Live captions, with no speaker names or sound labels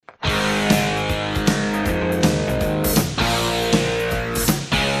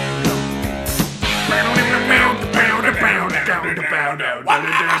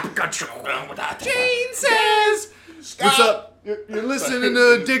Jane says, what's up? You're listening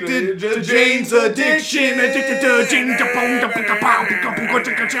to Addicted to Jane's Addiction. Addicted to Jane.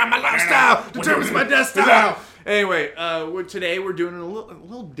 My lifestyle determines my destiny. Anyway, today we're doing it a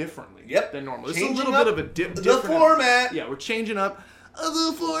little differently than normal. It's a little bit of a different format. Yeah, we're changing up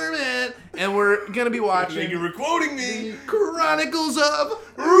the format, and we're gonna be watching. You were quoting me. Chronicles of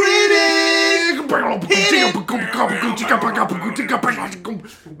Riddick.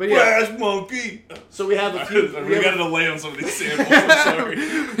 But yeah, Brass monkey. so we have a few. We got a delay on some of these samples. I'm sorry.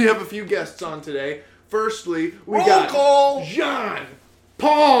 We have a few guests on today. Firstly, we Roll got call. John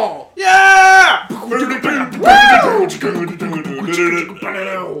Paul. Yeah.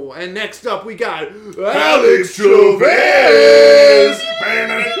 And next up, we got Alex Chavez.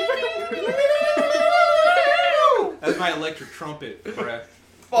 That's my electric trumpet breath.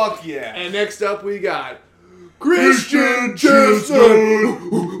 Fuck yeah. And next up, we got Christian Chestnut.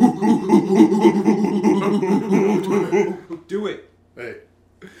 Do it. Hey.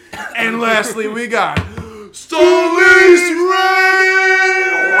 And lastly, we got Starlace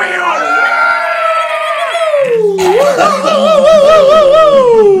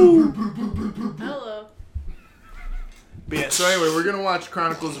Hello. But yeah, so anyway, we're gonna watch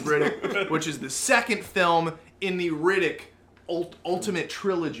Chronicles of Riddick, which is the second film in the Riddick Ultimate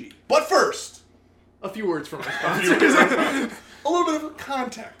Trilogy. But first, A few words from our sponsors. a little bit of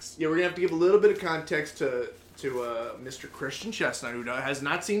context. Yeah, we're gonna have to give a little bit of context to Mr. Christian Chestnut, who has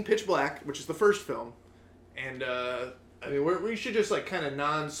not seen Pitch Black, which is the first film, and I mean we should just like kind of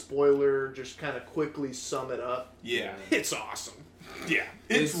non-spoiler, just kind of quickly sum it up. Yeah. It's awesome. Yeah.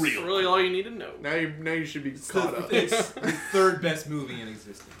 It's That's real. really all you need to know. Now you should be caught up. It's the third best movie in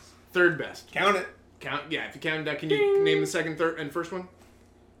existence. Third best. Count it. Yeah, if you count that, can you name the second, third, and first one?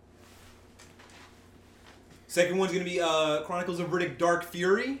 Second one's gonna be Chronicles of Riddick: Dark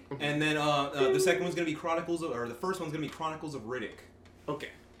Fury, and then the second one's gonna be the first one's gonna be Chronicles of Riddick. Okay.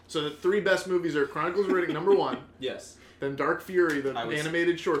 So the three best movies are Chronicles of Riddick, number 1. Yes, Then Dark Fury, the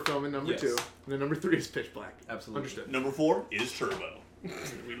animated short film, in number Yes. 2. And then number 3 is Pitch Black. absolutely. Understood. Number 4 is Turbo.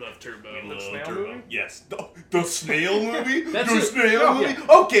 We love Turbo. We love snail Turbo. movie? Yes. The snail movie? That's the it. snail Yeah. movie?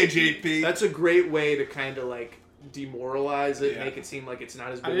 Okay, JP. That's a great way to kind of like demoralize it, Yeah. make it seem like it's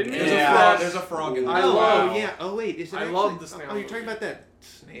not as I big. didn't a know deal. that. There's a frog in there. I Oh, love- yeah. Oh wait, is it? I actually, love the snail Oh, you're talking movie. about that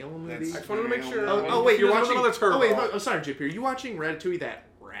snail movie? I just wanted to make sure. Oh wait, you're There's watching another Turbo. Oh wait, oh, sorry, JP. Are you watching Ratatouille, that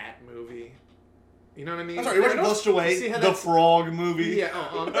rat movie? You know what I mean? I'm sorry, you're watching Ghost See Away, how the that's- frog movie? Yeah.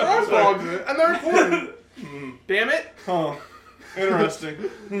 There are frogs in it, and they're important. Damn it! Huh. Interesting.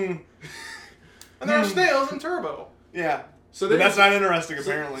 And there are snails in Turbo. Yeah. So But there's, that's not interesting,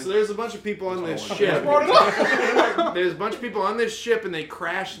 apparently. so there's a bunch of people on this Oh, ship. I brought it up. There's a bunch of people on this ship, and they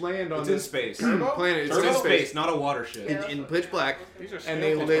crash land on It's in this space. Turbo? planet. It's It's in in space. space, not a watership. In Pitch Black, These are and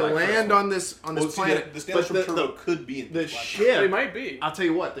snails. they Black land first on this Well, see, planet. the snails from but Turbo could be in the Pitch Black. ship, They might be. I'll tell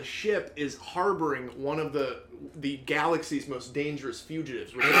you what, the ship is harboring one of the galaxy's most dangerous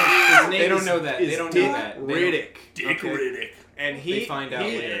fugitives. Which They don't know that. They don't know Dick that. They Riddick. Dick Riddick. And They find out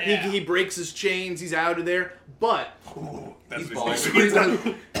later. He breaks his chains. He's out of there, but Ooh, that's He's his bald.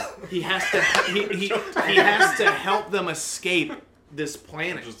 name. he has to he has to help them escape this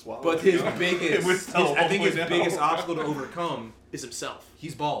planet. Just swallow But it. his It biggest, would tell I think all his the way biggest down. obstacle to overcome, Is himself.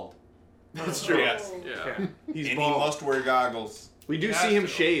 he's bald. That's true. Yes. Yeah. Yeah. He's And bald. he must wear goggles. We do He see has him to.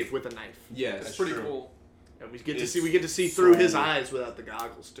 shave with a knife. Yes. It's pretty true. cool. And we get It's to see through his so- eyes without the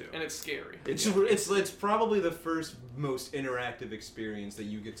goggles too. And it's scary. It's probably the first most interactive experience that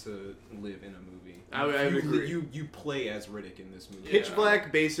you get to live in a movie. I would agree. You play as Riddick in this movie. Pitch Yeah.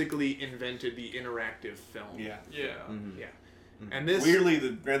 Black basically invented the interactive film. Yeah. Yeah. Mhm. Yeah. And this Weirdly, the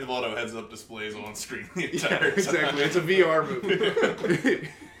Grand Theft Auto heads-up displays on screen the Yeah, entire time. exactly. It's a VR movie.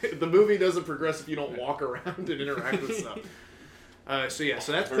 The movie doesn't progress if you don't walk around and interact with stuff.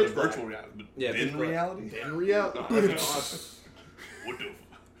 So that's Or Pitch Black. virtual reality. But Yeah, in Pitch Black. reality? In reality, that's awesome. What the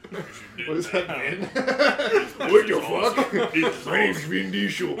fuck? What is that, Ben? What the fuck? My name's Vin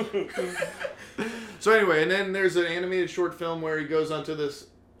Diesel. So anyway, and then there's an animated short film where he goes onto this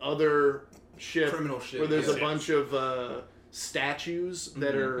other ship, Criminal ship, where there's yeah. a bunch of statues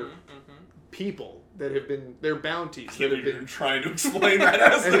that are people that have been, they're bounties I that can't have believe you're been. trying to explain that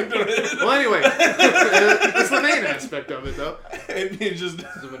aspect of it. Well, anyway, it's the main aspect of it though. And it just,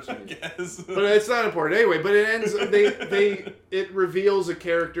 a bunch of- I guess. But it's not important anyway. But it ends. It reveals a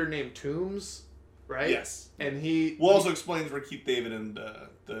character named Toombs, right? Yes. And he Well, also explains where Keith David and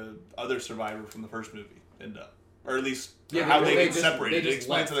the other survivor from the first movie end up. Or at least Yeah, how they they just- get separated. they It just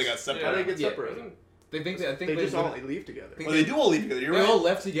explains how they got left. how they separated. get Yeah. separated. They think that They just all leave together. Well, they do all leave together. You're They right. all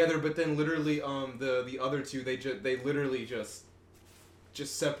left together, but then literally, the other two, they literally just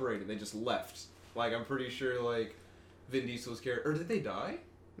just separated. They just left. Like, I'm pretty sure, like, Vin Diesel's character... Or did they die?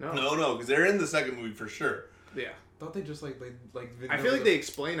 No, because they're in the second movie for sure. Yeah. I thought they just, like I feel like they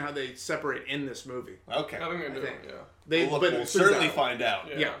explain how they separate in this movie. Okay. I think they do. think. Yeah. They, Well, look, but we'll throughout. certainly find out.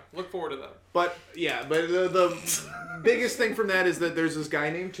 Yeah. Look forward to that. But the biggest thing from that is that there's this guy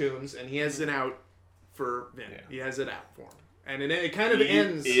named Toombs, and he has it out for Vin. Yeah. He has it out for him, and it kind of He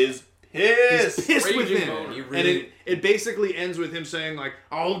ends. is He's pissed. pissed with Raging Vin, boner. He and really- it basically ends with him saying like,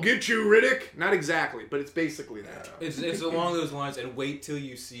 "I'll get you, Riddick." Not exactly, but it's basically that. It's along those lines, and wait till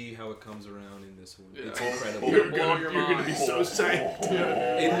you see how it comes around in this one. Yeah. It's Oh, incredible. You're gonna blow your You're gonna mind. be so psyched.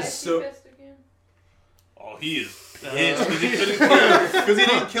 It is so... Oh, he is pissed because he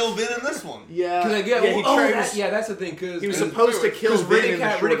didn't kill Vin in this one. Yeah, he tried. that's the thing. Cause He was supposed to kill Because Vin in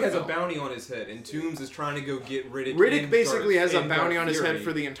the short Riddick has a film. bounty on his head, and Toombs is trying to go get Riddick. Riddick in basically Dark- has a in bounty Dark on his head Fury.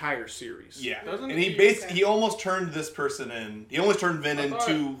 for the entire series. Yeah, Doesn't and he he- he almost turned this person in. He almost turned Vin I thought-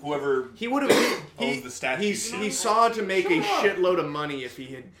 into whoever He would have. owns the statue. He saw to make a shitload of money if he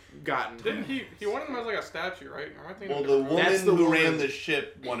had gotten. Didn't he wanted him as like a statue, right? Or am I thinking Well, of the it wrong? That's woman the who woman. ran the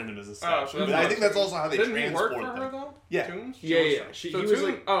ship wanted him as a Oh, statue. so but that's I what- think that's also how they Didn't he transport work for her them. though? Yeah. Toombs? Yeah. He So was Toombs,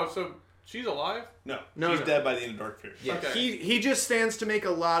 like, so she's alive? No, No, she's no. dead by the end of Dark Fury. Yeah. Okay. he just stands to make a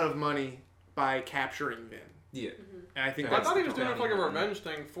lot of money by capturing Vin, Yeah. and I think Yeah. I that's thought he the was doing it problem. for like a revenge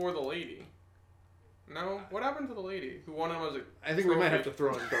thing for the lady. No? What happened to the lady who wanted him as a... I think we might have to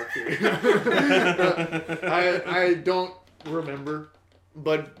throw in Dark Fury. I don't remember,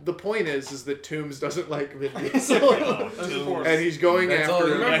 but the point is that Toombs doesn't like Vin Diesel, That's important. and he's going That's all after.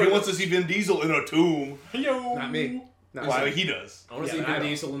 he him. Yeah, he wants to see Vin Diesel in a tomb. Yo! Not me. Not Why me. he does? I want to Yeah, see I Vin don't.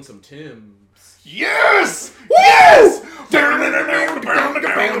 Diesel and some Timbs. Yes! Yes!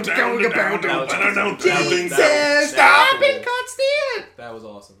 Jesus, stop and cut stealing. That was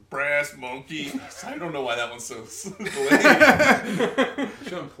awesome. Brass monkey. I don't know why that one's so Should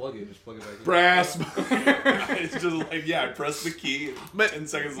unplug it. Just plug it back in. Brass. It's just like, yeah, I press the key, and But 10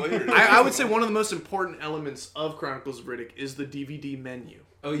 seconds later. I would say one of the most important elements of Chronicles of Riddick is the DVD menu.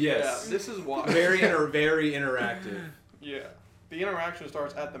 Oh Yeah, yes. this is why. Very interactive. Yeah. The interaction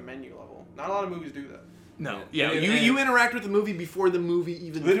starts at the menu level. Not a lot of movies do that. No, Yeah, yeah, you interact with the movie before the movie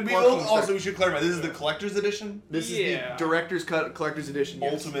even. But we fucking also starts. we should clarify. This is the collector's edition, This is Yeah. the director's cut collector's edition.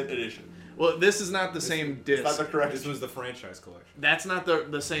 Yes. ultimate edition. Well, this is not the same disc. It's not the correct. This was the franchise collection. That's not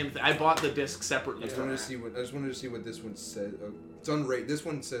the same thing. I bought the disc separately. I just wanted to see what this one said. It's unrated. This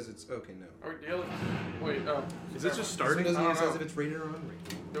one says it's okay. No. Oh, wait, Is it just This starting? one doesn't I even don't says know. if it's rated or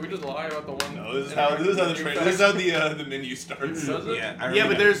unrated. Did we just lie about the one? No, this is how the trailer. This is how the menu starts. Does it? Yeah, I Yeah, remember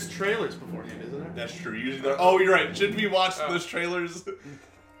but that. there's trailers beforehand, isn't there? That's true. Usually, oh, you're right. Should we watch Oh. those trailers? Okay,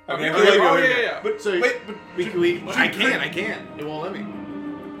 Okay, okay, but oh, yeah. But So wait, but I can't. It won't let me.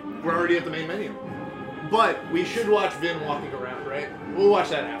 We're already at the main menu. But we should watch Vin walking around, right? We'll watch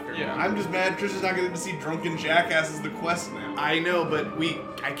that after. Yeah. I'm just mad Trish is not getting to see drunken jackasses the quest now. I know, but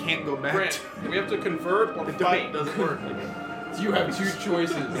I can't go back. Grant, we have to convert or It fight. doesn't work. You have two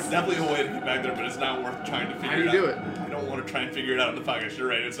choices. It's definitely a way to get back there, but it's not worth trying to figure How do you it do out. it? I don't want to try and figure it out in the podcast. You're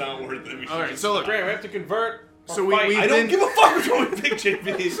right. It's not worth it. We should All right, just so look. Grant, we have to convert or So fight. we- I don't Then- give a fuck which one we pick,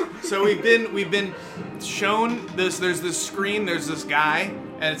 JP. So we've been shown this. There's this screen. There's this guy,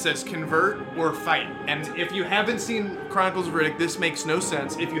 and it says convert or fight. And if you haven't seen Chronicles of Riddick, this makes no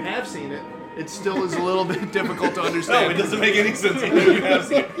sense. If you have seen it, it still is a little bit difficult to No, understand. it doesn't make any sense. Even if you have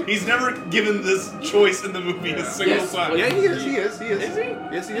seen it. He's never given this choice in the movie a single Yes. time. Yeah, he is. He is. He is. Is he?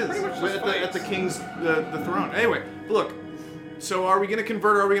 Yes, he is. Pretty much just At the fights. king's the throne. Anyway, look. So are we gonna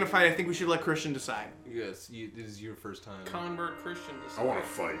convert or are we gonna fight? I think we should let Christian decide. Yes, this is your first time. Convert Christian. I want to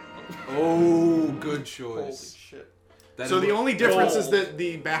fight. Oh, good Holy choice. shit. That So is the what- only difference is Oh. that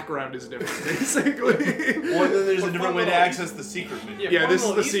the background is different, basically. Or then there's a What different fun way to little- access the secret menu. Yeah, fun this is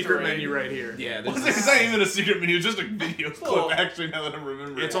little the Easter secret egg. menu right here. Yeah, Well, this it's not even a secret menu, it's just a video Well- clip, actually, now that I'm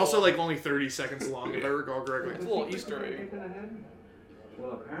remembering. It's also like only 30 seconds long, if I recall correctly. It's a little Easter egg.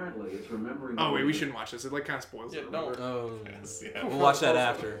 Well, apparently it's remembering. Oh wait, we shouldn't watch this. It like kind of spoils Yeah, it. no. Oh. Yes, yeah. We'll watch that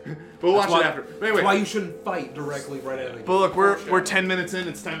after. We'll watch That's why- it after. But That's why anyway, you shouldn't fight directly right out of the but look, we're 10 minutes in.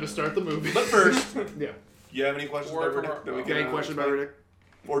 It's time to start the movie. But first, yeah. you have any questions Word about from Riddick that we our- can Any questions about Riddick?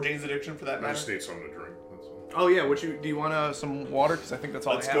 Or Jane's Addiction for that I matter? just need something to drink. That's all. Oh yeah. Do you want some water? Because I think that's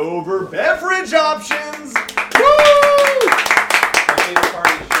all. Let's I have. go over beverage options! Our favorite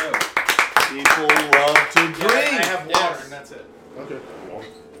part of the show. People love to Yeah, drink! I have water, Yes. and that's it. Okay.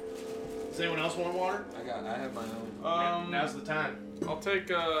 Does anyone else want water? I have my own. Now's the time. I'll take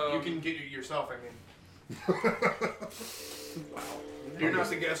You can get it yourself. I mean. Wow. You're not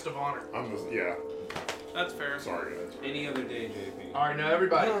the guest of honor. I'm just, yeah. That's fair. Sorry, guys. Any other day, JP. All right, now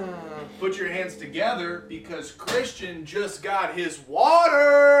everybody, put your hands together because Christian just got his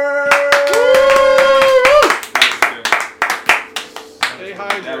water. Stay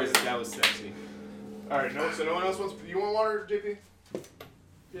hydrated. That was sexy. All right, no. So no one else wants. You want water, JP?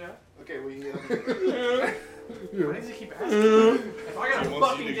 Yeah. Okay, we. Why does he keep asking? If I gotta He wants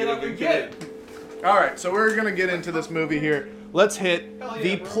fucking you to get up and get it. All right, so we're gonna get into this movie here. Let's hit Hell yeah,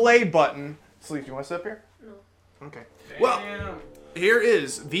 the bro. play button. Sleep, you want to sit up here? No. Okay. Damn. Well, here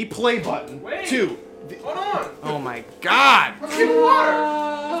is the play button Wait. to. Hold on. Oh my God! Let's get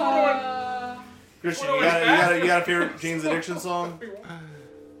water. Christian, What you do I got ask? a favorite Jane's Addiction song?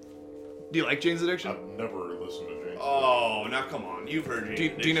 Do you like Jane's Addiction? I've never listened to James. Oh, now come on. You've heard Jane's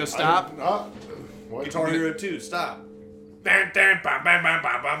Addiction. Do you know Stop? What? Guitar Hero 2, Stop.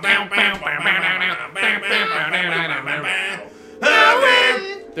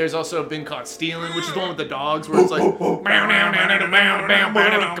 There's also Been Caught Stealing, which is the one with the dogs, where it's like. Was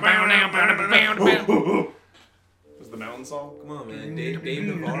the mountain song? Come on, man. Dave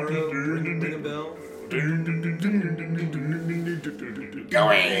Navarro, ring a bell.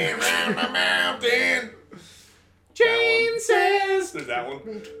 Going around the mountain. Jane says. There's that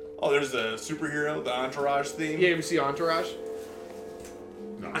one. Oh, there's the superhero, the Entourage theme. You ever see Entourage?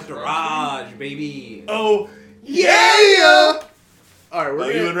 Entourage, baby. Oh, Yeah! Alright, well,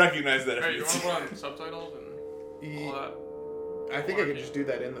 we're you would gonna. recognize that Hey, if you you want to put on subtitles and all that? I think I can just do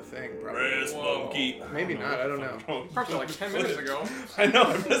that in the thing, probably. Press monkey. Maybe not, I don't know. Pressed it like 10 minutes ago. I know,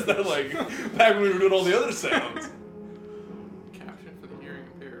 I pressed that like back when we were doing all the other sounds. Caption for the hearing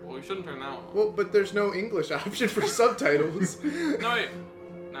impaired. Well, you shouldn't turn that one on. Well, but there's no English option for subtitles. No, wait.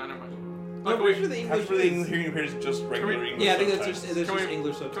 Nah, never mind. I'm Like, pretty sure the As English for the hearing impaired, it's just regular we- English. Yeah, I think that's subtitles. just there's Can just we-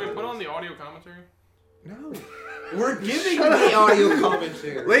 English subtitles. Can we put on the audio commentary? No. We're giving the audio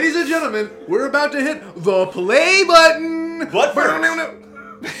commentary. Ladies and gentlemen, we're about to hit the play button. But first- A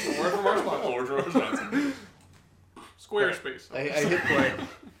word from our Oh, sponsor. where's our sponsor? Squarespace. I hit play.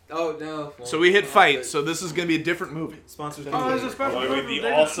 Oh no. So we hit fight. So this is gonna be a different movie. Sponsors. Oh, there's a special Well, code with from the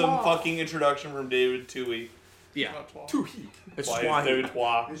David awesome Schwab. fucking introduction from David Toohey. Yeah. It's Why is Swahili. David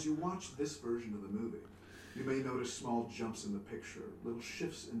Twa. As you watch this version of the movie, you may notice small jumps in the picture, little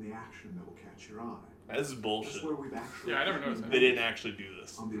shifts in the action that will catch your eye. This is That's bullshit. where we've actually Yeah, I never noticed that. They didn't actually do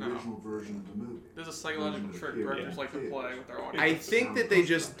this. on the No. original version of the movie. There's a psychological trick directors like to play with their audience. I think that they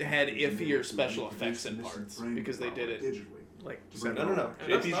just had iffier special effects in parts because they did it digitally. like. No, no, no.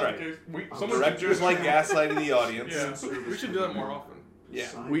 And that's JP's not right. the case. Someone Directors should- like gaslighting the audience. Yeah, we should do that more often. Yeah,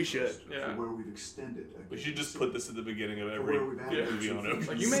 we should. For Yeah. where we've extended. We should just put this at the beginning of For every where we've added movie on features.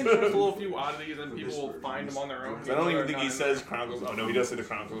 Like, you may notice a little few oddities and people will find them on their own. I don't even think he says Chronicles. Oh no, he does say the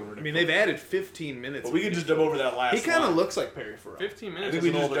Chronicles of I Riddick. mean, they've added 15 minutes. But we could just dub over that last. He kind of line. looks like Perry Farrell. 15 I minutes. think we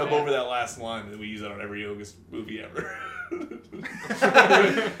is an just old dub man. over that last line and we use that on every Yoga's movie ever.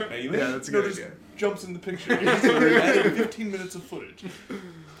 Now, you may Yeah, that's a good notice idea. jumps in the picture. We added 15 minutes of footage.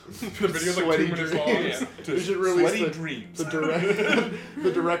 The video's like Sweaty 2 minutes dreams. long. Yeah, to We should release Sweaty the- Dreams.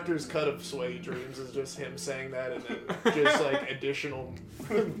 The director's cut of Sweaty Dreams is just him saying that, and then just like additional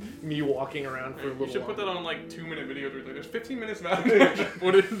me walking around for a little. You should put that longer. on like 2-minute videos where there's 15 minutes of actual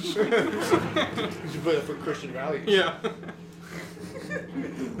footage. You should put it for Christian values. Yeah.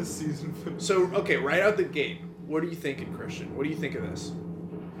 The season. So okay, right out the gate, what are you thinking, Christian? What do you think of this?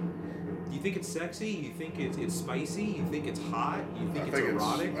 You think it's sexy? You think it's spicy? You think it's hot? You I think it's think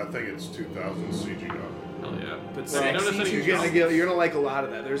erotic? I think it's 2000 CGI. Hell yeah. But Have you noticed sexy any You're gonna like a lot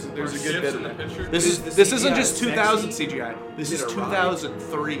of that. There's a or good shifts bit in of the that. picture? This Is the isn't CGI just 2000 sexy? CGI. This Is is it erotic?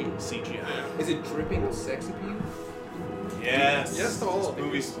 2003 CGI. Yeah. Is it dripping with sex appeal? Yes. Yes to all of This it.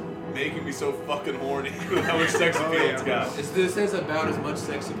 movie's making me so fucking horny with how much sex appeal it's got. This has about as much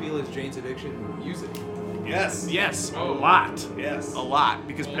sex appeal as Jane's Addiction music. Yes. Yes, Oh. a lot. Yes. A lot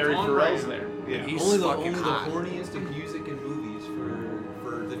because Well, Perry it's on Farrell's brand. there. Yeah. He's Only the fucking hot. horniest of music and movies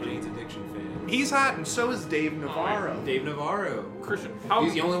for the Jane's Addiction fan. He's hot, and so is Dave Navarro. Dave Navarro. Christian, how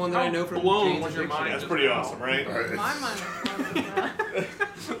He's the only one that I how know from blown Jane's was your Addiction. mind That's just pretty now? awesome, right? My mind was blown with that.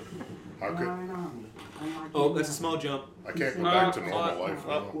 How could Oh, that's a small jump. I can't go back to Uh, normal life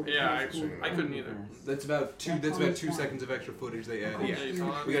now. Yeah, I couldn't either. That's about 2 seconds of extra footage they added. Yeah, you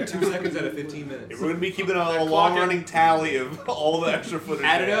saw that? We got 2 seconds out of 15 minutes. We're gonna be keeping a clock long-running tally of all the extra footage.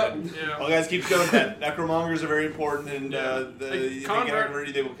 Add it they up. added. Yeah. Well, guys, keep showing that necromongers are very important, and Like, they convert- get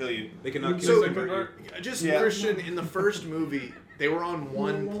converted, they will kill you. They cannot So- kill somebody. Just Yeah. Christian in the first movie, they were on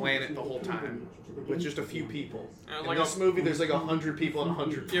one planet the whole time with just a few people. And In like this movie, there's like 100 people and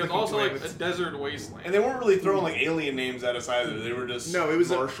 100 Yeah, it's also like a planets. desert wasteland. And they weren't really throwing like alien names at us either. They were just No, it was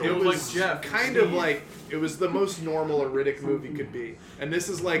Marshall. It was like Jeff and kind of Steve. like it was the most normal a Riddick movie could be, and this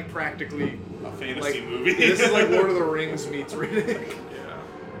is like practically a fantasy like movie. this is like Lord of the Rings meets Riddick.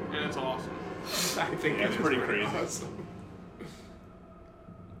 Yeah, and it's awesome. I think Yeah, that's it's pretty crazy. Awesome.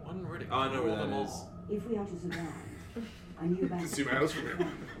 One Riddick. Oh, I know where ruled them that all. is. If we are to survive, I knew about Zoom out from here.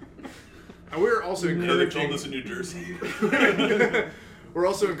 And we're also Yeah, they encouraging. filmed this in New Jersey. We're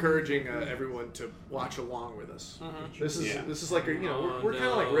also encouraging everyone to watch along with us. This is Yeah. this is like a, you know Oh, we're kind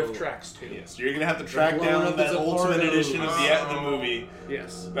of like riff no. tracks too. Yes, you're gonna have to track blowing down up that the ultimate Zappardos. edition of the movie.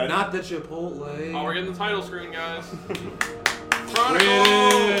 Yes. But Not the Chipotle. Oh, we're getting the title screen, guys. Riddick!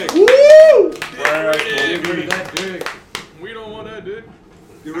 Chronicle. Woo! Where- Get rid of that dick. We don't want that, dude.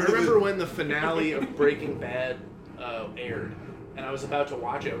 I remember when the finale of Breaking Bad aired, and I was about to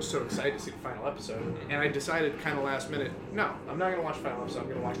watch it. I was so excited to see the final episode, and I decided kind of last minute, no, I'm not gonna watch the final episode. I'm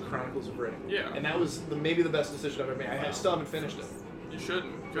gonna watch Chronicles of Riddick. Yeah. And that was maybe the best decision I've ever made. I still haven't finished it. You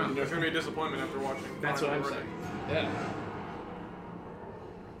shouldn't. There's gonna be a disappointment after watching. That's what I'm Chronicle saying. of Yeah.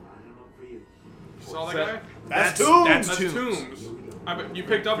 Riddick. You saw that guy? That's Tombs. That's Tombs. I bet you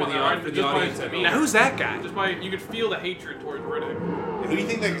picked up For on the that, au- right? for the Just by audience, his I mean. Now who's that guy? Just by you could feel the hatred towards Riddick. Who do you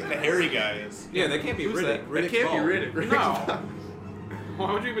think the hairy guy is? Yeah, that can't be Who's Riddick. That Riddick's can't bald. be Riddick. Riddick's No. bald.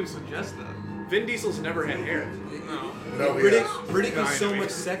 Why would you even suggest that? Vin Diesel's never had hair. No. No, he Riddick, has. Riddick No, I is so know he much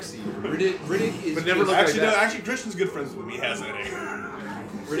is. sexier. Riddick is But never just, look Actually, like no. that. Actually, Christian's good friends with him. He has that hair.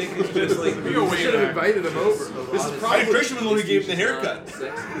 Riddick is just like Be a You should have way invited him over. This is I probably. Christian was the one who gave him the haircut.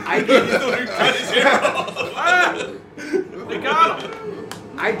 I He's get the one who cut his hair off. Ah! They got him.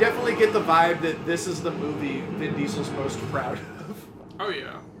 I definitely get the vibe that this is the movie Vin Diesel's most proud of. Oh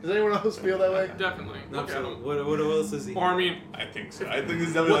yeah, Does anyone else feel that way? definitely. Look at him. What else is he? Or I mean, I think so. I think this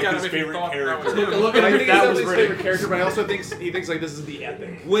is look definitely at like him his if you favorite thought that character. was him. Look at I him think if he's that was definitely his favorite Riddick. character, but I also think he thinks like this is the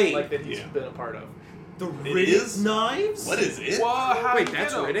epic. Wait. Like that he's Yeah. been a part of. The It Riddick is? knives? What is it? well, how Wait, you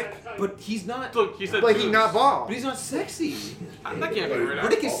that's get him? Riddick? But he's not. Look, he said. Like he's Tombs. not bald. But he's not sexy. That can't be Riddick.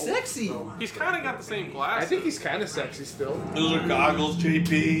 Riddick is sexy. He's kind of got the same glasses. I think he's kind of sexy still. Those are goggles,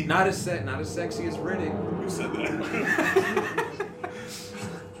 JP. Not as sexy as Riddick. Who said that?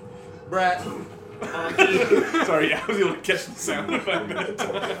 Brett. Sorry, yeah, I was able to catch the sound if I meant.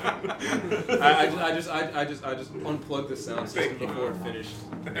 I just unplugged the sound system before it finished.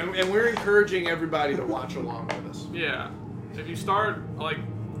 And we're encouraging everybody to watch along with us. Yeah. If you start like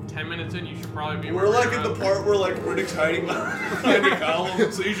 10 minutes in, you should probably be. We're like at the part where like Riddick's hiding behind a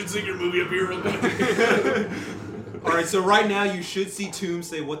column, so you should sing your movie up here real quick. All right, so right now you should see Tombs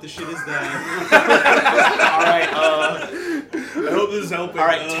say, "What the shit is that?" All right, I hope this is helping. All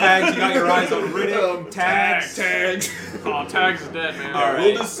right, Tags, you got your eyes on Riddick. Tags. Oh, Tags is dead, man. All right,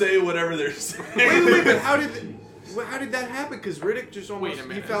 we'll just say whatever they're saying. Wait, but how did that happen? Because Riddick just almost Wait a he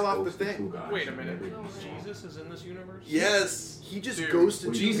minute. fell off the thing. Wait a minute. Jesus is in this universe? Yes. He just Dude. goes to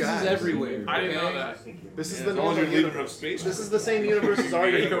two Jesus guys. is everywhere. I didn't know okay? that. This is Yeah, the As long as normal you're leaving universe. from space. This is the same universe as our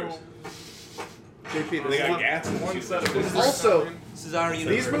There you universe. go. JP, They this got one, gats in One this set of universe. Also, This is our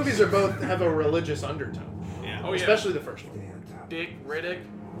universe. these movies are both have a religious undertone, Yeah. Oh, yeah. especially the first one. Dick Riddick.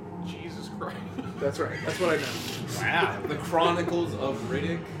 Jesus Christ. That's right. That's what I meant. Wow. The Chronicles of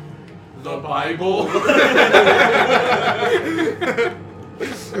Riddick. The Bible.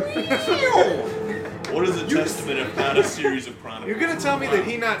 What is a testament if not a series of chronicles? You're gonna tell me that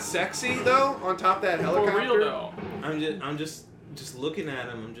he not sexy though on top of that For helicopter? real though. I'm just looking at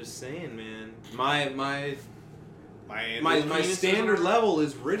him. I'm just saying, man. My penis standard is- level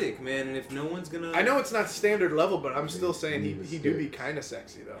is Riddick, man. And if no one's gonna, I know it's not standard level, but I'm still saying he do be kind of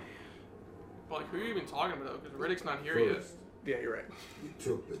sexy though. But like, who are you even talking about? Because Riddick's not here yet. First, Yeah, you're right. you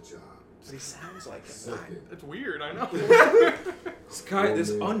took the job. But he sounds like him. Second, It's weird, I know. this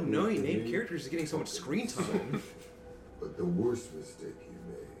unknown named character is getting so much screen time. but the worst mistake you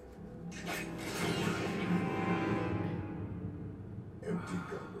made. Empty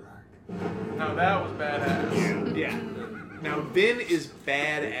gun rack. Now that was badass. Yeah. Now Vin is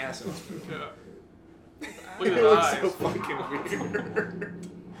badass. Yeah. Look It at his looks eyes. so fucking weird.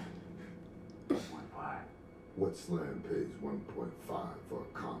 What slam pays 1.5 for a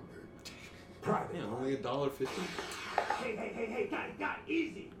convict? Private. Yeah, only $1.50. Hey, guy,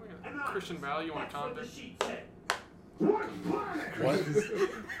 easy. Christian value on a convict. What?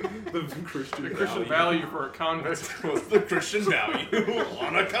 The Christian. The Christian value for a convict. What's the Christian value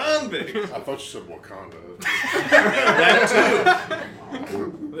on a convict? I thought you said Wakanda.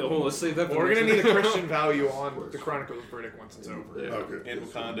 Oh, let's save that. For We're gonna next need a Christian value on the Chronicles of Riddick once it's over. Yeah. Okay. And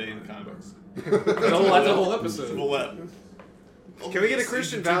Wakanda in comics. That's a whole episode. Full up. Can we get a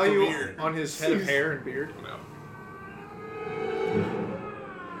Christian value on his head of hair and beard? No.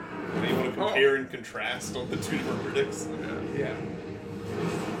 You want to compare and contrast on the two different Riddicks? Yeah.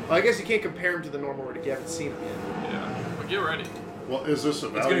 Well, I guess you can't compare him to the normal Riddick. You haven't seen him yet. Yeah. But get ready. Well, is this a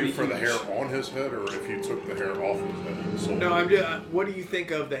gonna value be for the huge. hair on his head, or if you took the hair off his head and sold No, it? I'm just. What do you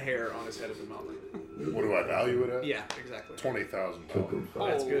think of the hair on his head at the moment? What do I value it at? Yeah, exactly. $20,000.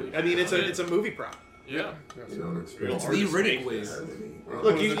 That's good. I mean, it's a movie prop. Yeah. It's the Riddick wig.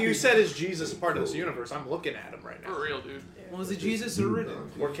 Look, you said is Jesus part of this universe? I'm looking at him right For now. real, dude. Well, is it Jesus or Riddick?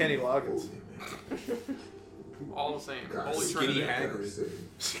 Or Kenny Loggins. All the same. Holy Skinny Trinity. Hagrid.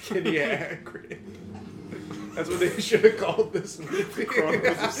 Skinny Hagrid. That's what they should have called this movie.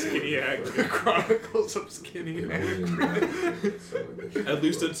 Chronicles of Skinny Hagrid. Chronicles of Skinny Hagrid. At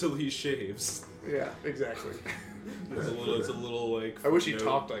least until he shaves. Yeah, exactly. It's a little like. I wish he note.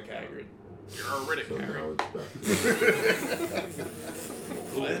 talked like Hagrid. You're a Riddick, Harry.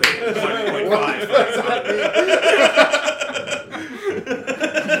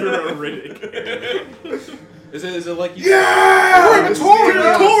 1.5. You're a Riddick. Is it like you? Yeah!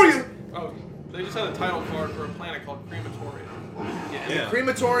 Crematorium! Oh, they just had a title card for a planet called Crematorium. The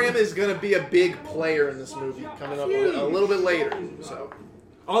crematorium is going to be a big player in this movie coming up a little bit later. So.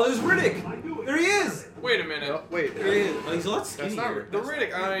 Oh, there's Riddick. There he is. Wait a minute. Oh, wait. There he is. Oh, he's a lot That's skinnier. not The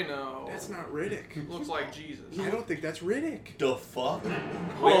Riddick, I know. That's not Riddick. Looks like Jesus. I don't think that's Riddick. The fuck?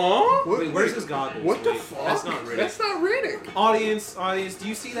 Huh? Wait, where's his goggles? What the Wait, fuck? That's not Riddick. That's not Riddick. Audience, do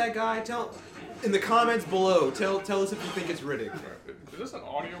you see that guy? Tell in the comments below. Tell us if you think it's Riddick. Is this an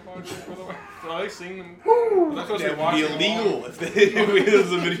audio podcast, by the way? Are they seeing them? Are they supposed to be That would be watching illegal if it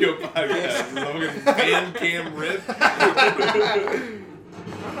was a video podcast. Fucking fan cam rip.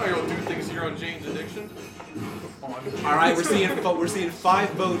 I'm not gonna do things here on Jane's Addiction. All right, we're seeing 5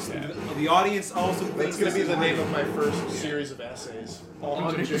 votes. The audience also That's thinks going to be this the is name Riddick. of my first series of essays.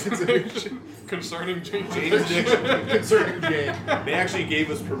 On Jane's Jane's Addiction. Concerning Jane's Jane's Addiction. Addiction. Concerning Jane. They actually gave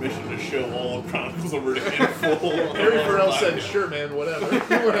us permission to show all of Chronicles of Riddick in full. Harry Farrell said, sure, man, whatever.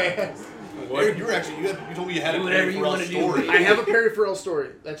 When I asked. Eric, you were actually you told me you had a Do whatever Perry you Farrell wanna do. story. I have a Perry Farrell story.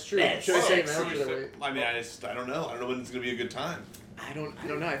 That's true. Yes. Should I say it now? Oh, or should I wait? I mean, I don't know. I don't know when it's gonna be a good time. I don't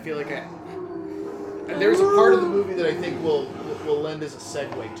know. I feel like there's a part of the movie that I think will lend as a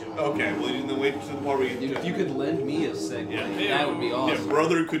segue to it. Okay, well, then wait to the part where we get If you could lend me a segue, that would be awesome. Yeah,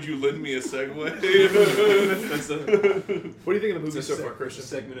 brother, could you lend me a segue? What do you think of the movie so far, Christian?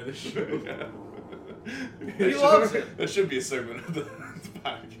 Segment of the show. He loves it. That should be a segment of the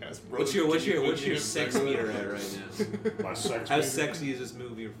podcast. Brother, What's could you your lend me a sex segue? meter at right now? My sex How movie? sexy is this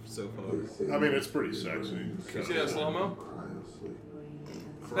movie so far? I mean, it's pretty sexy. You see that slow-mo?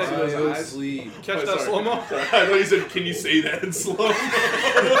 Cryo sleep. Catch that slow-mo? I thought you said, can you say that in slow? I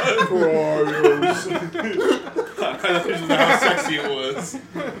thought this was how sexy it was.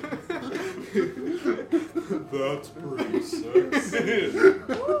 That's pretty sexy.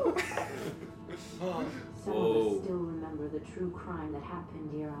 Some Whoa. of us still remember the true crime that happened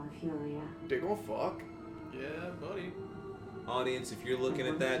here on Furia. Big ol' fuck. Yeah, buddy. Audience, if you're looking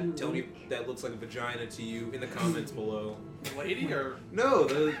at that, tell me if that looks like a vagina to you in the comments below. Lady or? No,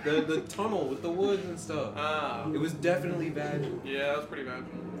 the tunnel with the woods and stuff. Ah. It was definitely vaginal. Yeah, that was pretty bad.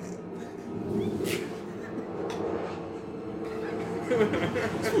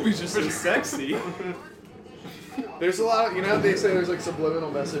 This movie's just so sexy. There's a lot. You know how they say there's like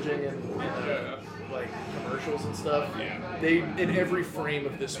subliminal messaging and Yeah. like commercials and stuff. Yeah. They in every frame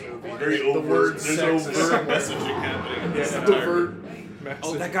of this movie. Very the overt. word There's sex overt is somewhere. messaging happening. in this Yeah, entire overt movie. message.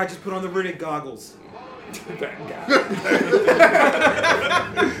 Oh, that guy just put on the Riddick goggles. That guy.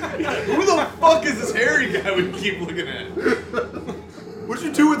 Who the fuck is this hairy guy we keep looking at? What'd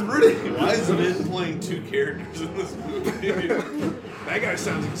you do with Riddick? Why is Vin playing 2 characters in this movie? That guy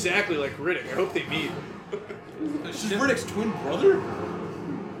sounds exactly like Riddick. I hope they meet. His This is ship, Riddick's twin brother?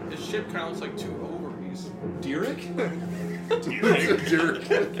 his ship kind of looks like 2 ovaries. Derek?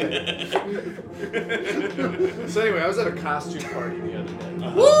 So anyway, I was at a costume party the other day.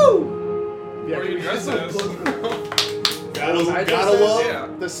 Woo! Yeah, What are you dressed as? I Gotta dressed love. Yeah.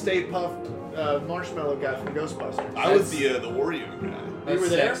 as the Stay Puft marshmallow guy from Ghostbusters. I was the Wario guy. You were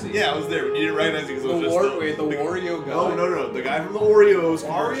there? Sexy. Yeah, I was there, but you didn't recognize it because it was just The Wario guy. Oh no, the guy from the Oreos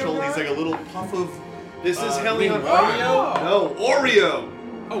commercial. guy? He's like a little puff of. This is you Helion mean Wario. No, Oreo.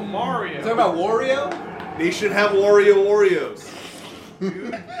 Oh, Mario. You talking about Wario? They should have Oreos.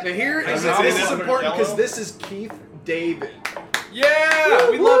 Now here I is know. this is Yellow? important because this is Keith David. Yeah,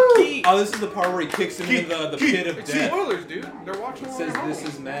 we love Keith. Oh, this is the part where he kicks him into the pit of It's death. spoilers, dude. They're watching It on says their this home.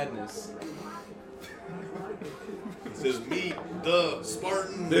 is madness. It says meet the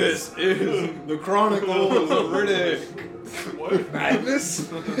Spartans. This is the Chronicles of Riddick. What? Madness?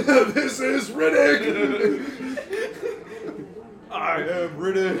 This is Riddick! I am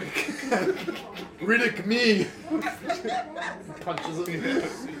Riddick. Riddick me! Punches him.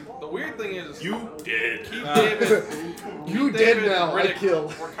 The weird thing is, You dead. Keith David. You Keith dead David now, and I Riddick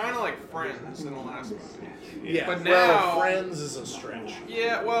kill. We're kind of like friends in the last movie. Yeah, But well, now- Friends is a stretch.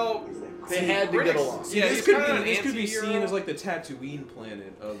 Yeah, well, They had to get Riddick's- along. Yeah, this he's could kind of be, an this could be anti-hero. seen as like the Tatooine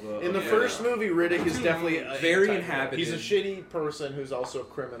planet of. In the Yeah. first movie, Riddick is definitely a Very anti-hero. inhabited. He's a shitty person who's also a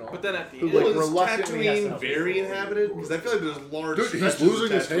criminal. But then at the Who, end, like, Was reluctantly has to Tatooine help very people. inhabited? Because I feel like there's large. Dude, he's stretches of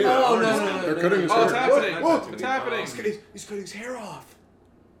losing his Tatooine. hair. Oh, no, They're cutting his Oh, it's hair. happening. What? It's happening. He's cutting his hair off.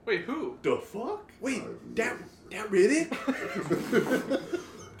 Wait, who? The fuck? Wait, that Riddick?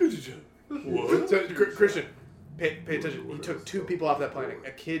 What? So, Christian, pay attention. He took two people off that planet: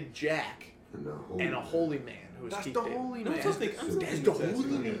 a kid Jack and a holy man who was That's Keith the David. holy No, man. I'm still thinking. That's The the holy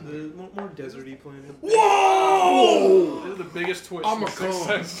man. more deserty planet. Whoa! This is the biggest twist. I'm in a Sixth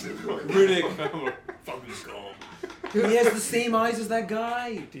con. Sense. Riddick. I'm a fucking scum. He has the same eyes as that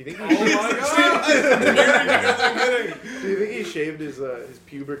guy. Do you think Oh he my god! Do you think he shaved his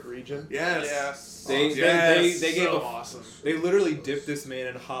pubic region? Yes. Yes. They gave so a awesome. They literally dipped this man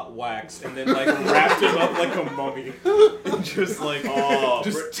in hot wax and then like wrapped him up like a mummy and just like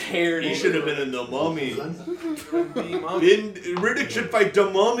just teared He him. should have been in the mummy. The mummy. Riddick should fight the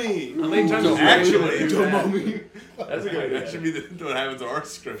mummy. How many times Actually, the mummy. That's a good idea. That should be what happens in our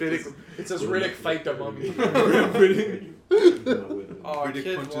script. Riddick, it says Riddick fight the mummy. Oh, Riddick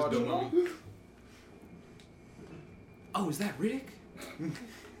kids punches watching the mummy. them. Oh, is that Riddick?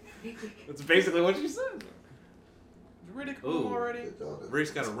 That's basically what you said. Is Riddick Ooh. home already?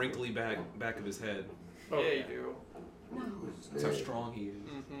 Riddick's got a wrinkly back of his head. Oh, Yeah, you do. That's how strong he is.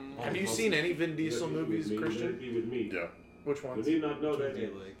 Mm-hmm. Have you seen any Vin Diesel movies, Christian? Yeah. Which ones? You did not know What that. do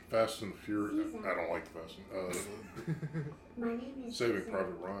you like? Fast and Furious. I don't like Fast and Saving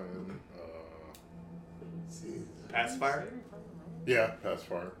Private Ryan. Pacifier? Yeah,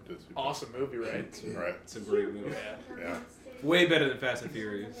 Pacifier. Did see Awesome movie, right? Right. It's a great movie. Yeah. Way better than Fast and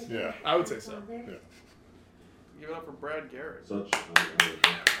Furious. Yeah. I would say so. Give it up for Brad Garrett. Such.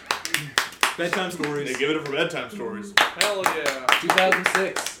 Bedtime They Stories. give it up for bedtime stories. Hell yeah.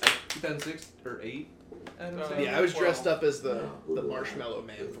 2006. 2006 or 8? Yeah, I was dressed up as the Marshmallow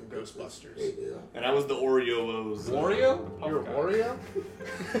Man from Ghostbusters. And I was the Oreos. Wario? You're a Wario?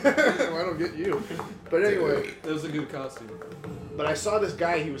 Well, I don't get you. But anyway, That was a good costume. but I saw this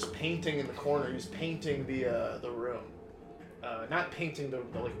guy. He was painting in the corner. He was painting the room. Not painting the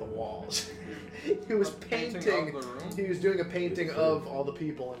walls. He was Painting of painting. the room? He was doing a painting of all the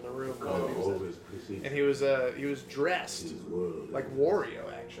people in the room. while he was in. And he was dressed like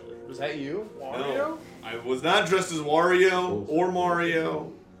Wario. Actually, was that you? Wario? No, I was not dressed as Wario or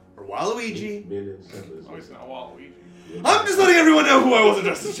Mario or Waluigi. Oh, he's not Waluigi. I'm just letting everyone know who I wasn't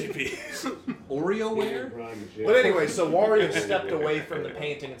dressed as JP. Oreo wear? But anyway, so Wario stepped away from the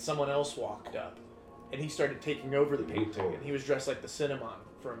painting, and someone else walked up, and he started taking over the painting, and he was dressed like the Cinnamon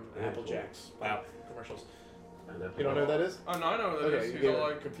from Applejack's commercials. You don't know who that is? Oh, no, I know who that Okay, is. you He's get all a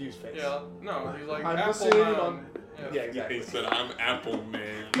like, confused face. yeah, no, he's like I'm the Apple Cinnamon. Man. Yeah, exactly. He said, I'm Apple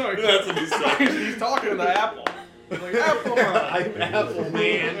Man. No, That's what he said. he's talking to the Apple. He's like, Apple Man. I'm Apple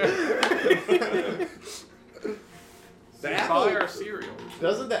Man. The Buy apple our cereal.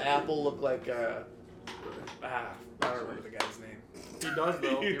 doesn't the apple look like I don't remember the guy's name. He does,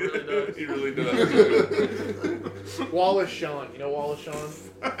 though. He really does. He really does. Wallace Shawn. You know Wallace Shawn?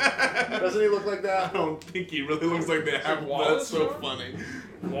 Doesn't he look like I that? don't think he really looks like the Apple. Wallace That's so Shawn? funny.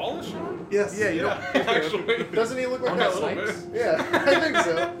 Wallace Shawn? Yes. Yeah, you know. Actually. Doesn't he look like Oh, that? a little Snipes? bit. Yeah, I think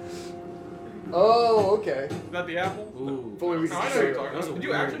so. Oh, okay. Is that the Apple? Ooh. Fully we No, can I know show what you're you. talking That was a about. Did you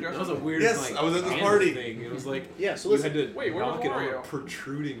weird, actually dress that was a up? weird Yes, like, I was at this animal party. thing. It was like Yeah, so you listen. had to Wait, where knock was it on a Wario?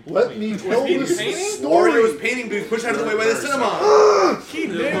 protruding Let point. me tell he this painting? story. Wario was painting, but he was pushed out of the way by the cinema. Keith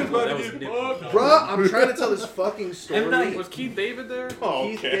That David's about to was get nipple. fucked. Bruh, I'm trying to tell this fucking story. M. Night. Was Keith David there?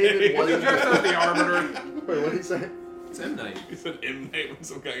 Keith David Was he was dressed as the Arbiter? Wait, what did he say? It's M. Night. He said M. Night when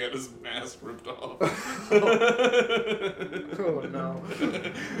some guy got his mask ripped off. Oh no.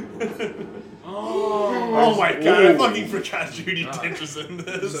 Oh my god, I fucking forgot Judi Dench was in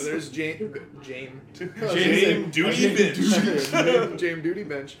this. So there's Jame Duty Bench. Jame Duty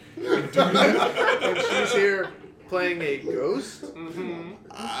Bench. And she's here playing a ghost.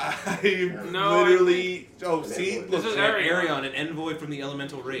 I No, literally. Oh, see? This Look, is Arion, an envoy from the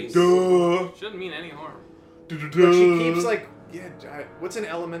elemental race. Duh. Shouldn't mean any harm. But she keeps like, what's an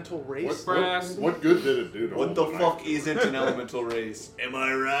elemental race? Brass. What good did it do to What him the tonight? fuck isn't an elemental race? Am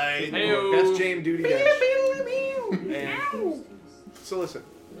I right? Heyo. That's Jame Duty Bench. And so listen.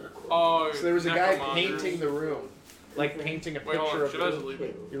 Oh, So there was a guy necromongers. painting the room, like painting a Wait, hold picture on. Should I of just leave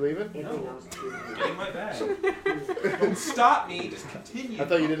it? You leaving? Get in my bag. Don't stop me. Just continue. I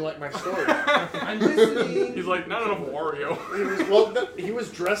thought you didn't like my story. I'm listening. He's like, not enough Wario. He was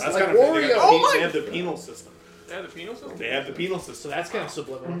dressed That's like kind of Wario. Oh They have the penal system. They have the penal system? They have the penal So system. that's kind of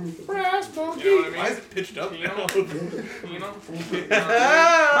subliminal. Brass monkey. You know what I mean? Why is it pitched up Penal? now? Penal?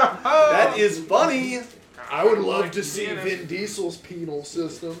 That is funny. I would love to see Vin Diesel's penal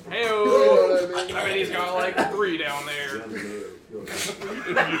system. Hey-o. You know what I mean? I bet he's got like 3 down there.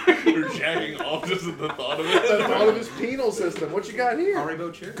 You're jacking off just at the thought of The it. thought of his penal system. What you got here?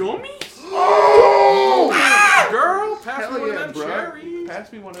 Haribo chair. Gummies? Oh! Girl, pass Hell me one yeah, of them bro. cherries.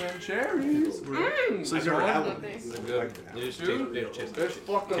 Pass me one of them cherries. Mm. So he's never had one. They're good. They just Dude. take chips. There's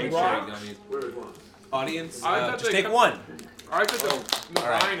fucking Take rock. cherry gummies. Audience, I thought just they take kept- one. I think the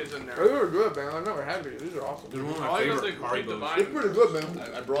vine is in there. These are good, man. I've never had these. These are awesome. They're one of I my think favorite they keep the Haribos. It's vine. pretty good,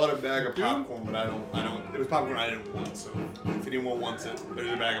 man. I brought a bag of popcorn, but I don't. It was popcorn I didn't want. So if anyone wants it,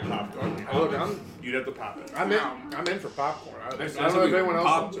 there's a bag of popcorn. Look, You'd have to pop it. I'm in for popcorn. I don't Next know if anyone else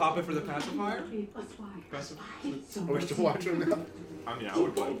pop, wants it. pop it for the pacifier. Are Are we still watching now? I mean, I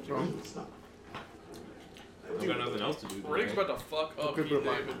would like to. I've got nothing else to do. Rick's about to fuck up Good Keith for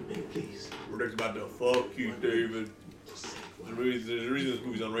David. Rick's about to fuck you, David. There's a reason this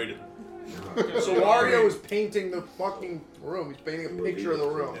movie's unrated. So Wario is painting the fucking room. He's painting a picture of the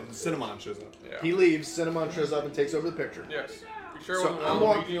room. And Cinnamon shows up. Yeah. He leaves. Cinnamon shows up and takes over the picture. Yes. You sure So it wasn't I'm Waluigi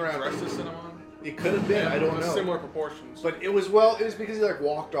walking around. dressed as Cinnamon? It could have been. I don't know. Similar proportions. But it was because he like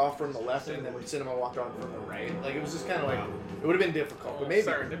walked off from the left and then Cinema walked on from the right. Like it was just kind of like it would have been difficult, but maybe.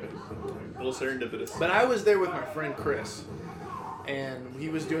 Serendipity. A little serendipitous. But I was there with my friend Chris, and he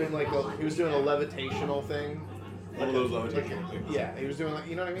was doing a levitational thing. One of those levitation things. Yeah, he was doing like,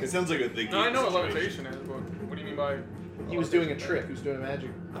 you know what I mean? It sounds like a thing. No, I know what levitation is, but what do you mean by? He was doing a trick. He was doing a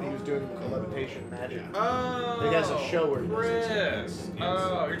magic. He was doing a levitation magic. Oh. He has a show where he does Chris.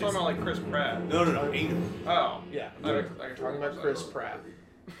 Oh, you're talking about like Chris Pratt. No, Angel. Oh. Yeah, I talking about Chris Pratt.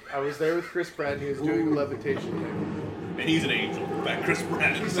 I was there with Chris Pratt, and he was doing a levitation thing. And he's an angel. That Chris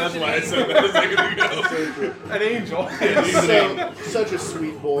Pratt. That's why I said that a second ago. An angel. Yeah, he's an angel. Such a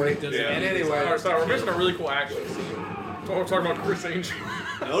sweet boy. Yeah. And anyway, Sorry, we're missing a really cool action scene. Oh, we're talking about Chris Angel.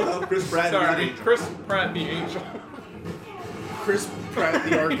 No, Chris Pratt is an Sorry, angel. Chris Pratt the Angel. Chris Pratt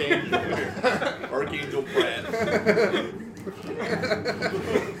the Archangel. Archangel Pratt.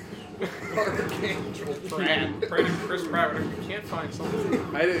 Archangel Pratt. Pray to Chris Pratt whenever you can't find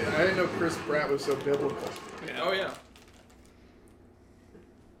something. I didn't know Chris Pratt was so biblical. Oh yeah.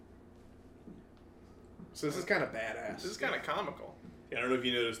 So this is kind of badass. This is kind of comical. Yeah, I don't know if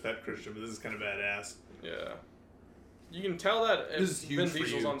you noticed that, Christian, but this is kind of badass. Yeah. You can tell that if This is huge Vin for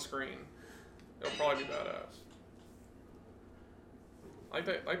Diesel's you. on screen. It'll probably be badass.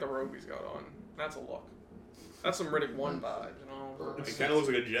 Like the robe he's got on. That's a look. That's some Riddick 1 vibe, you know? It kind of looks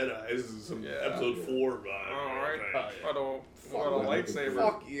like a Jedi. This is some Yeah. episode 4 vibe. Alright. Right. What a lightsaber.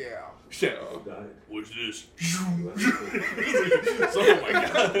 Fuck yeah. Shit. Yeah. What's this? Oh my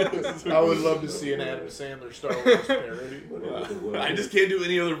god. I would love to see an Adam Sandler Star Wars parody. I just can't do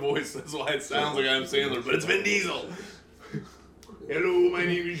any other voice. That's why it sounds like Adam Sandler, but it's Vin Diesel. Hello, my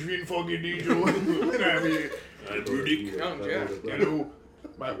name is Vin fucking Diesel. And I'm here. I'm Rudik. Young Jack. Hello.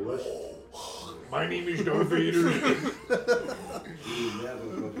 My name is Darth Vader.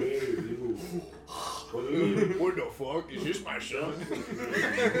 What the fuck? Is this my son?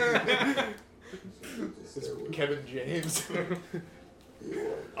 It's Kevin James.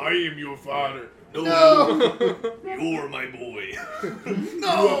 I am your father. No. You're my boy. You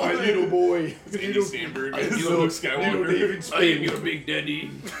are my little boy. Andy Samberg. I am Luke little Skywalker. David I am Spade. your big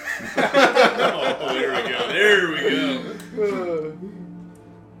daddy. Oh, there we go. There we go.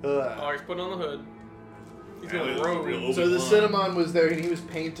 Oh, he's putting on the hood. He's Yeah, got it a was robe. real So the Obi-Wan. Cinnamon was there, and he was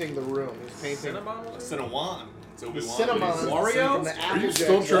painting the room. He was painting Cinnamon? Cinnamon. It's Obi-Wan. Cinnamon Wario? from the Are you Applejack.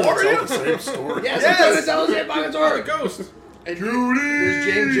 still trying to tell the same story? Yes, Yes! I'm trying to tell the same fucking Oh, story. the ghost! And there's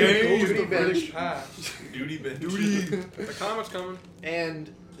James James Judy Bench. Duty bench. The comet's coming.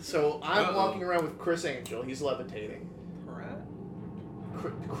 And so I'm walking around with Chris Angel. He's levitating.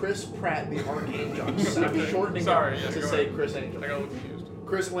 Chris Pratt, the Archangel. I'm shortening Sorry, it yeah, to go say ahead. Chris Angel. I got a little confused.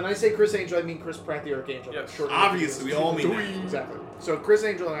 Chris, when I say Chris Angel, I mean Chris Pratt, the Archangel. Yes. Shortening it. Obviously, we all mean that. Exactly. So Chris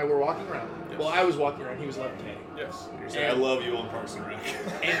Angel and I were walking around. Yes. Well, I was walking around. He was levitating. Yes. You're saying, I love you on Parks and Rec.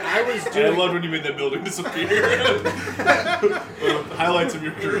 And I was And I doing. loved when you made that building disappear. Highlights of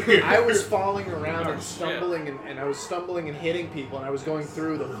your career. I was falling around Oh, and shit. stumbling, and I was stumbling and hitting people, and I was going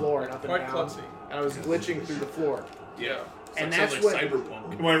through the floor and up and Quite down. klutzy. And I was glitching through the floor. Yeah. And Sounds that's like when-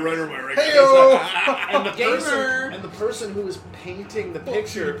 Cyberpunk. Am I right or am I right? And the person who was painting the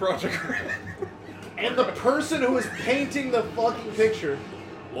picture, Project. And the person who was painting the fucking picture,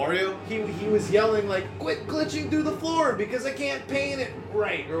 Wario? he was yelling like, "Quit glitching through the floor because I can't paint it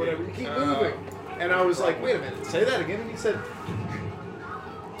right," or whatever. You keep moving. And I was like, "Wait a minute, say that again." And he said,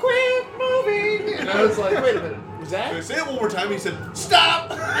 "Quit moving." And I was like, "Wait a minute, was that?" Say it one more time. He said,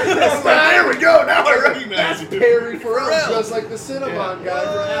 "Stop!" Stop. There we go. Now I recognize That's you. Perry Farrell, Farrell. just like the Cinnamon guy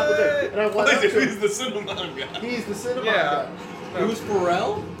from Applejack. And I went up to He's him. the Cinnamon guy. He's the Cinnamon Yeah. guy. Who's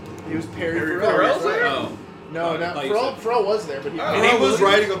Pharrell? He was Perry Perry Farrell. Farrell's right? there? Oh. No, I not thought you Farrell. said- Farrell was there, but he. Oh. And he was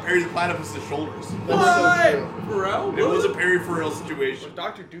really? riding on Perry the Platypus' shoulders. That's so true. Pharrell? It was a Perry Farrell situation. Was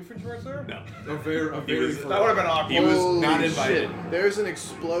Dr. Doofenshmirtz there? No. A very was- Pharrell. That would have been awkward. He was Holy not invited. shit. There's an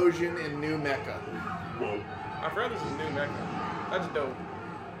explosion in New Mecca. Whoa. I forgot this is New Mecca. That's dope.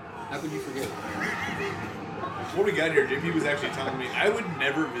 How could you forget? Before we got here, JP was actually telling me I would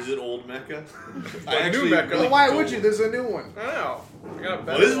never visit old Mecca. New Mecca? Well, why would you? There's a new one. I know. I got a Well,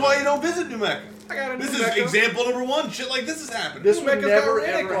 better this is one. why you don't visit New Mecca. I got a This New is Mecca. example number one. Shit like this has happened. This New would Mecca's never got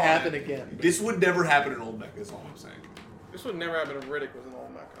Riddick ever on happen it. again. This would never happen in old Mecca. Is all I'm saying. This would never happen if Riddick was in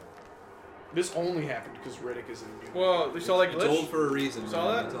Old Mecca. This only happened because Riddick is in New Mecca. Well, you saw that It's glitch? old for a reason. Saw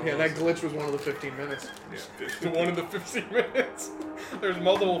man. that? That's all Yeah, I'm that saying. glitch was one of the 15 minutes. Yeah. One of the 15 minutes. There's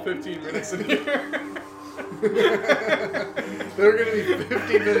multiple 15 minutes in here. There are going to be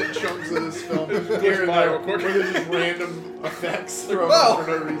 15-minute chunks of this film here and by there real quick. where there's just random effects thrown Whoa. in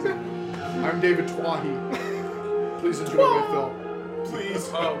for no reason. I'm David Twahi. Please enjoy my film. Please.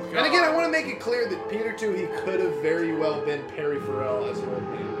 Oh, God. And again, I want to make it clear that Peter, too, he could have very well been Perry Farrell as an old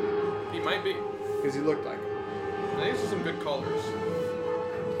man. He might be. Because he looked like him. And these are some good colors.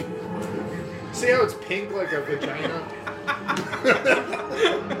 See how it's pink like a vagina?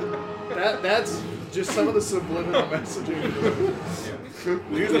 That's just some of the subliminal messaging.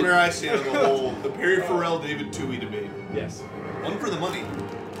 Here's where I stand on the whole the Perry Farrell David Toohey debate. Yes. One for the money,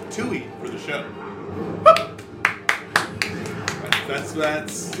 Toohey for the show.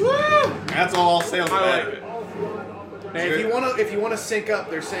 That's all I'll say on the I like matter. it. Now, if you wanna sync up,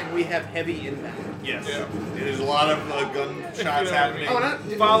 they're saying we have heavy impact. Yes. Yeah. And there's a lot of gunshots You know what I happening. mean? Oh, not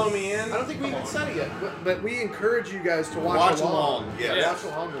Follow me in. I don't think we even said it yet, but we encourage you guys to watch, Watch along, Yeah, yes.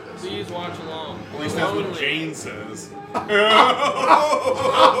 watch along with us. Please watch along. At least that's what Lonely. Jane says.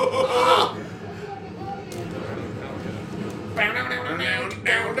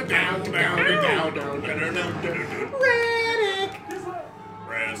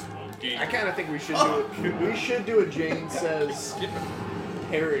 I kind of think we should do it. We should do a Jane Says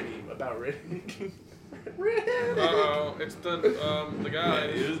parody about Riddick. Uh-oh, it's the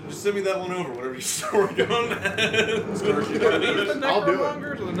guy. Just send me that one over, whatever you start working on. These are the I'll do it.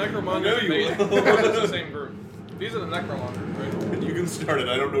 Necromongers or the Necromongers? I know you Invading? will. It's the same group. These are the Necromongers, right? You can start it.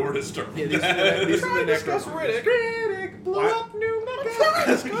 I don't know where to start. Yeah, these are the Trying to discuss Riddick. Riddick blew What? up New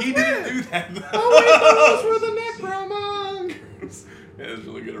Mecca. He didn't do that. Oh wait, those were the Necromongers. Yeah, it's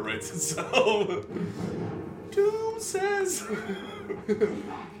really good. It writes itself. Doom says.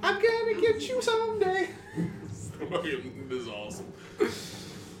 I'm gonna get you someday. This is awesome.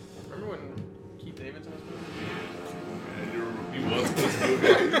 Remember when Keith Davidson was He was this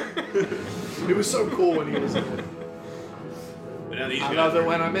movie. It was so cool when he was in it. But now these I guys love it are-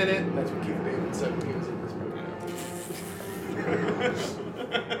 when I'm in it. That's what Keith David said when he was in this movie.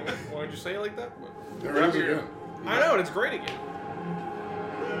 Why did you say it like that? There it is again. I know, and it's great again.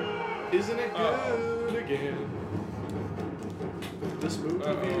 Isn't it good Uh-oh. again? This movie.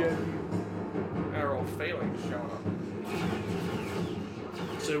 Uh-oh. Arrow failing showing up.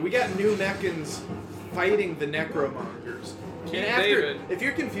 So we got New Meccans fighting the Necromongers. Keith And after, David. if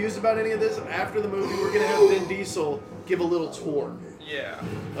you're confused about any of this, after the movie, we're gonna have Vin Diesel give a little tour, Yeah.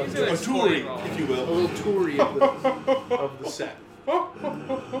 A He's gonna A explain Tory, it all. if you a will. little toury of the set.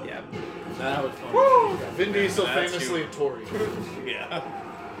 Yeah, That was fun. Vin Diesel That's famously a Tory. Yeah.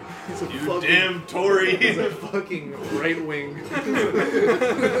 He's a You fucking, damn Tory. He's a fucking right wing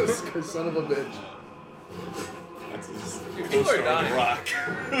son of a bitch. That's his People are dying. rock.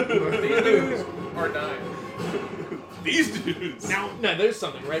 These dudes are dying. These dudes. Now, there's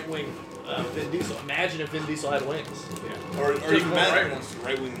something right wing. Vin Diesel. Imagine if Vin Diesel had wings. Yeah. Or even more better, right ones.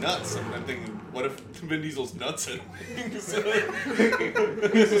 right-wing nuts. I'm thinking, what if Vin Diesel's nuts had wings?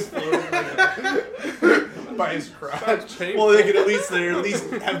 By his crotch. Well, they could at least have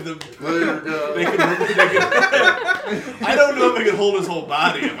the. There you go. They could. I don't know if they could hold his whole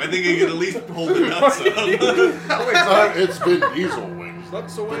body up. I think he could at least hold the nuts up. It's Vin Diesel wings.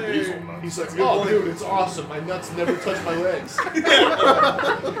 Nuts Vin away. Diesel nuts. He's like, oh, dude, it's awesome. My nuts never touch my legs.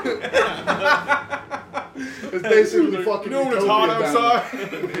 It's basically fucking You know when it's hot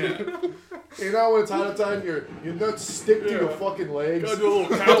Utopia down outside? You know when it's hot outside, your nuts stick to your fucking legs. Gotta do a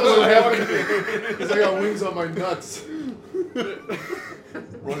little That doesn't cowboy happen because I got wings on my nuts.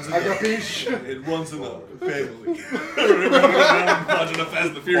 Runs in I got peach. It runs in the family. Watching the Fast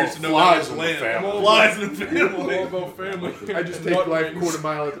and the Furious to know how flies to in the land. family. Flies in the All family. about family. I just take Nut life rings. quarter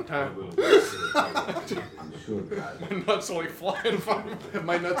mile at a time. My nuts only flying from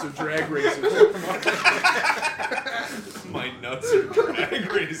My nuts are drag racers. My nuts are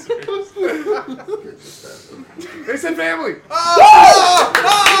drag racers. They said family.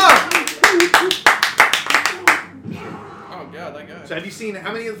 Oh god, that guy. So have you seen,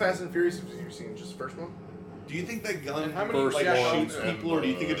 how many of the Fast and Furious have you seen? Just the first one? Do you think that gun How many First like yeah, one. shoots people, or do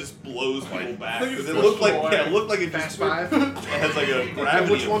you think it just blows people back? I think Because it's it looked like pushed it looked like it Fast just 5? it has like a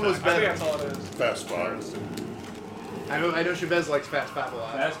gravity. Which one was effect. I think better? that's all it is. Fast Five. I know Chavez likes Fast 5 a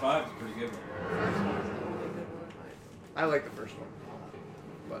lot. Fast 5 is pretty good. I like the first one.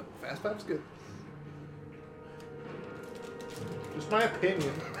 But Fast 5's good. Just my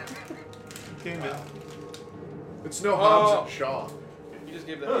opinion. Okay, man. It's no Hobbs and Shaw. He just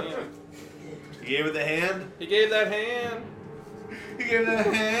gave that hand. He gave it the hand. He gave that hand. He gave it the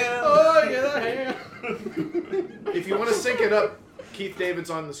hand. Oh, he gave that hand. If you want to sync it up, Keith David's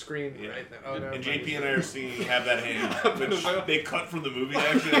on the screen right now. Oh, no. And JP and I are seeing Have That Hand, which they cut from the movie.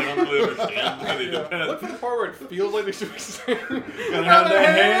 Actually, I don't really understand why they did that. Look for the part where it feels like they should be saying. Gotta have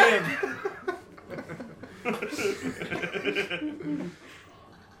that hand.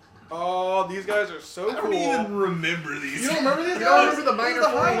 Oh, these guys are so I cool. don't even remember these. You don't remember these You guys? don't remember the minor This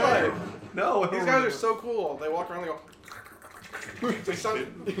is the point? highlight. No, These guys are so cool. They walk around and go. They sound,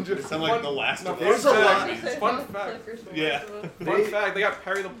 They sound like the last no, of There's fun a lot. fact. Fun fact. Yeah. Fun fact. They got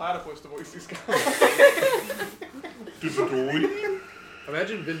Perry the Platypus to voice these guys.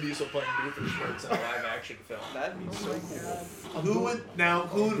 Imagine Vin Diesel playing Doofenshmirtz in a live action film. That'd be so cool. Who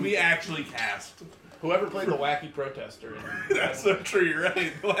would we actually cast? Whoever played the wacky protester in That's so true. You're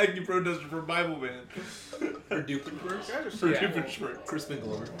right. The wacky protester from Bible Man. Or Doofenshmirtz. These guys are so For Yeah. cool. Doofenshmirtz. Crispin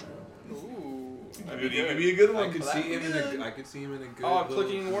Glover. Ooh. I mean, he could be a good I one. could see him in a. I could see him in a good. Oh, little-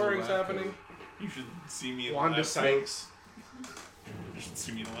 clicking and little whirring's lab happening. You should see me in Wanda a lab coat. Sykes. You should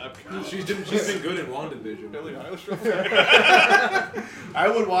see me in a lab coat. She's been good in WandaVision. Billie Eilish. I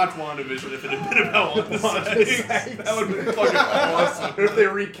would watch WandaVision if it had been about Wanda Sykes. That would be fucking awesome. Or if they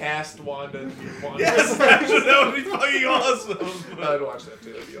recast Wanda and Wanda. Yes, actually, that would be fucking awesome. I'd watch that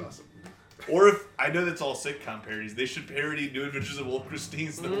too. That'd be awesome. Or if, I know that's all sitcom parodies, they should parody New Adventures of Old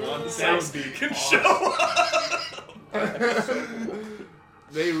Christine so that Wanda That Sykes would be can awesome. show up.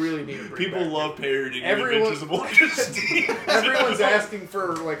 They really need to bring People back love parodying New Everyone- Adventures of Old Christine. Everyone's asking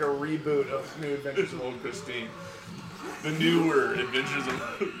for like a reboot of New Adventures of Old Old Christine. The newer Adventures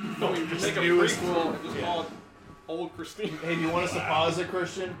of No, you just make a newest- prequel and just call it Old Christine. Hey, do you want us to pause it,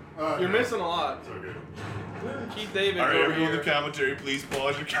 Christian? You're missing a lot. Keith David Alright, over everyone in here. the commentary, please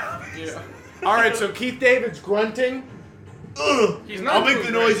pause your comments. Yeah. All right, so Keith David's grunting. Ugh. He's not I'll make doing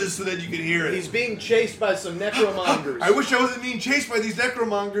the great. noises so that you can hear it. He's being chased by some necromongers. I wish I wasn't being chased by these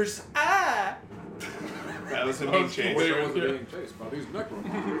necromongers. Ah! That was him being chased. Wait, I was yeah. being chased by these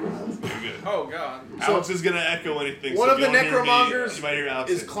necromorphs. Very good. Oh god. Alex is gonna echo anything. One so of if the you don't hear me, necromongers you might hear Alex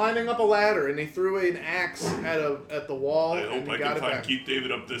is say, climbing up a ladder, and they threw an axe at the wall. I and hope he I got can it find back. Keith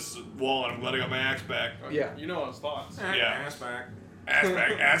David up this wall, and I'm glad I got my axe back. Yeah. You know his thoughts. Yeah. Ass back. Ass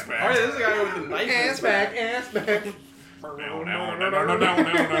back, ass back. Oh yeah, this is the guy with the knife. in his Ass back, ass back. No.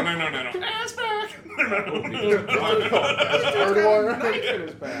 Ass back. Hardwire. Knife in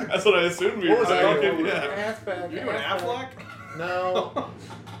his back. That's what I assumed we What were was that? talking. Yeah. Ass back. You doing ass Affleck? back. No.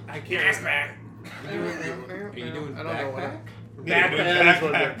 I can't. Ass back. Are you doing I don't know what. Yeah, Backpack is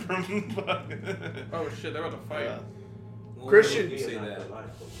what backpack from. Oh shit, they're about to fight. Well, Christian- you say that.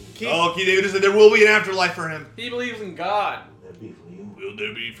 Keith, Oh, Keith David said there will be an afterlife for him. He believes in God. Will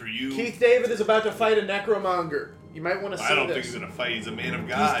there be for you? Keith David is about to fight a necromonger. You might want to see I don't this. think he's gonna fight. He's a man of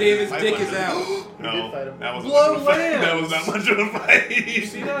God. Keith David's Fight dick like is this. out. He did No, fight him. that wasn't Blow much of a fight. That lands. was not much of a fight. You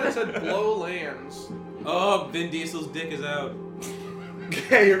see that? It said blow lands. Oh, Vin Diesel's dick is out.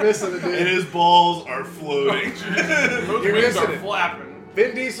 Yeah, you're missing it, And dude. his balls are floating. Those You're wings missing are it. flapping.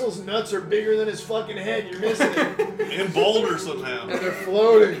 Vin Diesel's nuts are bigger than his fucking head. You're missing it. And Balder somehow. And they're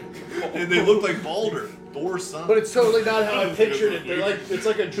floating. And they look like Balder, Thor's son. But it's totally not how I pictured it. They're like, it's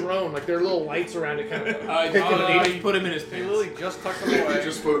like a drone. Like there are little lights around it, kind of. He just put him in his He pants. literally just tucked them away.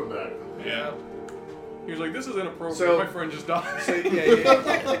 Just put it back. yeah. He was like, "This is inappropriate. So- My friend just died." So,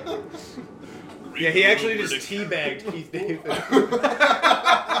 yeah, he actually just teabagged Keith David.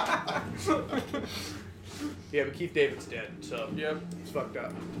 Yeah, but Keith David's dead, so Yep. it's fucked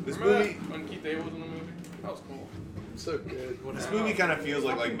up. This Remember movie. that when Keith David was in the movie? That was cool. So good. This movie kind of feels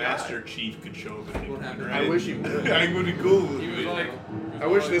like Master Chief could show up at any What point, happened? right? I wish he would. I think it would be cool. He was like, I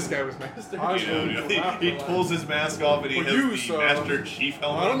wish this guy was Master. He pulls his mask off and he For has you, the sir. Master Chief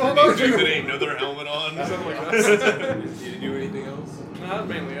helmet. I don't know on. about He you. puts another helmet on. something like that. Did you do anything else? Nah, that's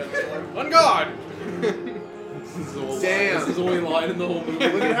mainly it. On God. Damn. This is the only line in the whole movie.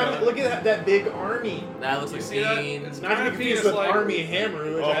 Look at that big army. That looks like See that? Dean. It's Not to kind be of confused penis with like. Army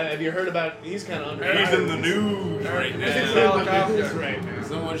Hammer, which Oh. have you heard about? He's kind of under. He's in the news right This is now. helicopter. right now.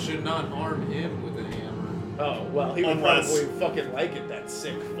 Someone should not harm him with a hammer. Oh well, he would Unless- probably fucking like it. That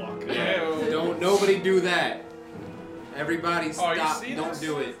sick fuck. Yeah. Don't nobody do that. Everybody Oh, stop. you see Don't this?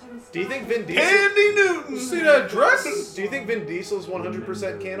 do it. Do you think Vin Diesel? Andy Newton. See that dress? Do you think Vin Diesel's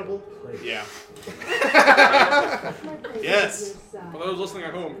 100% cannibal? Yeah. Yes. For those listening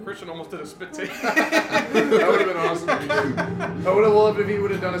at home, Christian almost did a spit take. That would have been awesome if he did. I would have loved if he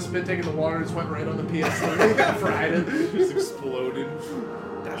would have done a spit take in the water and just went right on the PS3. Fried it. Just exploded.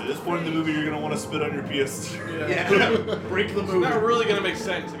 At this point in the movie, you're gonna want to spit on your PS3. Yeah. Break the It's movie. not really gonna make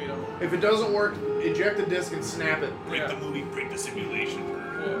sense if you don't. If it doesn't work, eject the disc and snap it. Break Yeah. the movie, break the simulation.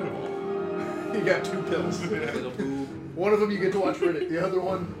 You got 2 pills. Little boob. One of them you get to watch Riddick. The other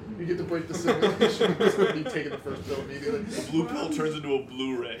one you get to break the simulation. So you taking the first pill immediately. The blue pill turns into a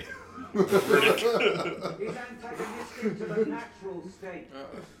Blu-ray. He's antagonistic to the natural state. The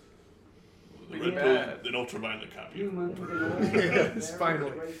Really red pill, bad. an ultraviolet copy. Humans in all Yes, their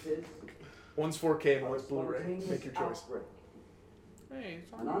finally. races One's 4K and are one's Blu-ray. spontaneous Make your choice. outbreak, Hey,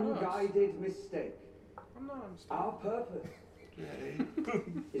 it's an all about us. unguided mistake. I'm not understanding. Our purpose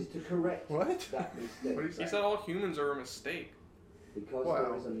is to correct What? that mistake. What do you He say? said all humans are a mistake. Because Wow.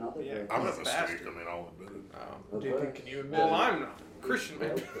 there is another Yeah. version I'm a He's a mistake. bastard. I mean, I'll admit it. Oh. of Do you think, earth. can you admit Well, it? I'm not. Christian,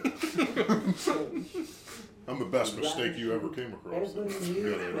 maybe. I'm the best mistake you ever came across. Ever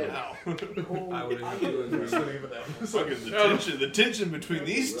Yeah, new Wow. called I would have to What's agree. the name of that? Fucking the tension between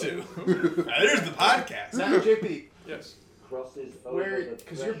these two. Now, there's the podcast. Now, JP, Yes. crosses where, over the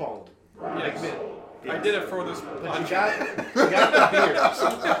because you're bald. Yes. Like I did it for this But you podcast. got the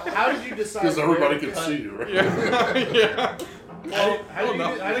beard. How did you decide? Because everybody where to can cut? see you, right? Yeah. yeah.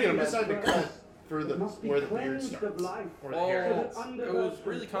 How did you know. decide to cut for the It must be where the beard cleansed starts? of life. Where the hair Well, ends? it was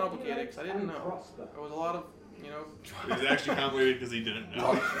really complicated because I didn't And know. prosper. It was a lot of, you know. It was actually complicated because he didn't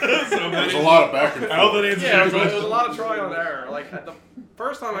know. There's a lot of back and I hope that forth. answers Yeah, your it was a question. lot of trial and error. Like at the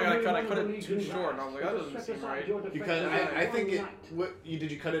first time I got it cut, I cut it too short, and I was like, that doesn't seem right. You cut. I think it. What you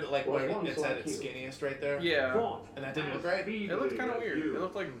did? You cut it like where it's at its skinniest, right there. Yeah. And that didn't look right. It looked kind of weird. It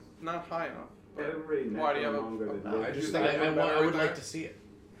looked like not high enough. But Every why do you have necromonger that a? I lives just think I, it I, looked want, better I would right like there? to see it.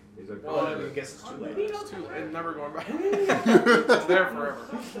 is a Well, I god. guess it's too late. It's too. It's never going back. It's there forever.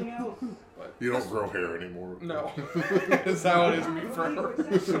 Something else. You don't grow hair anymore. No. That's how it is with me I forever. was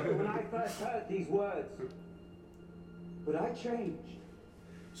accepting when I first heard these words, but I changed.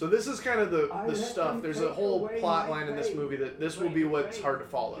 So this is kind of the stuff. There's a whole plot line in this movie that this will be what's hard to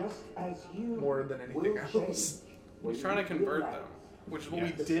follow Just as you more than anything will else. change We're trying to convert them, which is what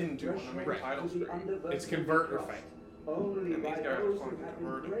we didn't do on the main Right. title screen. It's convert or fight. Only And by these guys are those fucking who have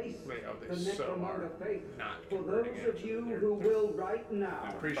converted. embraced Wait, oh, the they so are necromonger faith. not For converting those of actually. you They're- who will right now,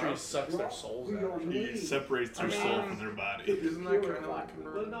 I'm pretty sure he sucks their souls to your out. He knees separates their I mean, soul from their body. Isn't that kind of like Will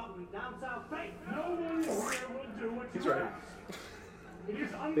converted? not renounce our faith. No one here will do what He's you right. ask. It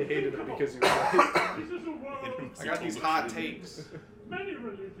is They hated him unthinkable. because he was right. This is a world I got these hot takes. many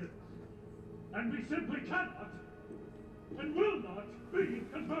religions, and we simply cannot and will not be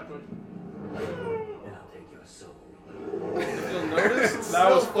converted. And I'll take your soul. If you'll notice, that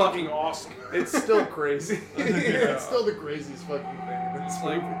was fucking awesome. It's still crazy. It's still the craziest fucking thing. in this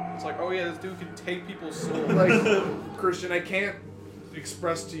It's like, oh yeah, this dude can take people's souls. like Christian, I can't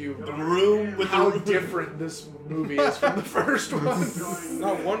express to you The room with how the different this movie is from the first one.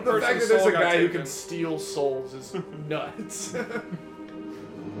 Not one The fact person's that there's soul a got guy who taken. can steal souls is nuts.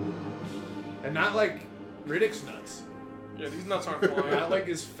 And not like Riddick's nuts. Yeah, these nuts aren't flying. Not like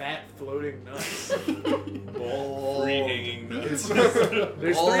his fat floating nuts. Free hanging nuts. There's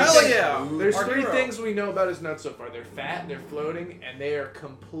three Hell things, yeah! There's Our three hero. things we know about his nuts so far. They're fat, they're floating, and they are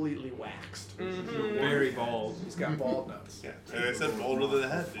completely waxed. Mhm. Very bald. He's got bald nuts. Yeah, and I said bolder than the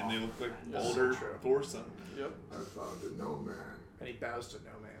head, and they look like That's bolder so true. Thorson. Yep. I found a no man. And he bows to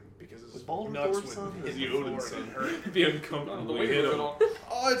no man because his Was Baldur nuts Thor's would son? hit Is the he floor Odin's and son? hurt. Be The uncomfortable. way Hit it him. all.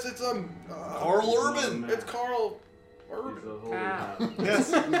 Oh, it's Carl Urban. It's Carl Urban.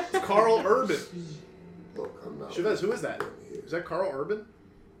 Yes. It's Carl Urban. Look, I'm not. Chavez, who is that? Is that Carl Urban?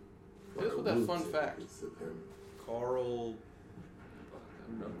 Hit us with that fun fact. Carl.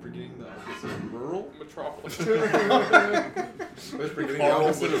 I'm forgetting the opposite of rural. Metropolis. I was forgetting the Carl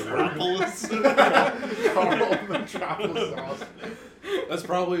opposite of Metropolis. Carl Metropolis is awesome. That's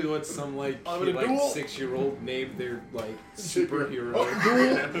probably what some like I'm in a kid, duel. 6-year-old named their like superhero.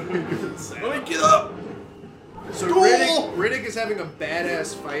 Let me get up. So Duel! Riddick is having a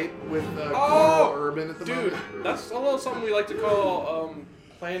badass fight with Carl Urban at the Dude, moment. that's a little something we like to call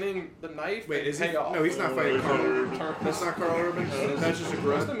planning the knife. Wait, and is he? payoff. No, he's not fighting Carl Urban. Turn. That's not Carl Urban. That's just a What's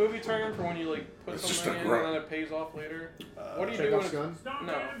grunt. the movie term for when you like put It's just something a in grunt. and then it pays off later? What do you do Chekhov's when gun. Stop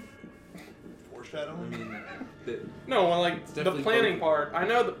No. him! Foreshadowing? No, when like the definitely planning both. part. I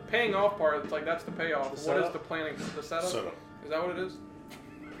know the paying off part. It's like that's the payoff. The What is setup? the planning? The setup? Setup. Is that what it is?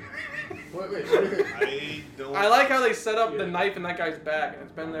 Wait, what do you think? I don't. I like how they set up the knife in that guy's back, and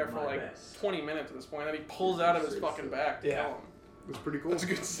it's been there for like 20 minutes at this point. And he pulls out of his fucking back to Yeah. kill him. It's pretty cool. That's a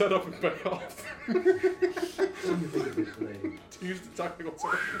good setup and payoff. To use the technical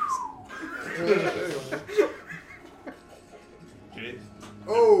terms. Okay.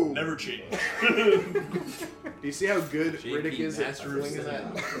 Oh! Never change. Do you see how good JP Riddick is at master of flinging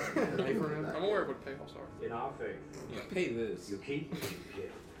that cinema. knife around? I'm aware of what payoffs are. In our faith, Yeah, pay this. you keep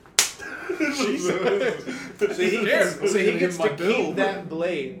So he cares? gets My to bill. keep that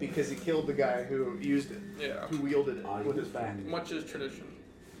blade because he killed the guy who used it, Yeah. who wielded it Are with you his back. Much is tradition.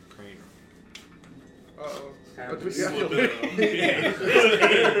 Uh-oh. Have But you yeah.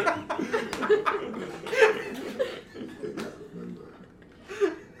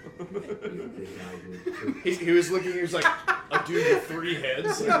 He was looking, he was like, a dude with 3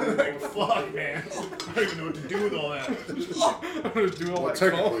 heads. Like, fuck, man. I don't even know what to do with all that. I'm gonna do all Well, that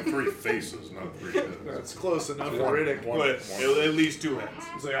technically 3 faces, not 3 heads. That's close enough for One- Riddick. one- But one- at least 2 heads.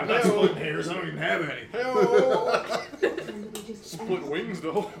 He's like, I'm not splitting hairs, I don't even have any. split wings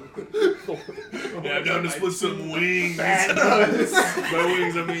though. Yeah, I'm down to split some wings. By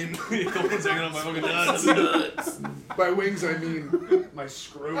wings, I mean the ones hanging on my fucking nuts. By wings, I mean my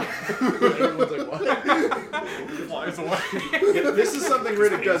screw. Everyone's like, what? Flies away. This is something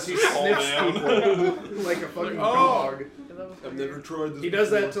Riddick does. He Fall sniffs down. people like a fucking dog. I've never tried this. He does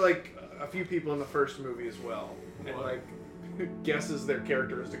before. that to like a few people in the first movie as well, and like guesses their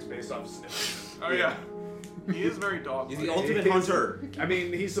characteristics based off sniffing. Oh yeah. He is very dog. He's the ultimate hunter. I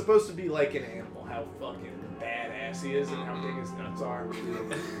mean, he's supposed to be like an animal. How fucking badass he is, and how big his nuts are.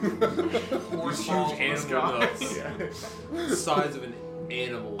 Horse Huge balls in the animal sky. nuts. Yeah. The size of an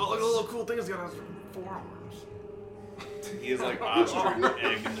animal. Oh, look at the little cool thing he's got on his forearms. He is like ostrich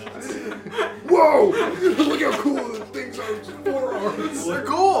egg nuts. Whoa! Look how cool the things are. His forearms. They're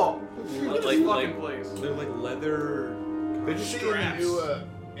cool. Like- Fucking like- place. They're like leather. Did you see in the straps. new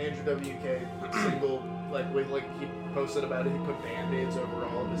Andrew WK single? Like he posted about it. He put band-aids over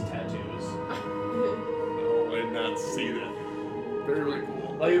all of his tattoos. Oh, I did not see that. Very really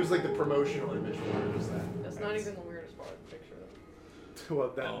cool. Like it was like the promotional image for it was that. That's not even the weirdest part of the picture. Well,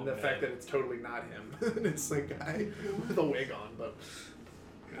 that Oh, and the man. fact that it's totally not him. It's the guy with a wig on, but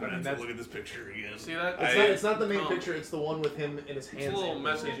I have to that's- look at this picture again. See that? it's not the main picture. It's the one with him in his hands. It's a little in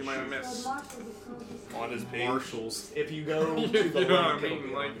message his you might have shoes. missed. On his page. Marshalls. If you go to You the know link, what I it'll mean,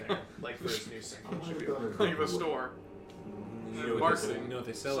 be like- on there, like for his new single. Like the store. You know, what Marketing. they, you know what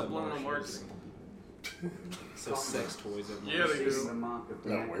they sell at Subliminal Marshalls? marketing. Sell sex toys at Yeah, Marshalls. they Seeing the do. mark of the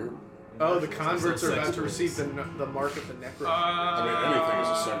Isn't that weird? Oh, the converts are Sex about to toys. receive the mark of the necro. I mean, anything is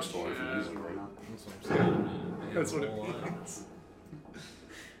a sex toy if you yeah. use it right. That's what I'm saying, man. That's what it Animal line. means.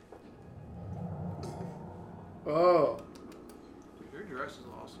 Oh, Your dress is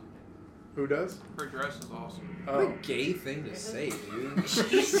awesome. who does? Her dress is awesome. What Oh, a gay thing to say, dude.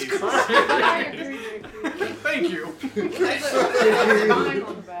 I agree, JP. Thank you. There's a line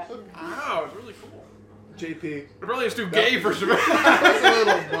on the back. Wow, it's really cool. JP. It probably is too gay for sure. That's a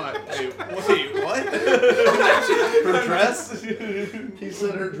little much. Wait, what? Her dress? He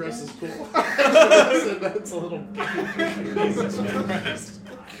said her dress is cool. I said that's a little. Jesus Christ.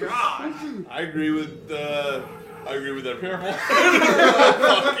 God. I agree with that. Careful.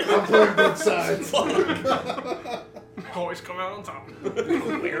 I'm playing both sides. Always come out on top.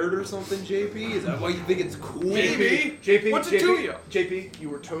 Wear it or something, JP? Is that why you think it's cool? Maybe. JP, What's it to you? JP, you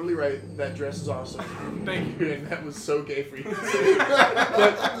were totally right. That dress is awesome. Thank you. And that was so gay for you to say.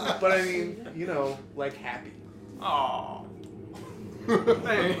 but I mean, you know, like happy. Aw.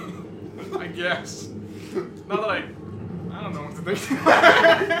 Hey, I guess. Not that I don't know what to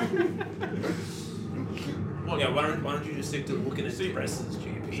think. Look, Yeah, why don't you just stick to looking at See- dresses,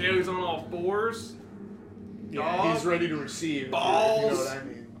 JP? see how he's on all fours? Yeah, Dog. he's ready to receive. If you know Balls. what I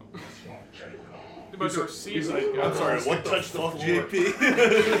mean. He's about to receive he's it. like, I'm sorry, what the touched the fuck floor.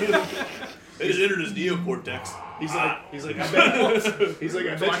 JP? They just entered his neocortex. He's like, I bet you've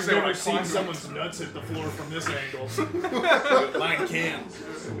never I've seen seen someone's nuts hit the floor from this angle. Mine can.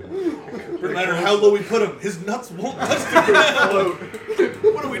 No matter how low we put him, his nuts won't touch the ground.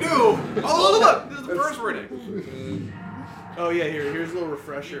 What do we do? Oh, look! This is the first Riddick. Oh yeah, here's a little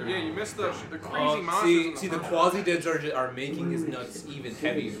refresher. Yeah, you missed the crazy monsters. See, the Quasi-Deads are making his nuts even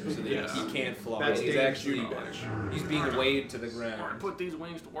heavier so that he can't fly. That's He's David actually Jr. he's being weighed to the Or ground. put these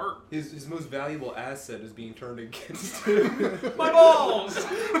wings to work. His most valuable asset is being turned against My balls!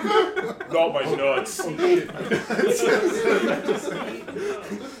 Not my nuts.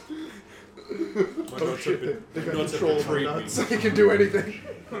 Oh shit, they got control of my nuts. They can do anything.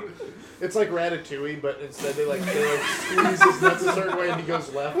 It's like Ratatouille, but instead they squeeze his nuts a certain way and he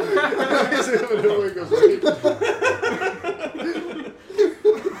goes left. He goes right.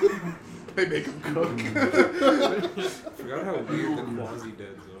 They make him cook. Forgot how weird the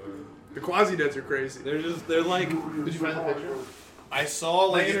Quasi-Deads are. The Quasi-Deads are crazy. They're like. Did you find the picture? I saw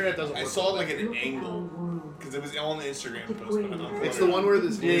like internet doesn't work. I saw like an angle because it was on the Instagram post. But I'm It's the one where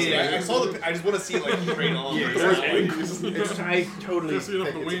this. Yeah, I saw the. I just want to see it like straight on. Yeah, I totally Just see think the it's a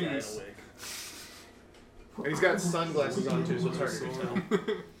guy wings. awake. And he's got sunglasses on too, so it's hard to tell.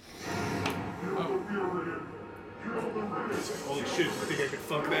 Holy shit! You think I could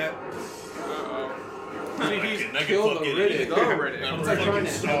fuck that? See, he's I can killed fuck the it. the Riddick. I'm It's like trying fucking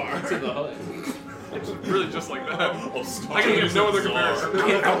to star. to the hut. It's really just like that. Oh, Star I can think of no other is comparison.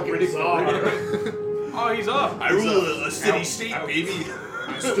 Can't out Riddick. Oh, he's up. I rule a city state, baby.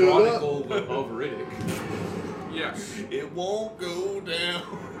 Stood up. Chronicle of Riddick. Yes. It won't go down.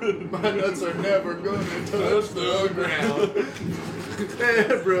 My nuts are never gonna touch the ground.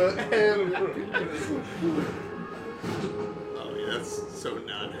 Ebra. Oh yeah, that's so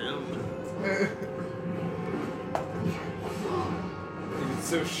not him. He's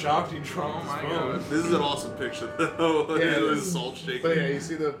so shocked he dropped Oh my his phone. god. This is an awesome picture though. Yeah, It it was is. salt shaking. But yeah, you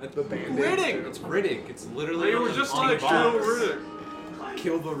see the band-aid. Riddick! It's Riddick. It's literally They were on just the like box. kill Riddick.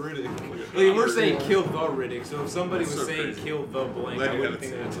 Kill the Riddick. Like, we're saying kill the Riddick, so if somebody That's was so saying crazy. kill the blank, Glad I you wouldn't had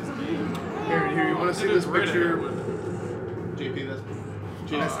think it. that's his name. Here, you want to see It this is Riddick. picture? JP, that's.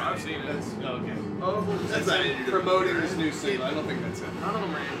 I've seen it. Okay. That's not it. Promoting this new single. I don't think that's it. None of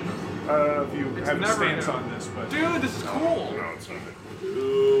them are. If you It's have a never stance him. on this, but. Dude, this is cool. No, it's not.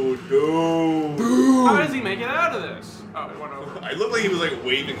 No. How does he make it out of this? Oh, it went over. I looked like he was like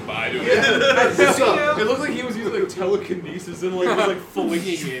waving by to Yeah. it. It looked like he was using like telekinesis and like was like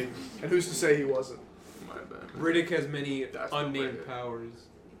flinging it. And who's to say he wasn't? My bad. Riddick has many That's unnamed Riddick. powers.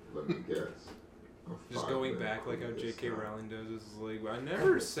 Let me guess. Just going back, like how J.K. Rowling does, is like, I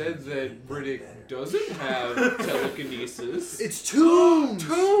never said that Riddick doesn't have telekinesis. It's Tombs!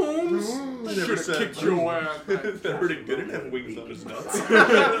 Tombs! I never said Kicked your ass. that Riddick didn't have wings on his nuts.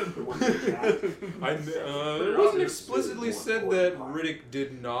 It wasn't explicitly said that Riddick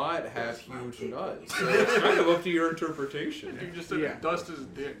did not have huge nuts. So it's kind of up to your interpretation. You just said Yeah. dust his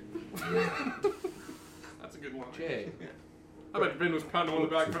dick. That's a good one. Jay. I bet Vin was pounding on the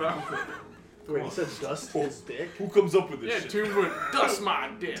back for that one. Wait, he said dust his dick? Who comes up with this Yeah, shit? Tombs would dust my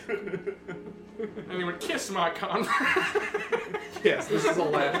dick. And he would kiss my con. Yes, this is a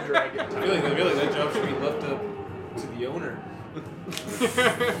laugh dragon. I feel like that job should be left up to the owner. I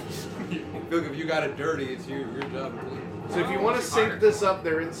feel like if you got it dirty, it's your job to clean. So if you want to sync this up,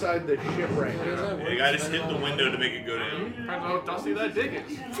 they're inside the ship right now. Yeah, you gotta just hit the window to make it go down. Depends on how dusty that dick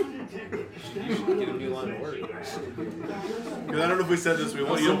is. You should get a new line of work. Because I don't know if we said this, we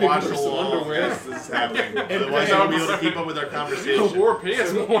want you to Some watch people along wear some underwear. as this is happening. Otherwise, you won't be able to keep up with our conversation. War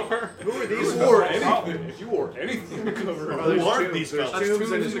pants more. Who are these? If you wore anything, if you wore anything to cover up. Who are these There's fellas?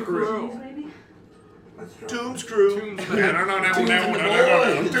 Tombs and his crew. Tombs crew. Tombs No, in the no, no, no, no,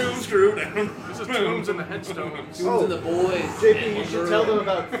 no, no. Tombs crew. This is Tombs in the headstones. Tombs and the boys. JP, you should tell them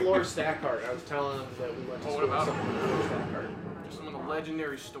about Floor Stackhart. I was telling them that we went to Oh, school what with about someone from Floor Stackhart. Just some of the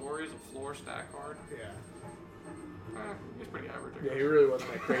legendary stories of Floor Stackhart. Yeah. He's pretty average. I Yeah, guess. he really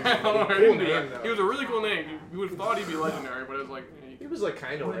wasn't that crazy. I don't know, I Cool didn't do name, that. though. He was a really cool name. You would have thought he'd be legendary, but it was like, He was like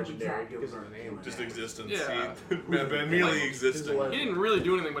kind of legendary because of the name. Just existence. Yeah. Merely existing. he didn't really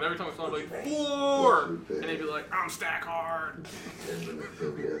do anything, but every time I saw him, he'd be like, Floor! And he'd be like, I'm Stackhart.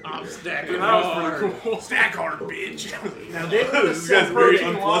 I'm stacking And that was pretty cool. Stack hard, bitch. Now they want to This guy's send very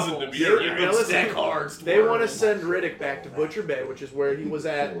protein unpleasant to waffles. be around. Now listen, Stack hard. They want to send Riddick back to Butcher Bay, which is where he was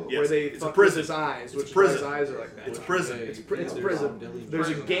at, where Yes, they it's a fucked prison. with his eyes, It's which a is why his prison. eyes are like that. It's a prison. It's prison. There's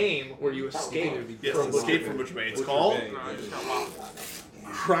a game where you escape. Yes, from Escape Butcher from Bay. Butcher Bay. It's called No, I just got waffles.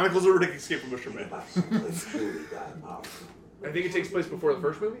 Chronicles of Riddick Escape from Butcher Bay. I think it takes place before the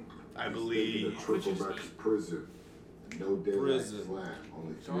first movie. I believe. Triple Max prison. No daylight Prison. slam.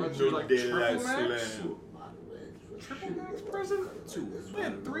 Only So it's No like daylight triple max? slam. triple max prison? They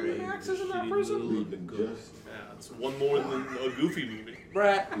had 3 maxes in that prison? Yeah, it's one more than a Goofy movie.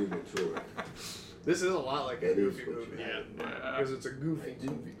 Brat. This is a lot like a Goofy movie. Yeah. Because it's a Goofy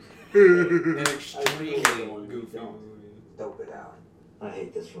movie. An extremely goofy movie. Dope it out. I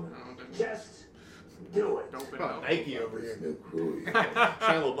hate this one. Oh, okay. Just do it. Dope it Oh, out. Nike over here. Shia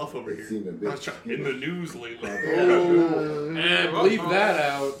LaBeouf over here. In the news lately. And leave that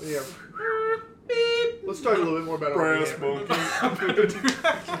out. Yeah. Let's talk a little bit more about Brass Army monkey.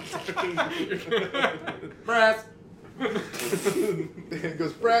 Brass. It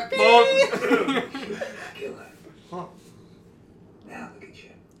goes, Brad. Killer. Huh. Now look at you.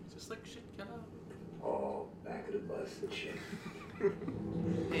 Just like shit, get out. Oh, back of the bus and shit.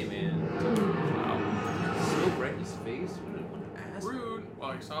 Hey man. So bright in his face. What an ass. Rude.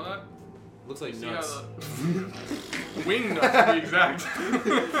 Well, you saw that? Looks like See how nuts. the wing nuts, to be exact.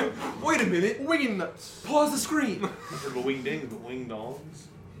 Wait a minute. Wing nuts. Pause the screen. Heard of a wing ding, the wing dogs.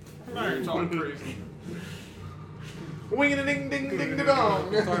 Now you're talking crazy. Wing a ding ding ding da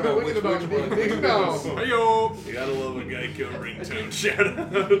dong. Talking about Wing a which dong one. ding ding dong. Hey-yo. You gotta love a Geico ringtone. Shout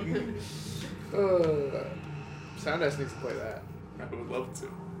out. Soundhouse needs to play that. I would love to.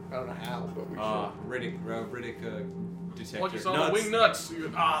 I don't know how, but we Riddick detector. Like you saw the nuts. wing nuts. You go,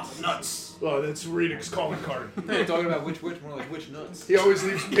 the nuts. should. Oh, that's Riddick's calling card. Hey, talking about which, more like which nuts. He always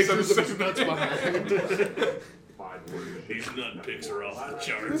leaves pictures of his nuts behind. These nut pics are off the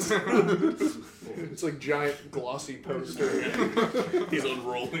charts. It's like giant glossy poster. He's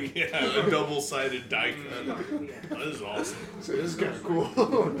unrolling, a double-sided die cut. That is awesome. So this is kind of cool.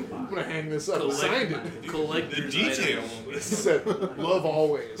 I'm gonna hang this up. Signed it. The detail on It this. said, "Love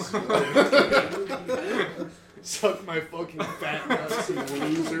always." Suck my fucking fat nuts, you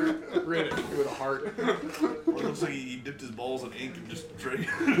loser. Riddick with a heart. Or it looks like he dipped his balls in ink and just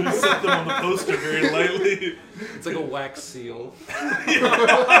set them on the poster very lightly. It's like a wax seal.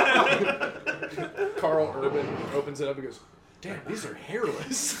 Carl Urban opens it up and goes, "Damn, these are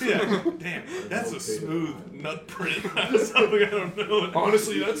hairless." Yeah, damn, that's a smooth nut print. That's something I don't know.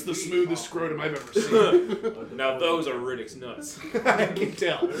 Honestly, that's the smoothest scrotum I've ever seen. Now those are Riddick's nuts. I can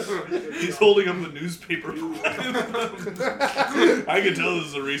tell. He's holding up the newspaper. I can tell this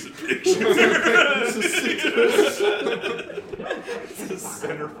is a recent picture. It's a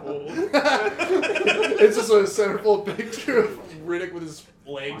centerfold. It's just a centerfold picture of Riddick with his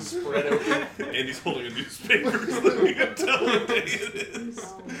legs spread open. And he's holding a newspaper so that we can tell what day it is.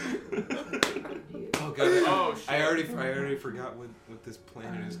 Oh god. Oh, shit. I already forgot what this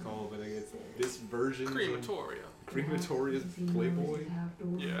planet is called, but I guess this version. Crematoria. Crematoria's Playboy.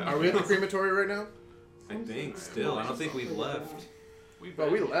 Yeah. Are we at the crematory right now? I think still. I don't think we've left.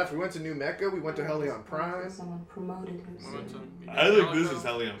 But we left. We went to New Mecca. We went to Helion Prime. Someone promoted himself. I think this is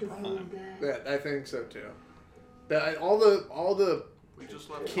Helion Prime. Yeah, I think so too. All the We just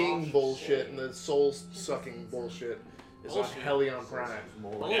left king off. bullshit and the soul sucking bullshit is on Bullshit. Helion Prime.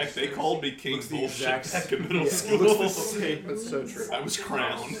 Yeah, they called me King Looks the Bullshit exact back in middle Yeah, school. That's so true. I was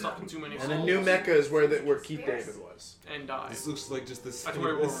crowned. Stuck in too many And then souls. New Mecca is where Keith David was. And died. This looks like just the That's same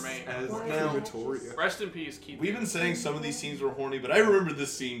where it will as remain. Crematoria. Rest in peace, Keith. We've been saying some of these scenes were horny, but I remember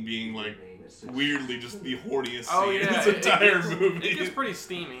this scene being like weirdly just the horniest scene Oh in yeah, this entire it movie. gets pretty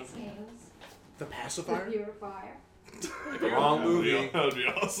steamy. The pacifier? Purifier. If you're, Wrong That would movie. be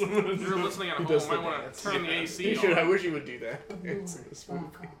awesome. if you're listening at He home, does you the might want dance. to turn the AC You should. I on. wish you would do that. It's in this movie.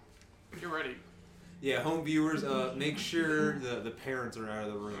 Get ready. Yeah, home viewers, make sure the parents are out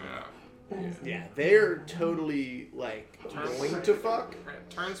of the room. Yeah. Yeah, they're totally like going to fuck.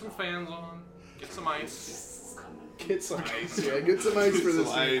 Turn some fans on. Get some ice. Get some ice. Yeah, get some ice for this.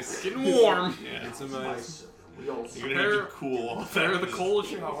 Some ice. Getting warm. Yeah. Get some ice. You're gonna need to cool off. Prepare after the this. cold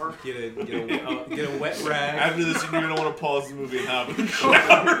shower. Get a wet rag. After this, you're gonna want to pause the movie and hop in the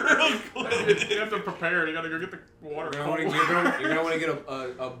shower real quick. You have to prepare. You gotta go get the water. You're cold. gonna want to get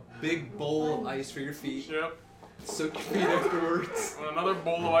a big bowl of ice for your feet. Yep. Soak your feet afterwards. And another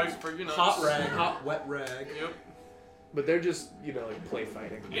bowl of ice for your nuts. Hot wet rag. Yep. But they're just, like play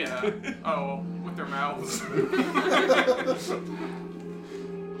fighting. Yeah. Oh, with their mouths.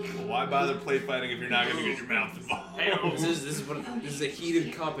 Well, why bother play fighting if you're not gonna get your mouth involved? This is a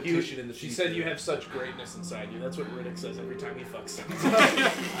heated competition in the She future. said you have such greatness inside you. That's what Riddick says every time he fucks someone.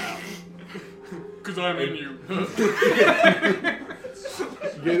 Because I'm in you.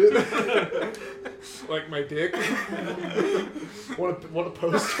 Get it? Like my dick? Want a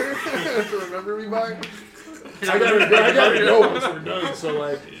poster to remember me by? I gotta go once we're done,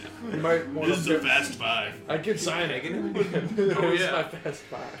 so you might want This is to. a fast five. I can sign it. Oh, This is yeah. my fast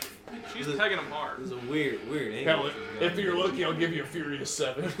five. She's pegging him hard. This is a weird angle. Hell, if you're lucky, I'll give you a Furious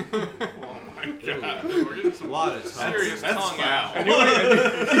 7. Oh my my god. We're getting some A lot of time. serious That's tongue foul. out. You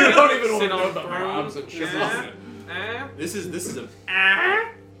don't even want Sit to on know the about my throne. opposite shit. Eh? This is a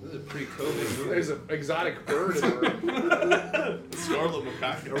pre-COVID movie. There's an exotic bird in the room. Scarlet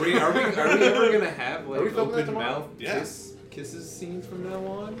Macaque. Are we ever gonna have Are we like filming that open tomorrow? mouth Yeah. kisses scenes from now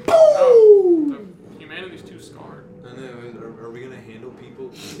on? Humanity's too scarred. I know. Are we gonna handle people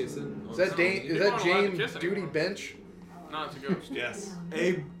kissing? Is that You James don't allow to James kiss Duty anymore. Bench? Not it's a ghost. Yes.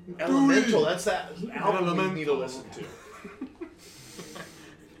 Hey, Elemental. That's that album we need to listen to.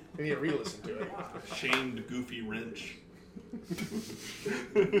 We need to re-listen to it. Shamed Goofy Wrench.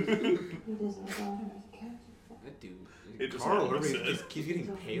 that dude. It just Carl always Urban says. keeps getting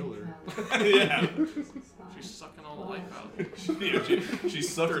paler. Yeah. She's sucking all the life out of it. Yeah, she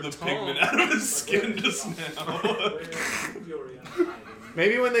sucked the pigment out of his skin just now.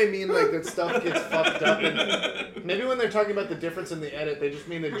 Maybe when they mean like that stuff gets fucked up, and maybe when they're talking about the difference in the edit, they just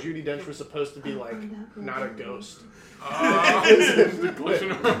mean that Judi Dench was supposed to be like not a ghost.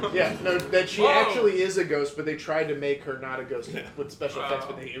 Yeah, no, that she Whoa. actually is a ghost, but they tried to make her not a ghost with special effects,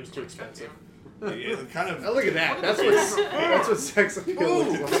 but Wow. it was too expensive. Yeah, kind of. Oh, look at that. That's what sex appeal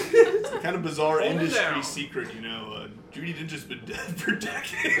looks like. Kind of bizarre Hold it industry down. secret, you know. Judy Dench has been dead for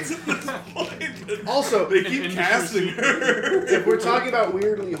decades at this point. Also, they keep casting her. If we're talking about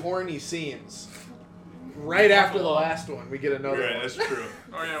weirdly horny scenes, right after the last one, we get another Right, one. that's true.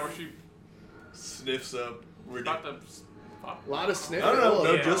 Oh yeah, where she Sniffs up. about to fuck. A lot of sniffing.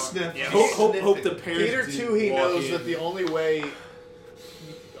 No, Yeah. just sniff. Yeah, Hope the parents Peter didn't too. He walk knows in. that the only way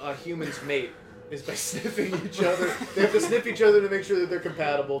humans mate is by sniffing each other. They have to sniff each other to make sure that they're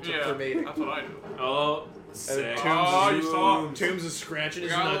compatible for mating. That's what I do. Oh, And sick. Oh, you saw him. Toombs is scratching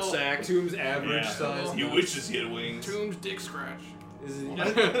his We got a little- nutsack. Tomb's average Yeah. size. He nuts. wishes he had wings. Tomb's dick scratch. Is it,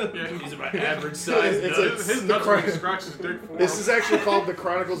 Yeah. He's about average size. It's nuts. a- His the nuts cri- when he scratches his dick for This him. is actually called the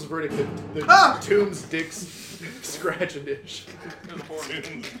Chronicles of Riddick, the Tombs Dick's Scratch Edition. It's a horror movie.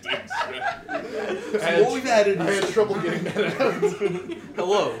 Tomb's dick scratch. What we've added I had is trouble getting that out.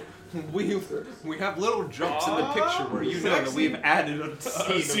 hello. We have little jumps in the picture where you know that we've added a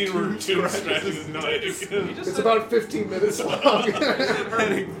Scene scene where of Tombs Tomb's scratches his dick. It's about 15 minutes long.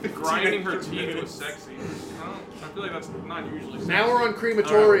 Grinding her teeth was sexy. I feel like that's not usually sexy. Now we're on Alright,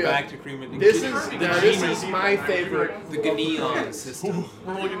 crematoria. back to crematoria. This is my favorite. the Gneon system.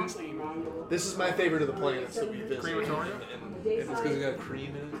 We're looking at steam. This is my favorite of the planets that we visit. Crematoria? It's because it got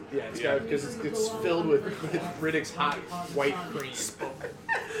cream in it. Yeah, it's got because it's filled with Riddick's hot white cream. Spoons.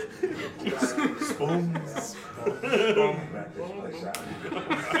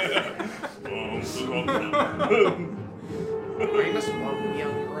 Famous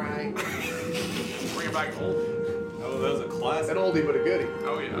young right. Bring it back old. Oh, that was a classic. An oldie but a goodie.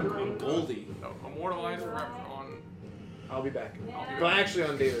 Oh yeah. Goldie. Oh, immortalized forever on. I'll be back. Well, actually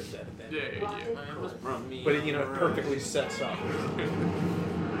on David's death. Yeah. But you know, it perfectly sets up. It's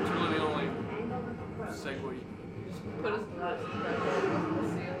really the only segue. Put his nuts right over the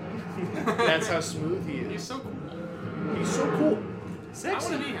ceiling. That's how smooth he He's is. so cool. He's so cool. I want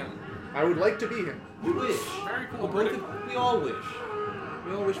to be him. I would like to be him. You wish. Very cool. Well, Riddick. we all wish.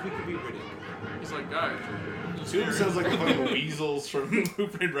 We all wish we could be Riddick. He's like, guys. Tombs sounds like the fucking weasels from Who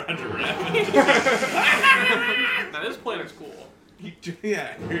Framed Roger Rabbit. Now this planet's cool.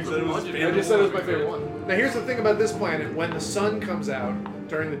 Yeah, he said it was his I favorite just said it was one. my favorite one. Now here's the thing about this planet: when the sun comes out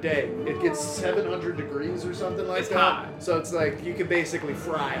during the day, it gets 700 degrees or something like It's that. hot. So it's like you can basically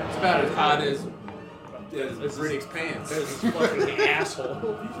fry it. It's about as hot as Riddick's pants. There's this fucking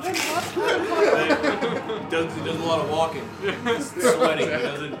asshole. He does a lot of walking. Sweating.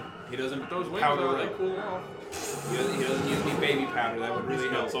 He doesn't Those wings powder though, they up. cool off. He doesn't use any baby powder. That would really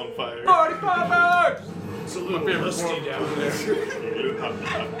His help. nuts on fire. Party poppers! It's a My little favorite musty world. down there.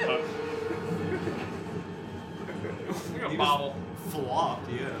 We got a bottle. Flopped,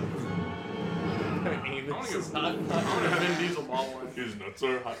 yeah. I want to get a Vin Diesel bottle in. His nuts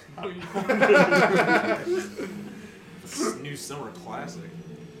are hot. New summer classic.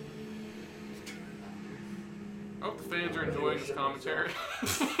 I hope the fans are enjoying this commentary.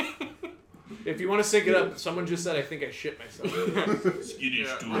 If you want to sync it up, someone just said I think I shit myself. Skittish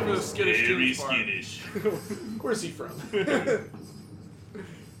Yeah, too. look at the skittish Very tunes part. skittish. Where's he from?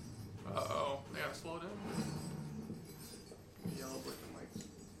 Uh-oh. They gotta slow down. Yellow brick and lights.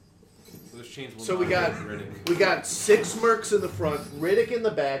 Those chains will So not we got hurt Riddick. we got 6 mercs in the front, Riddick in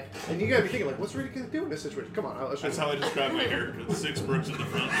the back, and you gotta be thinking like, what's Riddick gonna do in this situation? Come on, I'll show That's you. how I describe my haircut. 6 brooks in the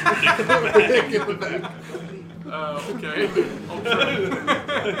front. Riddick in the back. Okay.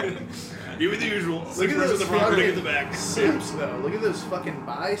 Give me the usual. Look 6 at person in those the front, Riddick in the fucking back. sips, though. Look at those fucking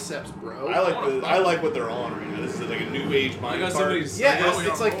biceps, bro. I like what they're on right now. This is like a new age mind got part. somebody's- Yeah, Probably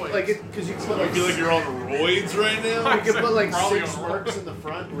it's on like roids. because you can put I like feel like you're on roids right now. you can put like Probably 6 on marks in the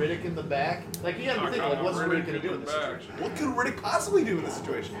front, Riddick in the back. Like you gotta Oh, think God, like what's Riddick Riddick gonna in do in the this back. situation? What could Riddick possibly do in this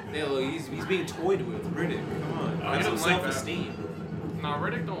situation? Yeah, look, he's being toyed with. Riddick, come on. he Have some doesn't like that. self-esteem. Nah,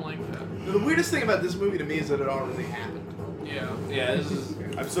 Riddick don't like that. The weirdest thing about this movie to me is that it already happened. Yeah. Yeah, this is.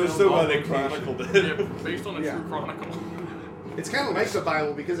 I'm so glad they chronicled Yeah, it. based on a Yeah. true chronicle. It's kind of like the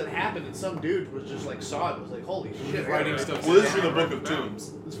Bible because it happened and some dude was just like saw it and was like, holy shit. Writing I gotta- stuff Well, this is down. from the Book of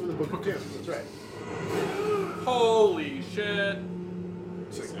Tombs. This is from the Book of Tombs. That's right. Holy shit.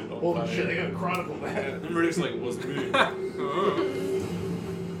 Holy shit, they gotta chronicle that. And Riddick's like, wasn't me. I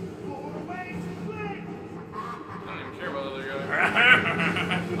don't even care about the other guy.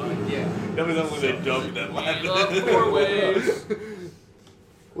 Yeah. Definitely not when they dubbed that He's line. up 4 ways.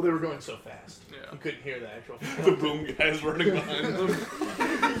 Well, they were going so fast. Yeah. You couldn't hear the actual. The boom guy's running behind them.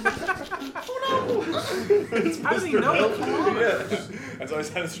 How does he know? Yeah. That's why he's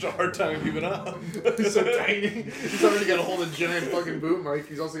having such a hard time keeping up. He's so tiny. He's already got to hold a giant fucking boom mic.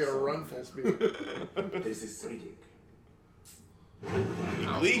 He's also got to run full speed. This is Riddick.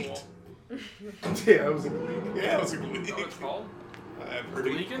 Leaked. Yeah, that was a leak. Yeah, it was a Is that what it's leak. called? I've heard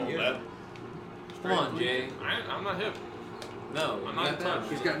it Leaking? called Yeah. that. Come on, Jay. I'm not hip. No, I'm not that. touched.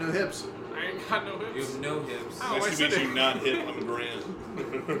 He's got no hips. I ain't got no You hips. have no hips. Ow. Nice I to said meet it. you, not hip. I'm Grant.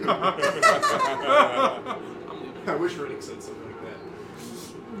 I'm leaving. I wish Riddick said something like that.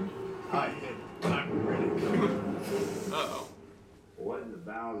 Hi, I'm Riddick. Uh-oh. What in the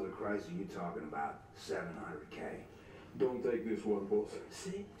bowels of Christ are you talking about? 700K. Don't take this one, boss.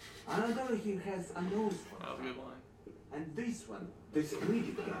 See? Another here has a nose That was a good line. and this one, this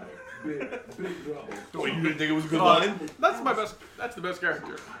Riddick guy. Big trouble. What, you didn't think it was a good line? That's my best. That's the best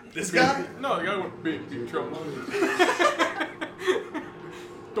character. This guy? No, the guy with big trouble.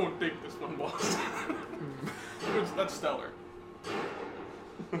 Don't take this one, boss. That's stellar.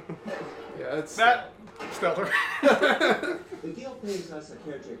 Yeah, it's That stellar. The deal pays us a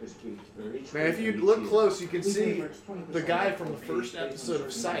caretaker's fee for each. Man, if you look close, you can see the guy from the first episode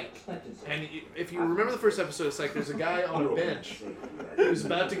of Psych. And if you remember the first episode of Psych, there's a guy on a bench who's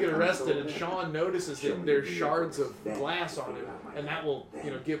about to get arrested, and Sean notices that there's shards of glass on him, and that will,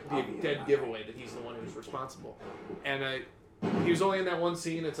 give be a dead giveaway that he's the one who's responsible. And he was only in that one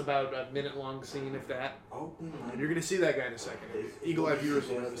scene. It's about a minute-long scene, if that. And you're gonna see that guy in a second. Eagle-eyed viewers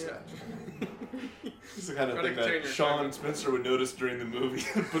will know this guy. It's the kind of Gotta thing contain that your Sean second. Spencer would notice during the movie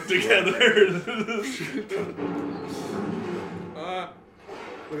and put together.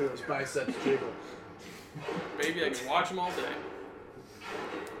 Look at those biceps jiggle. Baby, I can watch them all day.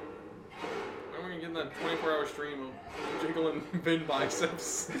 When are we gonna get that 24-hour stream of jiggling bin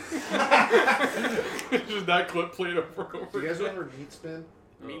biceps? Just that clip played over and over. Do you guys again. remember Meat Spin?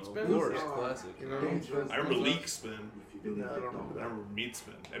 Meat Of spin? course, classic. You know Meat Spin? I remember Leak Spin. No, I don't know. I remember Meat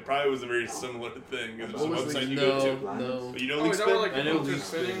Spin. It probably was a very similar thing. It was a What was website the- you go to. No. But you know Oh, Leak is that Spin? where like I know the Leak just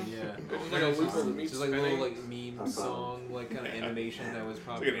spinning? Spin, yeah. It's just like a loop of the meat Just like a spinning. little like meme song, like kind of animation that was It's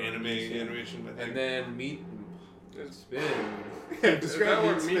popular. like an on anime YouTube. animation, I think. And then Meat It's- Spin. Yeah, Is describe that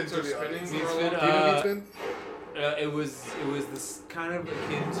where Meat Spin meats to are the spinning? audience. Meat for a Spin, long Do you know Meat Uh, Spin? It was this kind of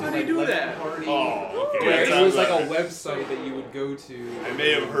akin to How do like you do Lemon that? Party. Oh, okay. Where That it was sounds like a right. website that you would go to. I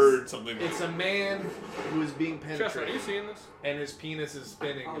may have heard something. It's a man who is being Chester, are you penetrated, seeing this? and his penis is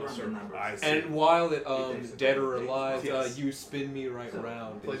spinning in a circle. I see. And while it Dead or Alive, Yes. You Spin Me Right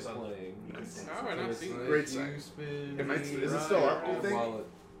Round Plays is on- playing. How have I not It's seen like, this? Great You song. spin It might- me is it still up, do you right think? while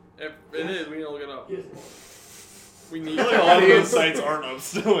If it is, we need to look it up. We need I feel like a lot of those sites aren't up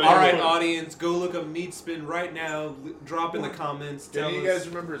still anymore. All right, audience, go look up Meat Spin right now. Drop in the comments. Do Tell any of you us. guys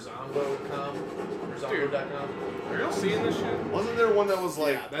remember Zombo.com or Zombo.com? Are y'all seeing this shit? Wasn't there one that was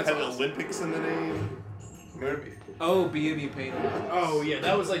like Yeah, that's had awesome. Olympics in the name? Maybe. Oh, B.M.E. Paint. Oh yeah,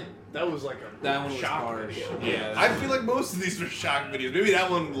 that was like a That one was shock harsh. video. Yeah. I feel like most of these were shock videos. Maybe that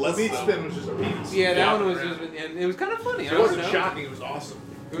one less. Meat so. Spin was just a penis. Yeah, that one was around. just, and it was kind of funny. I It don't wasn't know. shocking. It was awesome.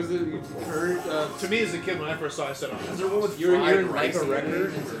 It was you heard. To me as a kid, when I first saw it, I said, "Oh, is there one with You're fried in like rice a in it?"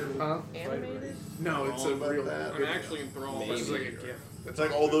 record. Huh? Animated? No, it's a real. I'm actually enthralled. This is like a Maybe. gift. It's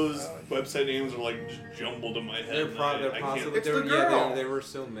like all those website names are like just jumbled in my head. They're, and they're I possible. can't. It's There, the yeah, girl. there were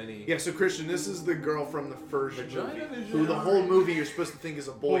so many. Yeah, so Christian, this is the girl from the first Vagina movie, vision. who the whole movie you're supposed to think is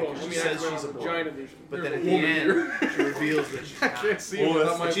a boy Hold on, because let she me says activate she's a my boy. vagina vision. But then There's at a the woman here. end, she reveals that she's I not. can't see Well, it without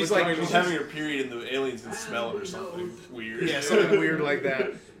that's- my she's vagina. like- She's having her period and the aliens can smell it or something weird. Yeah, something weird like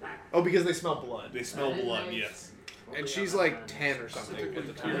that. Oh, because they smell blood. They smell blood, yes. And she's like 10 or something. With the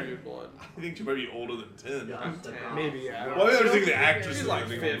deteriorated blood. I think she might be older than 10. I'm 10. Maybe, yeah. Well, I was thinking the actress She's is like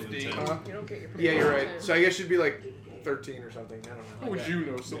older than 50. 10. You don't get your Yeah, you're right. So I guess she'd be like 13 or something. I don't know. How would you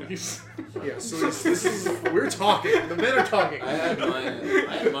know, Celise? Yeah, so this is we're talking. The men are talking. I had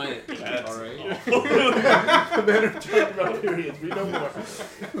mine at alright. The men are talking about periods. We know more.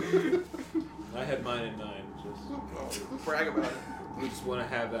 I had mine at 9. Brag about it. We just want to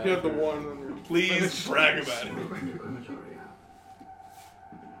have that. You have the one on your... Please brag about it.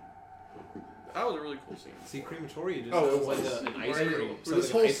 That was a really cool scene. See, crematoria just Oh, sounds it like was. an ice cream. This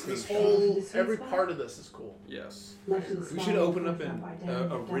Sounds whole, like an ice cream this shop. whole, every part of this is cool. Yes. We should open up a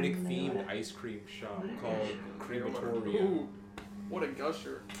Riddick themed ice cream shop called Crematoria. Ooh, what a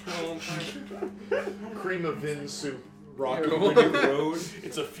gusher. Cream of Vin soup. Rocky Riddick Road.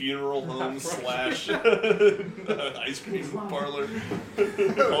 It's a funeral home slash ice cream parlor.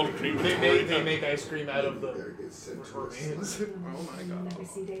 Called Cream They make ice cream out of the remains. Oh my god. Never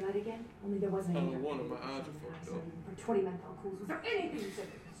see daylight again? Only there wasn't Oh, any. one of my eyes are fucked up. For 20 menthol cools. Was there anything you said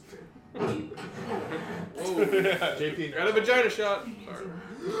that was true? Oh, JP. got a vagina shot. Sorry.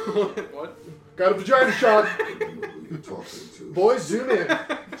 What? Got a vagina shot. You're talking to. Boys, zoom in.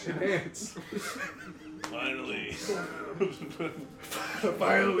 Enhance. Finally.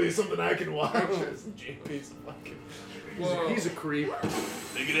 Finally, something I can watch. JP's fucking. He's a creep.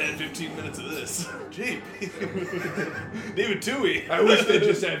 They could add 15 minutes of this. Gee. David Toohey. I wish they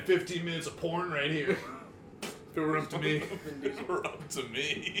just had 15 minutes of porn right here. If it were up to me. If it were up to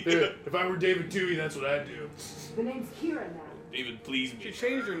me. If I were David Toohey, that's what I'd do. The name's Kira now. David, please She me.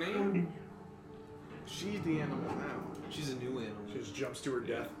 changed her name. She's the animal now. She's a new animal. She just jumps to her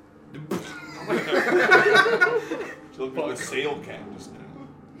death. She looked like a sail cat just now.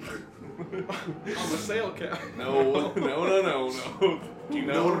 I'm a sail cat. No. Do you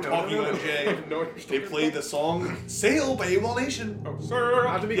know what I'm talking about, Jay? No, They played the song Sail by AWOL Nation. Oh, sir.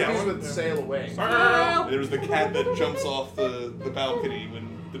 Not to be confused with Sail Away. There was the cat that jumps off the balcony when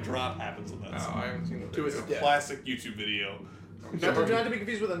the drop happens on that Oh, song. I haven't seen the To its It's a death. classic YouTube video. Not to be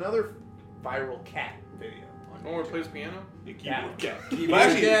confused with another viral cat video. One where plays piano? The keyboard cat. Keyboard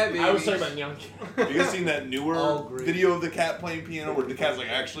Actually, cat, I was baby. talking about Young Cat. have you guys seen that All newer great. video of the cat playing piano where the cat's like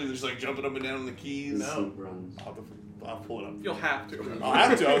actually just like jumping up and down on the keys? No. I'll pull it up. You'll have to. I'll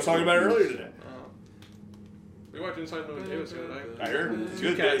have to. I was talking about it earlier today. We watched Inside Llewyn Davis the other night. I heard. It's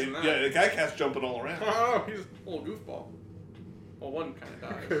Two good. cats in that. Yeah, the cat's jumping all around. Oh, he's a little goofball. Well, one kind of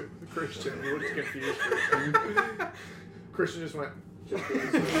died. Christian, you looked confused. Christian just went.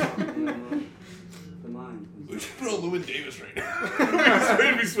 The mind. We should put on Llewyn Davis right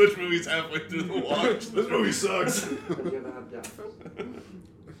now. We switch movies halfway through the watch. This movie sucks. Have you ever had doubts?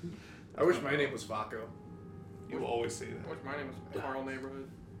 I wish my name was Vaco. You always say that. What's my name is Carl Neighborhood.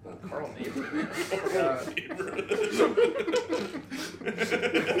 Carl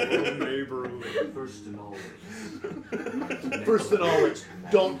First and always. First and always,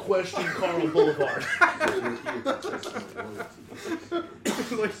 don't question Carl Boulevard.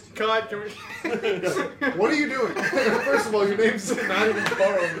 Like, God, can we... What are you doing? First of all, your name's not even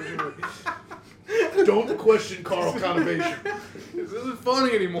Carl in this movie. Don't question Carl Conovation. This isn't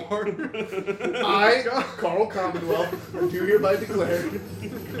funny anymore. I, Carl Commonwealth, do hereby declare.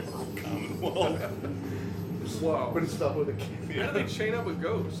 Well, Whoa. But it's spelled with a K. How do they chain up a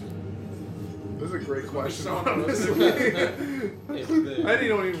ghost? This is a great question. So honestly. It's the I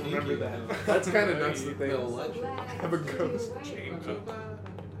don't even remember that. That's kind of nuts that they the legend. have a ghost chained up.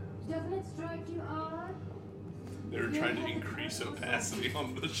 Doesn't it strike you odd? they were trying to increase opacity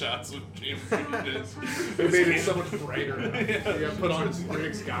on the shots of James Franco. They made it so much brighter. Yeah, put on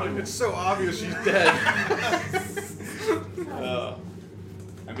Rick's goggles. It's so obvious she's dead.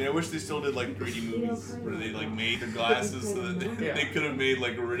 I mean, I wish they still did like 3D movies where they like made the glasses so that they could have made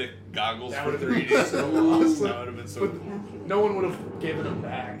like Riddick goggles That for would have been 3D. so awesome. That would have been so But cool. no one would have given them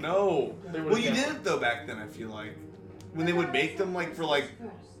back. No. They would've Well, you kept did it though back then. I feel like when they would make them like for like.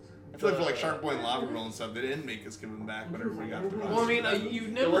 I feel like for like Shark Boy and Lava Girl and stuff, they didn't make us give them back when everybody got the Well, I mean, you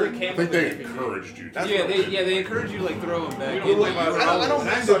never. Well, it came with the DVD. encouraged you. They encourage you to like throw them back. We don't in, play like, by I don't When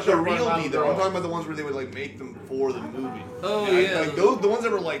I mean saw the Shark Boy and real Lava D though. I'm Girl- talking about the ones where they would like make them for the movie. Oh, Like, yeah. like those, the ones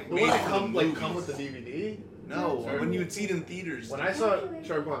that were like The made ones for that the come movie. come with the DVD. No, when you would see it in theaters. When I saw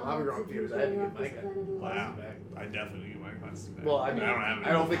Shark Boy and Lava Girl in theaters, I had to get my gun. Wow, I definitely get my glasses back. Well, I mean, don't have it.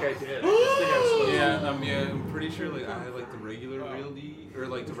 I don't think I did. I just think I was supposed to. Yeah, I'm pretty sure like I had like the regular real D or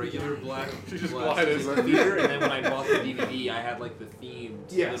like the regular black. She just glasses glided. in theater, and then when I bought the DVD, I had like the themed.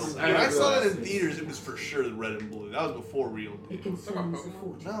 Yes, little I When I remember saw that. it in theaters, it was for sure the red and blue. That was before real D. It consumes a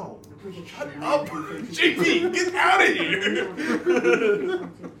fortune. No. Shut Up! JP, get out of here!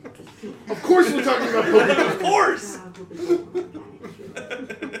 Of course we're talking about Pokemon. Of course.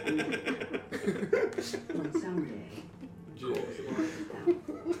 Someday.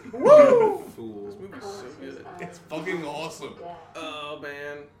 Woo! This movie's so good. It's fucking awesome. Oh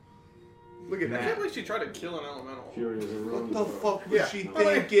man. Look at I can't that. believe she tried to kill an elemental. What the fuck was Yeah. she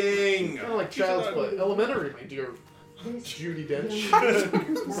thinking? Kind of like child's play. Elementary, my dear Judi Dench.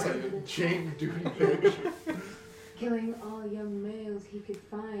 Jane Judi Dench. Killing all young males he could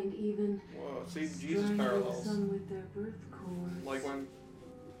find, even Whoa, see Jesus strangling parallels. some with their birth cords. Like when.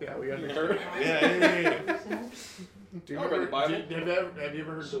 Yeah, we got her. Yeah. Do you I read the remember, Bible. have you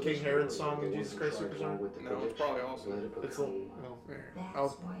ever heard King Herod's song in Jesus Christ Superstar? No, it's probably awesome. It's a, well, there. I'll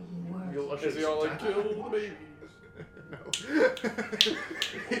show Is he all like, kill the babies? No.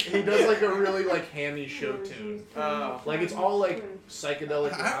 he does like a really like hammy show tune. Like it's all like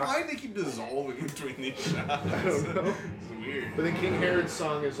psychedelic rock. Why do they keep dissolving between these shots? I don't know. It's weird. But then King Herod's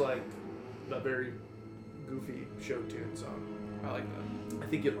song is like a very goofy show tune song. I like that. I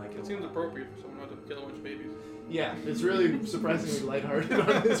think you'd like It it. seems appropriate for someone not to kill a bunch of babies. Yeah, it's really surprisingly lighthearted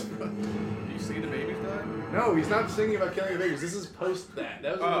on this front. Do you see the babies die? No, he's not singing about killing the babies. This is post that.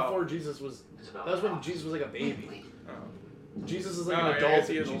 That was Oh. before Jesus was. That was when Jesus was like a baby. Oh. Jesus is like Oh, an yeah, adult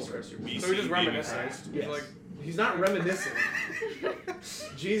he in is Jesus older. Christ So Superstar. he's just reminiscing. He's Yes. like, He's not reminiscing.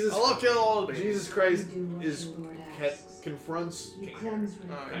 Jesus. I love killing all the babies. Jesus Christ is confronts. You King. cleanse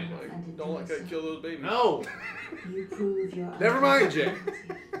Oh, he's like, don't let God kill those babies. No. You prove your Never mind, Jay.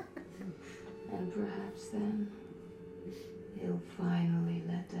 And perhaps then he'll finally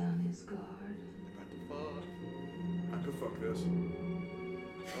let down his guard. I could fuck this.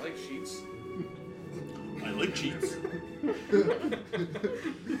 I like sheets. I like cheats.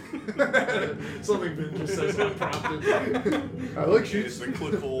 Something Ben just says unprompted. I like It's sheets. the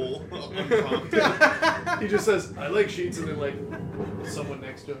clip hole unprompted. He just says, I like sheets, and then like someone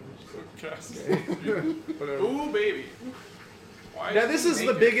next to him. Whatever. Ooh, baby. Why Now he this is the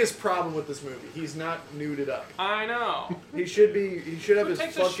naked? biggest problem with this movie. He's not nuded up. I know. He should be. He should have Who his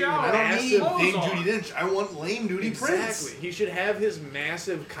takes a fucking shower? I don't need massive. Dame clothes on. Judi Dench. I want lame Duty Exactly. Prince. He should have his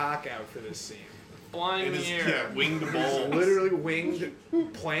massive cock out for this scene. Flying in It the is, air. yeah, winged balls. Literally winged,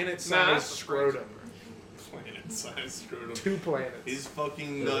 planet-sized that's the scrotum. Planet-sized scrotum. 2 planets. His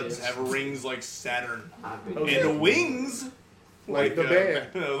fucking nuts have rings like Saturn. Okay. And wings Like the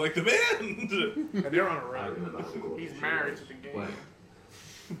band. like the band. And they're on a run. He's married to the game.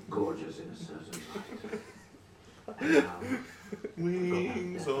 Gorgeous in a certain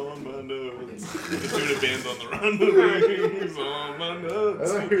Wings on my nuts. The student band's on the run. Wings on my I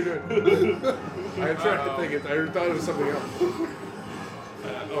nuts. thought you were doing. I tried to think it. I thought it was something else. Oh, I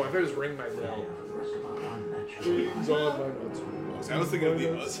thought it was Ring My Bell. Wings on my nuts. I was thinking of the.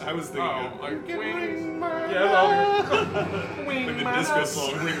 I was thinking Oh, of like wing my Yeah, wing like the my disco nuts.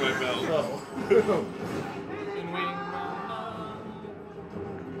 song "Ring My Bell." Oh. And wing my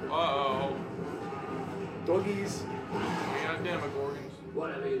Uh-oh. Doggies. We got Demogorgons.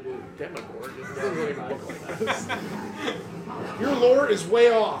 Whatever you do. Demogorgon. It doesn't really even look like this. Your lore is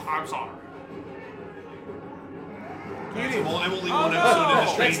way off. I'm sorry. Well, I'm only Oh, one no. episode into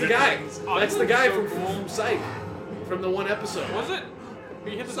That's Stranger the guy. Things. That's the guy So from, cool. from Psych. From the one episode. Was it?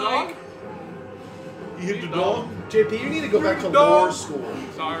 He hit the Psych. dog? You hit the Dog. dog. JP, you need to go back to Dog. lore school.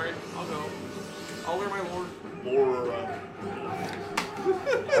 Sorry. I'll go. I'll wear my lord. Laura.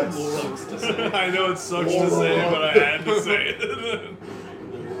 That sucks to say. I know it sucks Laura. to say, but I had to say it.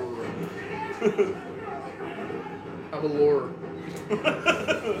 I'm a lore.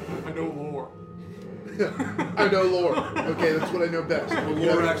 I know lore. I know lore. Okay, that's what I know best. If you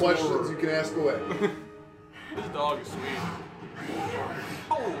have any Lorax questions, lore. you can ask away. This dog is sweet.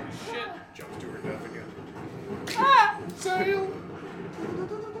 Holy shit. Jumps to her death again. Ah! Sail!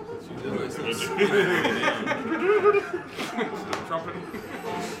 Trumpet.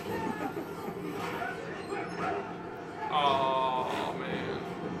 Oh, man.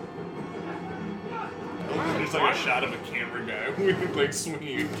 There's like a shot of a camera guy with like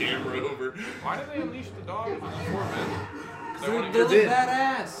swinging a camera over. Why did they unleash the dog before Ben? They They wanna look get- Forbid.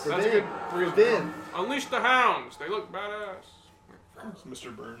 badass. That's a good reason. Forbid. Unleash the hounds. They look badass.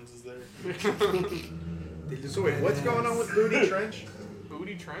 Mr. Burns is there. So wait, what's going on with Booty Trench?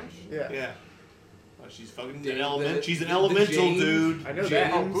 Booty Trench? Yeah. Yeah. Oh, she's fucking Dude, an element. She's an the elemental, James- dude. I know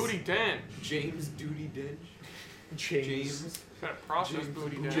James. Oh, that. Booty Den. James Duty Dench. James. That process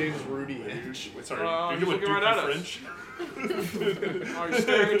Booty Den. James Rudy Hinch. Wait, sorry. I'm You're just doing looking right at Dookie us. French. Oh, you're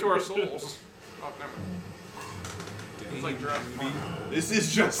staring into our souls. Oh, never mind. It's like Jurassic Park. This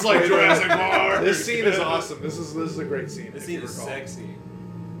is just like Jurassic Park. This scene is awesome. This is a great scene. This if scene you is recall. sexy.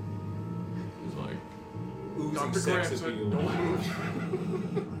 It's like, Oozing Dr. sex Grant said, appeal. don't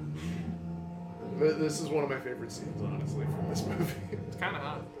move. This is one of my favorite scenes, honestly, from this movie. It's kind of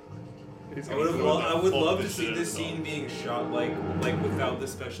hot. I would love to see this scene being shot like without the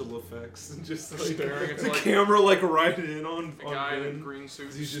special effects, just like Staring into, the like, camera like right in on The guy in Ben. a green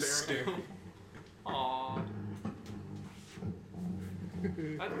suit He's just staring. Aww.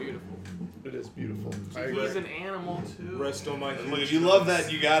 That's beautiful. It is beautiful. I He's agree. an animal too. Rest on my. Look, if you love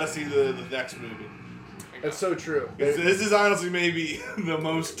that, you gotta see the next movie. That's so true. This is honestly maybe the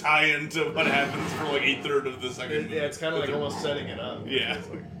most tie-in to what happens for like a third of the second movie. Yeah, it's kind of like almost setting it up. Yeah.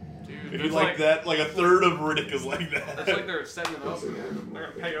 Dude, If you it's like that, like a third of Riddick is like that. It's like they're setting it up.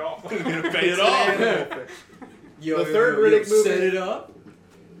 They're gonna pay it off. They're gonna pay it It's an off. animal thing. Yo, The third Riddick movie- set it up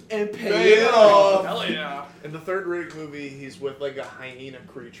and pay Pay it it off. off. Hell yeah. In the third Riddick movie, he's with like a hyena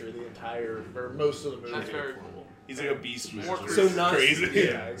creature the entire, or most of the movie. That's very cool. He's like a beast man. More So not crazy. Yeah,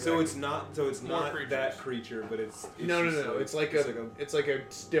 exactly. So it's not More that creatures. creature, but it's No. just It's like a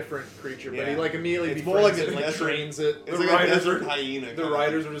different creature, but he like immediately It's befriends more like it, a and, like desert- trains it. It's The like a writers desert are- hyena. the kinda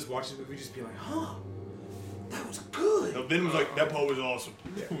writers are just watching the movie, just be like, huh, that was good. No, Ben was like, that part was awesome.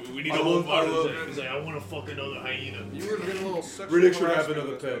 We need I a whole love- I part of love- it. He's like, I want to fuck another hyena. You were getting a little sexual Riddick should have harassment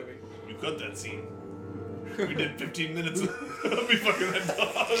another in this pet. movie. You cut that scene. We did 15 minutes of me fucking that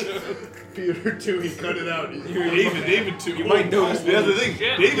dog. Peter too, he cut it out. David too. You might notice the other thing.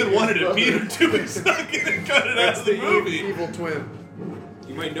 Shit. David wanted it. Peter too. He's not gonna cut it out That's of the the movie. evil twin.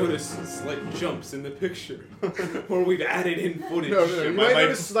 You might notice slight jumps in the picture, or we've added in footage. No. You My- might my-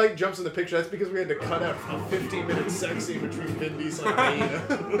 notice slight jumps in the picture. That's because we had to cut out a 15-minute sex scene between Vin Diesel and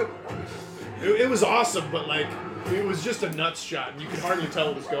hyena. It was awesome, but like it was just a nuts shot, and you could hardly tell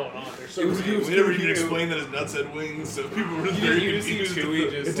what was going on. There's so many. We never even explained that his nuts had wings, so people were just very You see confused.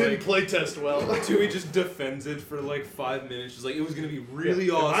 Chewie It just didn't like play test well. Chewie just defends it for like 5 minutes. Just like it was gonna be really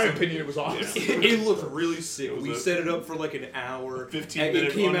In awesome. my opinion, it was awesome. It looked really sick. was We a set it up for like an hour. 15-minute and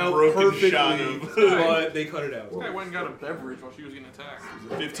it came out unbroken perfectly, shot of- but they cut it out. This guy went and got a beverage while she was getting attacked.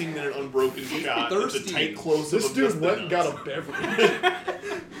 15-minute unbroken shot. That's a thirsty. tight close. This dude went and got a beverage.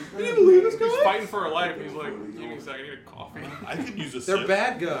 Can you believe this guy? He's fighting for her life. And he's like, give me a second, I need a coffee. I could use a They're sip.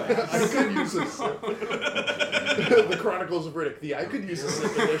 bad guys. I could use a sip. The Chronicles of Riddick. The I could use a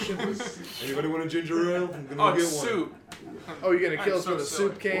sip edition. Anybody want a ginger ale? I'm gonna Oh, get it's one. soup. Oh, you're gonna kill I'm us so with a silly.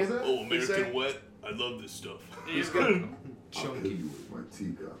 soup can? Oh, You say? American Wet. I love this stuff. He's good. I'll kill you with my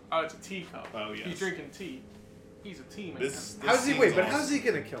teacup. Oh, it's a teacup. Oh, yes. He's drinking tea. He's a tea man. This How's he? scene's Wait, but awesome. how's he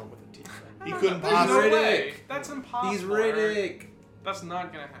gonna kill him with a tea? He couldn't There's possibly. no way. That's impossible. He's Riddick. That's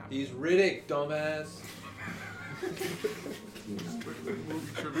not gonna happen. He's Riddick, dumbass.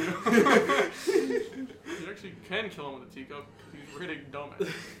 You actually can kill him with a teacup. He's Riddick dumbass.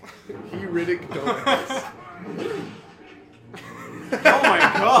 He Riddick dumbass. Oh my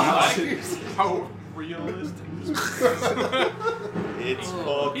god. How realistic. It's He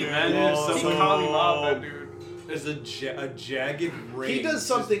fucking managed to awesome. Kali Mob that dude. There's a jagged ring. He does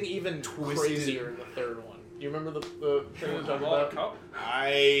something even twisted. crazier in the third one. You remember the thing we're talking Ball about? cup.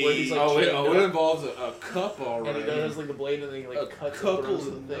 Where he's, like, Oh, chained it up. involves a cup, alright. And he does like the blade and then he like A cuts couple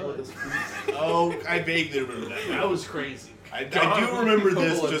the of thing with his feet. Oh, I vaguely remember that. That was crazy. I do remember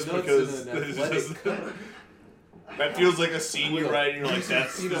this Couple of just nuts because and an it's athletic just, cut. that feels like a scene you With a write and you're like,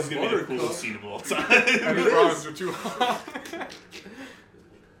 this peanut is gonna be the butter coolest cup. scene of all And time. his bras are too hot.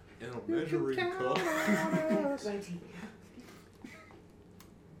 And a measuring cup.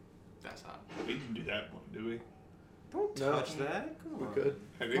 That's hot. We didn't do that one, do we? Don't No. touch that. Come We on. could.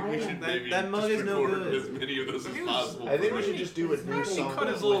 I think we should That- maybe that mug just is no record good. as many of those as possible. I think we should just do a new He song. cut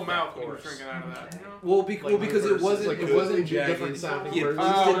his with little that mouth when he was chorus. drinking out of that. You know? Well, Like because it verses, wasn't like it wasn't completely different jagged. sounding He had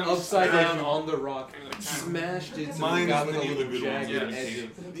versions. placed it Oh, upside and down then- on the rock, And like, smashed it, so it Mine's got like a many of the little good ones, jagged yes. edge.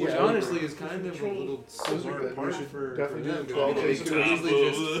 Yeah, Which I honestly is kind of a little Those are smart good. part We should for definitely them. do 'Cause 12 they days could of easily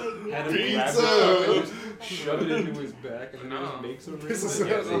just had him grab Pizza! it and just shove it into his back and then No. just makes a ring. This is and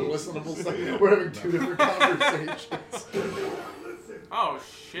an then they- unlistenable stuff. We're having two different conversations. oh Yeah,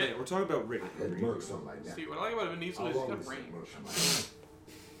 shit. we're talking about Rick. Had marks on my neck. See, what I like about Vin Diesel is I'll he's got always range. have marks on my neck.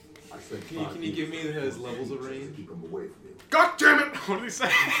 I spent Can you- 5 can you give me years his levels of range? to keep him away from you. God damn it! What did he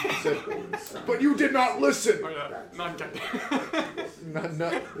say? But you did not listen. Oh, yeah. Not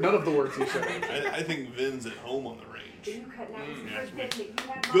God. None of the words you said. I think Vin's at home on the range. Good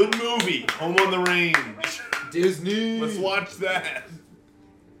Good movie, Home on the Range. Disney. Let's watch that.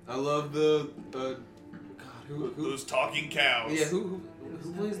 I love the God. Who? Those talking cows. Yeah, who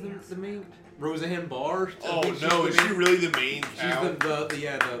plays the main? Roseanne Barr. I Oh think she's no, the is she main- really the main She's cow? the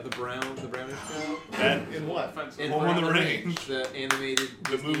brownish cow. That In what? In Home on the Brown Range. the animated.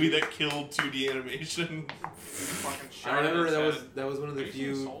 the movie that killed 2D animation. Fucking shot I remember in his that head. was one of the Have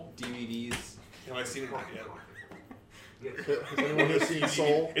you seen few Soul? DVDs. Have I seen it yet? Has anyone here seen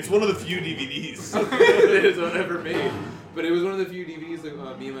Soul? It's one of the few DVDs. It is ever made. But it was one of the few DVDs that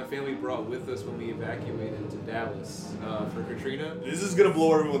me and my family brought with us when we evacuated to Dallas for Katrina. This is gonna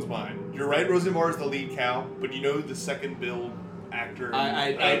blow everyone's mind. You're right, Roseanne Barr is the lead cow, but you know who the second build actor?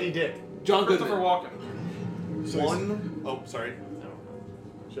 Andy Dick. John Christopher Goodman. Walken.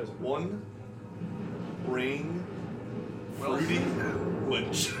 One ring fruity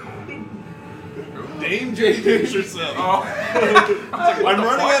Lynch. Dame J. Dish herself. I'm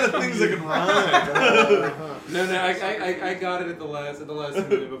running out of things that can rhyme. No, I got it at the last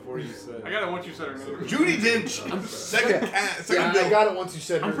minute before you said. I got it once you said her name. Judi Dench. Second I got it once you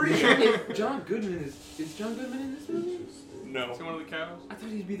said. I'm pretty sure John Goodman is John Goodman in this movie? No. Is he one of the cows? I thought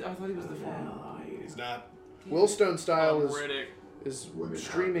he was the father. He's not. Willstone Style Riddick. is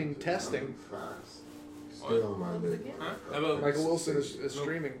streaming testing. Still my nigga. Huh? Michael Wilson is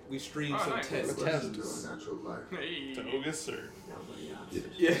streaming. We streamed Oh, some nice. tests. A test. Natural life. Hey. To August, or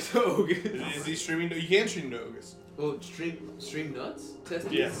Yeah, so is he streaming? You can stream to August. well, stream nuts? Test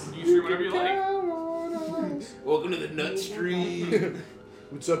it? Yes. You can stream whatever you like. Welcome to the nut stream.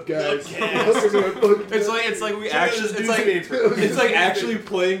 What's up, guys? It's like we actually it's like actually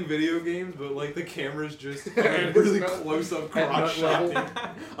playing video games, but like the camera's just really close up crotch shot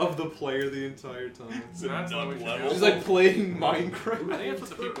of the player the entire time. It's a That's nut what we should level. do. It's like playing I Minecraft. think that's what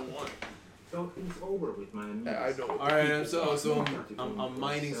the people want. So it's over with my niece. I know. All right, so I'm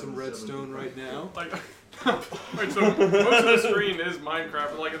mining some redstone right now. Like, wait, so most of the screen is Minecraft,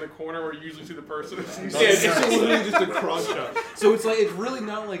 but like in the corner where you usually see the person. Yeah, it's just literally just a crotch shot. So it's like it's really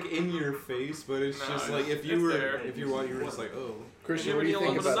not like in your face, but it's No, just it's- like if you it's were there. you were just like, oh. Christian, You what do you ever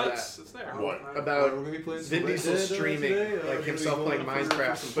think get a little about nuts? that? It's there. What? About we're gonna be playing Vin some Diesel Red Dead streaming, today. like We're gonna himself be playing going for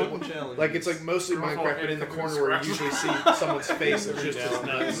Minecraft, some but fun challenges. like it's like mostly You're Minecraft, but in the corner where you usually see someone's face and just his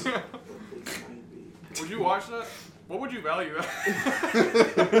nuts. Would you watch that? What would you value that?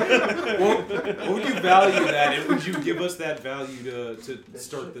 What would you value that, and would you give us that value to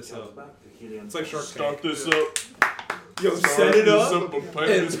start this up? It's like Shark Tank. Start this up. Yo, set it up and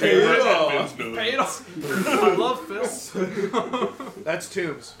pay it off. Pay it off. I love Phil. That's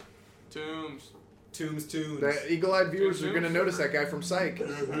Tombs. Tombs. Tunes. The eagle-eyed viewers are gonna notice that guy from Psych. Yep.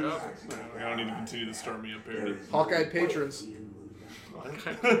 I don't need to continue to start me up here. Hawkeye patrons,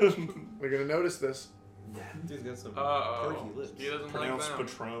 they're gonna notice this. Dude's got some Uh-oh. perky lips. He doesn't like Pronounced them.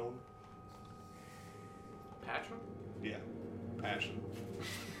 Patron. Patron? Yeah. Passion.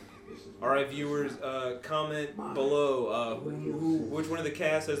 All right, viewers, comment below which one of the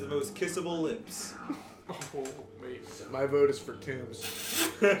cast has the most kissable lips. Oh, wait. My vote is for Tombs.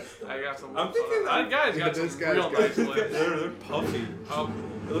 I got some. I'm thinking that guy's got this some guy's real got- nice lips. They're puffy.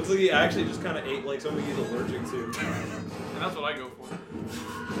 It looks like he actually just kind of ate like something he's allergic to. And that's what I go for.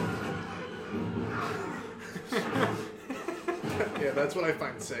 Yeah, that's what I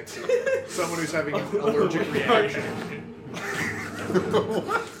find sexy. Someone who's having an allergic reaction.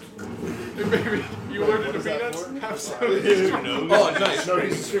 Hey, baby, you allergic to What is that peanuts? for? Have some. Oh, nice. No,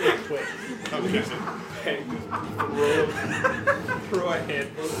 he's streaming Twitch. Throw a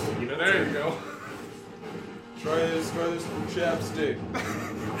handful. There you go. Try this chapstick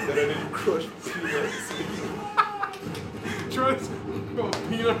that I didn't crush peanuts. Try this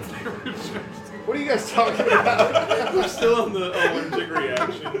peanut flavored chapstick. What are you guys talking about? We're still on the allergic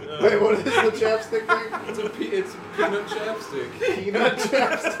reaction. Wait, what is the chapstick thing? It's peanut chapstick. Peanut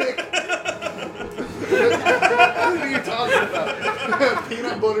chapstick? What are you talking about?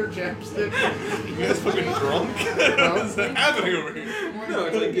 Peanut butter chapstick? You guys fucking drunk? What's happening over here? No,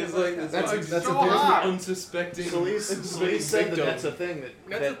 it's That's a so thing. hot. unsuspecting. Police said that that's a thing.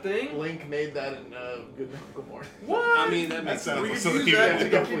 That's a thing? Link made that in Good Mythical Morning. What? I mean, that That makes sounds We like could something use you that to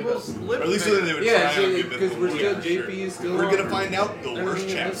would get do. people's Or lips at least bigger. they would Yeah, try on because we're still sure. JP is still. We're on. gonna find out the worst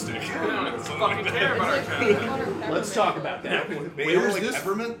chapstick. I don't fucking care about our chapstick. Let's talk about that. Maybe Where's like this-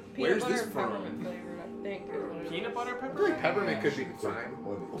 peppermint? Where's Peanut this butter from? and peppermint flavored, I think. is what it is. Peanut butter I feel pepper? like peppermint could be fine.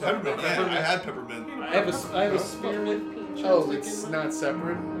 Peppermint. Yeah, I had peppermint. I have a spearmint. Oh, it's not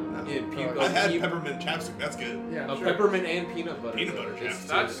separate? Yeah, I've had peppermint chapstick. That's good. Yeah, sure. peppermint and peanut butter. Peanut butter It's- chapstick.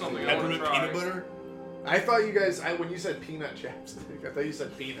 That's something I want to Peppermint try. peanut butter? I thought you guys, when you said peanut chapstick, I thought you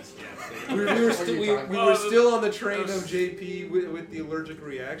said penis chapstick. We were What are still you we talking were about? still on the train of JP with the allergic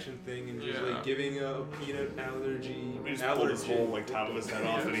reaction thing and just Yeah. like giving a peanut allergy. We just pulled his allergy. whole like top of his head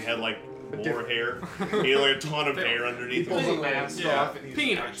off, and he had like more hair. He had like a ton of hair He underneath pulls him. a mask Yeah. off and he's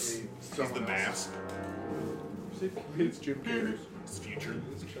Peanuts. actually He's someone the else. mask. It's Jim Carrey. It's future.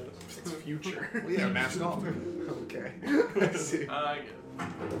 It's future. Well, yeah, mask off. Okay. I see. I get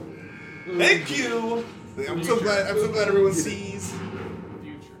it. Thank you. I'm so glad everyone sees.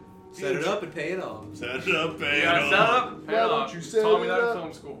 Future. Set it up and pay it off. Set it up, pay it Yeah, off. set it up, pay Why it don't off. you set Taught me it that in up?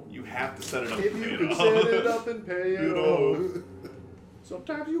 film school. You have to set it up If and pay you it could off. set it up and pay it You know. off.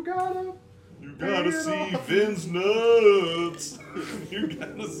 Sometimes you gotta. You gotta Pay it see off. Vin's nuts. You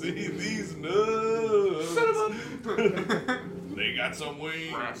gotta see these nuts. They got some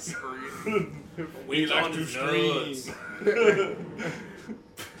wings. We like on to his scream.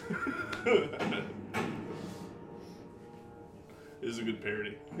 It is a good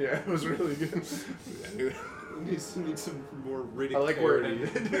parody. Yeah, it was really good. Need some more Riddick I like where parody.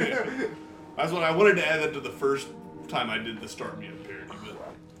 it ended. That's what I wanted to add that to the first time I did the Start Me Up parody,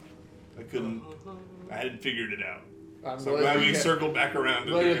 but I couldn't. I hadn't figured it out. I'm So glad we you had- circled back around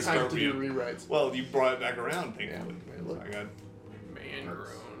to glad you do had time Start to Me do Up. rewrites. Well, you brought it back around, thankfully. Yeah, look. I got Man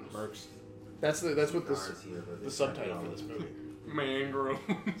groans. Mercs. That's what the subtitle for this movie. Man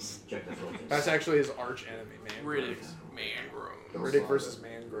groans. Check this out. That's actually his arch enemy, man. Riddick's man groans. Riddick versus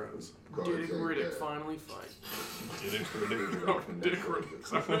Man Grows. Dick Riddick finally fight. Dick Riddick. No, Dick Riddick.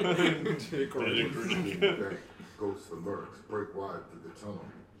 Sorry. Dick Riddick. Goes for Mercs, break wide through the tunnel.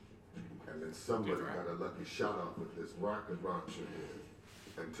 And then somebody got a lucky shot off with this rocket launcher here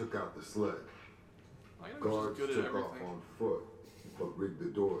and took out the sled. Guards good at took off everything. on foot, but rigged the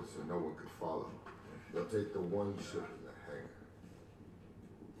doors so no one could follow. They'll take the one ship in the hangar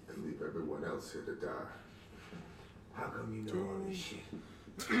and leave everyone else here to die. How come you know all this shit?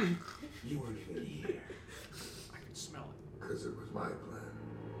 You weren't even here. I can smell it. Because it was my plan.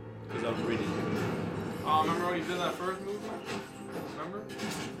 Because I'm reading. Remember when he did that first movie? Remember?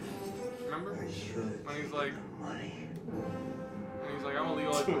 When he's like, I'm gonna leave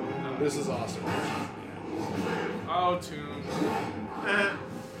all that. This is awesome. Oh, Tombs.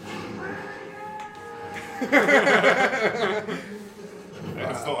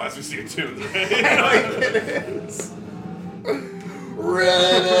 That's the last we see of Toons.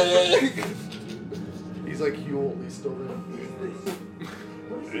 Riddick! He's like Huel, he's still there.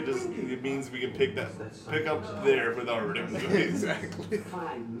 It means we can pick up there with our Riddick movie. Exactly.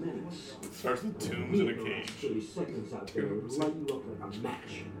 5 minutes. Starts with Tombs in a cage. 30 seconds out there and light you up like a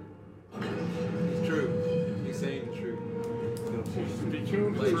match. It's true. He's saying the truth.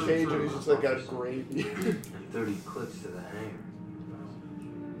 Like cage and he's just like got gravy. 30 clicks to the hanger.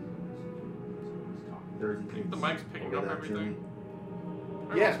 30 The mic's picking up everything.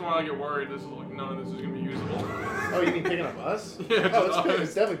 Every Yeah. once in a while I get worried. This is like none of this is gonna be usable. Oh, you mean picking up us? Yeah, Oh, just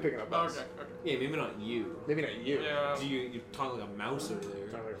it's definitely picking up us. Okay. Yeah, maybe not you. Maybe not you. Yeah. Do you talk like a mouse over there?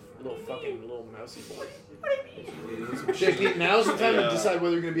 Sound like a little mousy boy. Yeah, JP, now's the time Yeah. to decide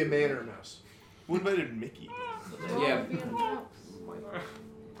whether you're gonna be a man or a mouse. Who invited Mickey? yeah.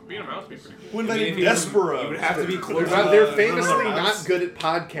 Being a mouse would be pretty Who cool. invited if you- Despero? You would have to be They're, close. they're famously not good at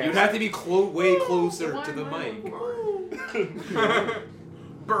podcasts. You'd have to be way closer to the mic.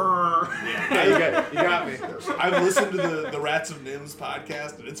 Brr. Yeah, you got me. I've listened to the Rats of Nims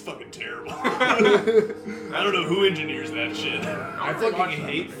podcast, and it's fucking terrible. I don't know who engineers that shit. I fucking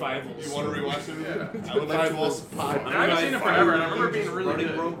hate Fievel's. You want to rewatch it? Yeah. I would like to also. I haven't seen it forever, and I remember it being really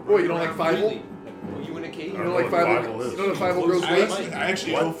good. What, you don't like Fievel? Really? Were you in a cage? You know like Fievel? You know what Fievel goes I west?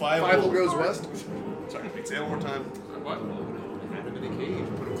 actually know Fievel goes west? Sorry, say it one more time. What? Had him in a cage.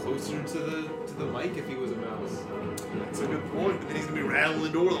 Put him closer to the mic if he was a mouse. That's a good point. But then he's gonna be rattling the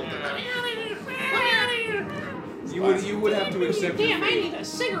door all the time. You would have to accept. Damn, I need a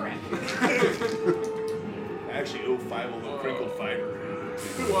cigarette. I actually owe Fievel the crinkled fiber.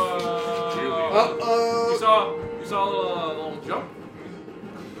 Whoa. Uh-oh. You saw a little jump?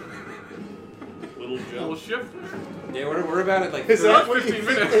 Little Little jump. shift? Yeah, we're about at like. Is that what 15 you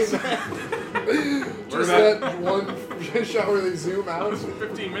minutes. Just that one shot where they zoom out?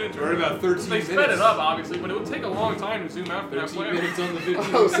 15 minutes. We're about 13 They minutes. sped it up, obviously, but it would take a long time to zoom out from that 13 plan. minutes on the video.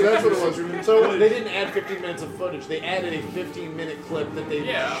 Oh, so that's what it was. So they didn't add 15 minutes of footage. They added a 15-minute clip that they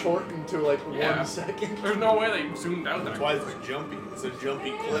Yeah. shortened to like Yeah. 1 second. There's no way they zoomed out that That's why it's jumpy. It's a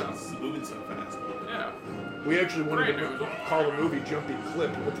jumpy clip. It's moving so fast. Yeah. We actually wanted Great to call the movie Jumpy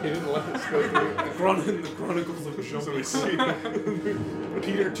Clip, but they didn't let us go through it. The Chronicles of So Jumpy. we see.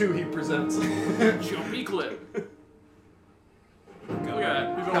 Peter 2, he presents. Jumpy clip. Look at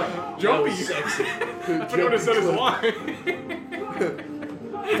that. He's all like, Jumpy. Jumpy. That's what it said his line.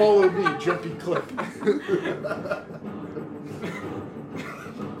 Follow me, Jumpy Clip.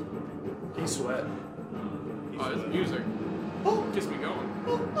 He sweat. Oh, this music. Gets me going.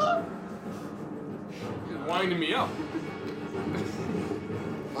 It's winding me up.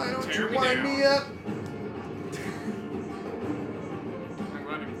 Why don't Tear you me wind down. me up? I'm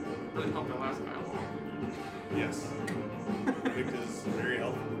glad you really helped that last guy along. Yes. Because very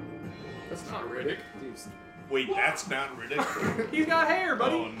helpful. That's Not Riddick. Dude, Wait, that's not Riddick. He's got hair,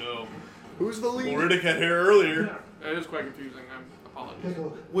 buddy. Oh no. Who's the lead? Well, Riddick had hair earlier. It is quite confusing. I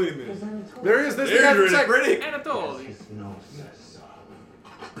apologize. Wait a minute. There he is. There's the guy There's from Riddick. Anatoly.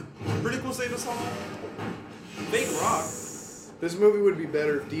 Riddick will save us all. Fake Rock. This movie would be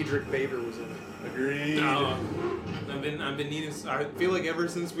better if Diedrich Bader was in it. Agreed. I've been needing. I feel like ever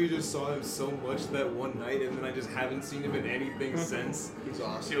since we just saw him so much that one night, and then I just haven't seen him in anything since. He's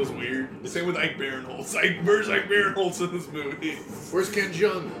awesome. Feels weird. Same with Ike Barinholtz. Where's Ike Barinholtz in this movie? Where's Ken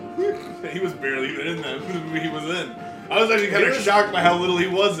Jeong? He was barely even in that movie he was in. I was actually kind of shocked by how little he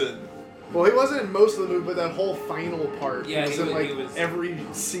was in. Well, he wasn't in most of the movie, but that whole final part. Yeah, he was in like every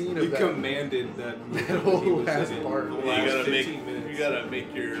scene of He that. commanded that movie. That whole last part. You gotta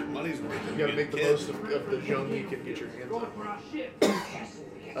make your money's worth. You gotta make the most of the Jeong you can get your hands on.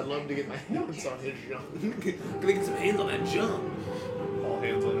 I'd love to get my hands on his Jeong. Gonna get some hands on that Jeong. All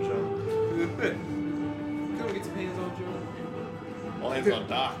hands on Jeong. Gonna get some hands on Jeong. All hands on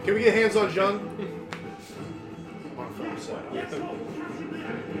Doc. Can we get hands on Jeong? On a film set.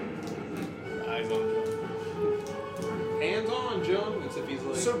 Eyes on Jeong. Hands on Jeong. Except he's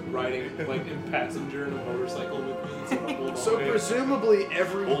like riding like in passenger in a motorcycle with me. So presumably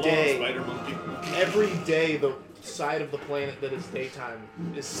every Hold day, on, Spider Monkey. every day the side of the planet that is daytime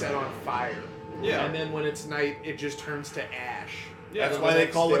is set on fire. Yeah. And then when it's night, it just turns to ash. Yeah, that's And why the they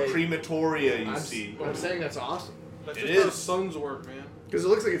next call it day- crematoria, you see. I'm saying that's awesome. That's It just how is. the sun's work, man. Because it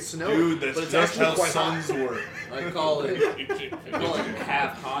looks like it's snowing. Dude, that's but it's just actually how quite hot. suns work. I call it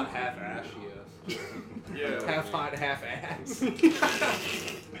half hot, half ashy. Yeah. Half hot, half ass.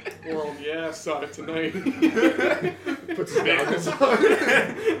 Or on the ass side tonight. Puts his goggles on.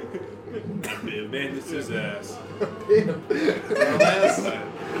 Man, this is ass.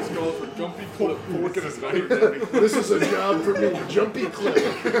 It's called for jumpy clip. Look at his This is a job for me, Jumpy Clip.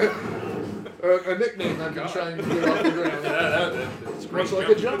 A nickname I've been trying to get off the ground. That's Much like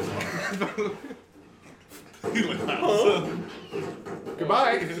a jump.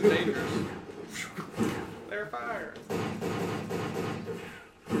 Goodbye. This is dangerous. They're fire.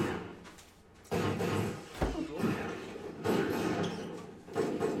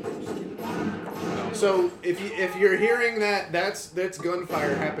 So if you're hearing that, that's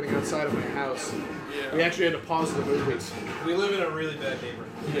gunfire happening outside of my house. Yeah. We actually had to pause the movie. We live in a really bad neighborhood.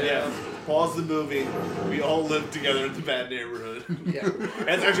 Yeah. Pause the movie. We all live together in the bad neighborhood. Yeah.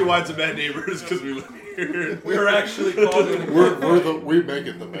 That's actually why it's a bad neighborhood, is because we live here. We're actually causing. We make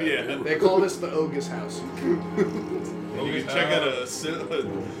it the bad. Yeah. They call this the Ogus house. You can check out a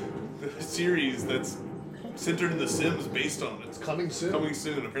series that's centered in The Sims based on it. It's coming soon. Coming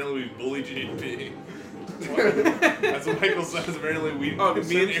soon. Apparently we bullied JP. That's what Michael says. Apparently me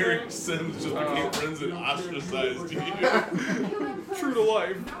and Eric Sims just became friends and ostracized you. True to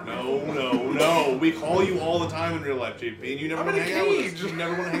life. No. We call you all the time in real life, JP, and you never I'm want to in a hang out with us. cage. You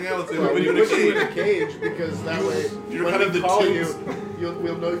never want to hang out with us. Well, They we put you put you in a cage. cage because that way You're when kind of we the call twos.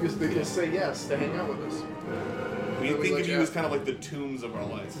 we'll know you'll say yes to hang out with us. We Then we think let of you you out. as kind of like the tombs of our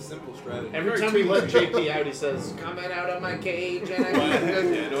life. It's a simple strategy. Every time we let JP out, he says, "Coming out of my cage," and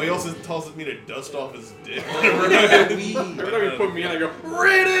Yeah, no, he also tells me to dust off his dick. Every time you put me in, I go,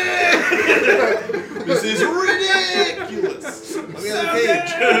 Riddick! This is ridiculous! Let me out of the cage.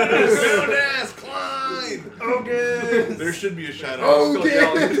 Sound ass, climb! Ogus! There should be a shot of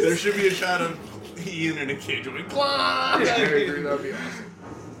Ogus! There should be a shot of Ian in a cage going, climb! Yeah, I agree. That'd be awesome.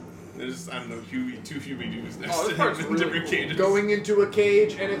 There's, I don't know, two Huey Doos next Oh, to this him part's in really different cool. cages. Going into a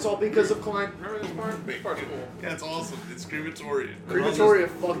cage, and it's all because of Klein. remember this part? This part's cool. Yeah, it's awesome. It's crematoria. Crematoria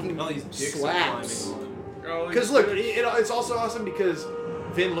fucking All these dicks are slaps. climbing on him. Oh, Because look, it's also awesome because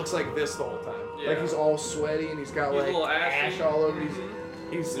Vin looks like this the whole time. Like Yeah. he's all sweaty and he's got He's a like little ashy. ash all over. He's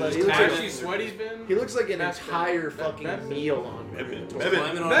like, he looks Ashy, like, sweaty Vin? he looks like an That's entire Vin. fucking That's Vin. meal on Bevin. Crematoria.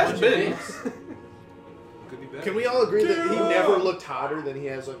 Climbing on That's a bunch of Vin. dicks. Could be better. Can we all agree that he never looked hotter than he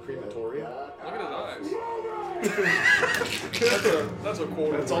has on Crematoria? Look at his eyes. That's a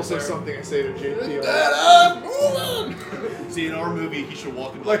quarter. That's also something I say to JP. See, in our movie, he should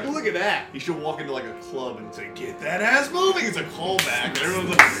walk into Like, look at that. He should walk into like a club and say, "Get that ass moving!" It's a callback. And everyone's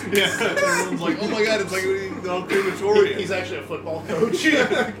like, everyone's like, "Oh my god!" It's like on Crematoria. He's actually a football coach.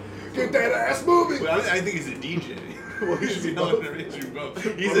 Get that ass moving. Well, I think he's a DJ. Well, he should be both. He should be both.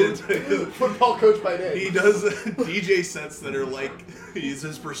 He's a Football coach by day. he does DJ sets that are like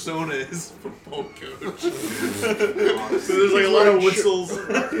his persona is football coach. So there's like a lot of whistles.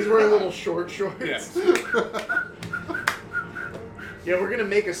 He's wearing little short shorts. Yeah. Yeah, we're gonna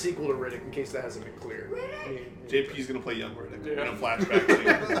make a sequel to Riddick in case that hasn't been clear. JP's gonna play young Riddick in Yeah. a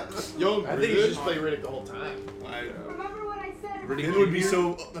flashback scene. Young I think you should just play Riddick the whole time. I, Remember what I said? Vin would be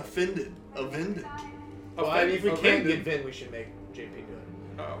so offended. Well, I mean, if we Oh, can't Vin get Vin, we should make JP do it.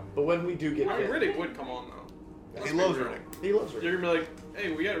 Oh. But when we do get I mean, Vin, Riddick would come on though. He Let's loves be real. Riddick. he loves Riddick. You're gonna be like,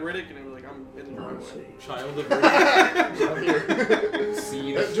 hey, we got Riddick, and he'll be like, I'm in the driveway. Child of Riddick.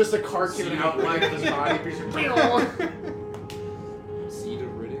 Seed. Just a cartoon outline of his body. Seed of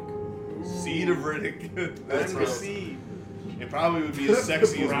Riddick. Seed of Riddick. That's That's the seed. It probably would be as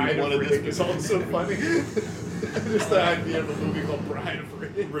sexy as Bride we of wanted Riddick this is also funny. Just the idea of a movie called Bride of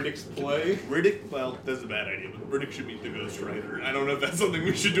Riddick. Riddick's play. Riddick, well, that's a bad idea, but Riddick should meet the Ghost Rider. I don't know if that's something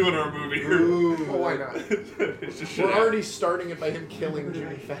we should do in our movie. Well, why not? It's just shit We're happen. already starting it by him killing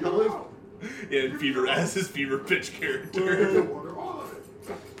Jimmy Fallon. Yeah, and Fever as his fever pitch character.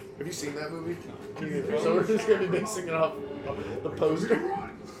 Have you seen that movie? So we're just gonna be basing it off the poster.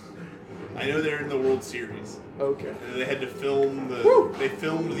 I know they're in the World Series. Okay. And they had to film they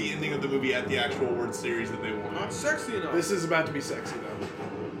filmed the ending of the movie at the actual World Series that they won. Not sexy enough. This is about to be sexy though.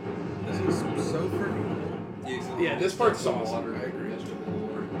 This is so freaking. Yeah, this part's awesome. I agree.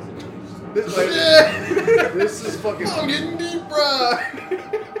 This is fucking. I'm getting deep fried.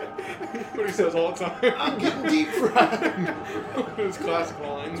 What he says all the time. I'm getting deep fried. His classic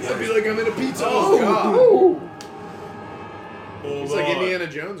lines. I feel like I'm in a pizza. Oh, God. He's like Indiana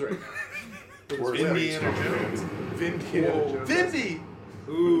Jones right now. Indiana Jones. Vindiana Jones. Vindy!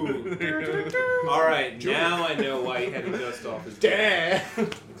 Ooh. Alright, now I know why he had to dust off his Dad.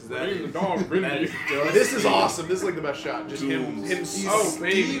 Bring the dog, Vindy. This is awesome. This is like the best shot. Just him Oh,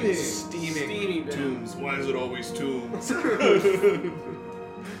 baby. steaming. Tombs. Why is it always Tombs?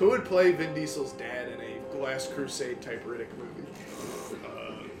 Who would play Vin Diesel's dad in a Last Crusade type Riddick movie?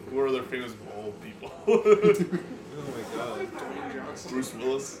 Who are other famous bald people? Oh my god. Bruce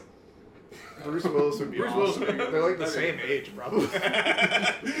Willis. Bruce Willis would be Bruce awesome. Willis. They're like the same age, probably.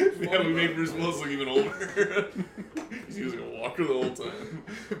 Yeah, we made Bruce Willis look even older. He's using a walker the whole time.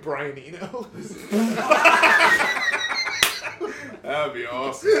 Brian Eno. That'd be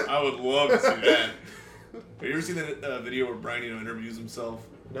awesome. I would love to see that. Have you ever seen that video where Brian Eno interviews himself?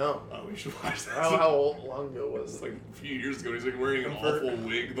 No. Oh, we should watch that. How long ago was It's it? like a few years ago. He's like wearing an awful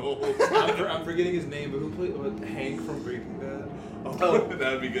wig the whole I'm time. forgetting his name, but who played Hank from Breaking Bad? Oh,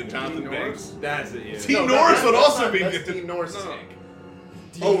 that'd be good. Jonathan Dean Banks. That's it, yeah. Dean Norris would also be That's good. Dean Norris' No. Hank.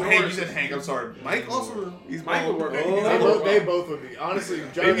 Oh, Hank. You said Hank. I'm sorry. Mike also. He's Mike would bald. work. Oh. They both would be. Honestly,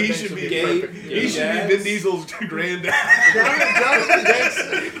 Jonathan Maybe he Banks should would be gay. perfect. He should be Vin Diesel's granddad. Jonathan Banks.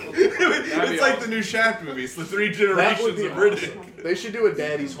 It's like the new Shaft movie. It's the three That generations would be of Riddick. awesome. They should do a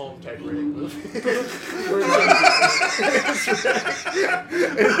Daddy's Home type Riddick movie.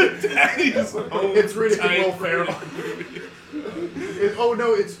 Daddy's home. It's Riddick and type Will Ferrell. Riddick. Oh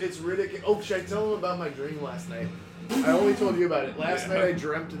no, it's Riddick. Oh, should I tell him about my dream last night? I only told you about it. Last night I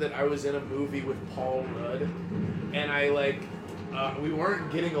dreamt that I was in a movie with Paul Rudd, and we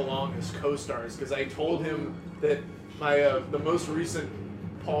weren't getting along as co-stars because I told him that my the most recent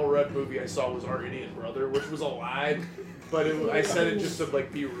Paul Rudd movie I saw was Our Idiot Brother, which was a lie, but I said it just to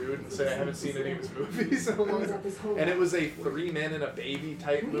like be rude and say I haven't seen any of his movies in a long time. And it was a 3 Men and a Baby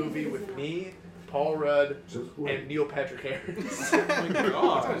type movie with me, Paul Rudd, and Neil Patrick Harris. Oh my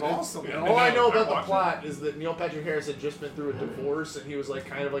god. That was awesome. And all I know about the plot is that Neil Patrick Harris had just been through a divorce, and he was like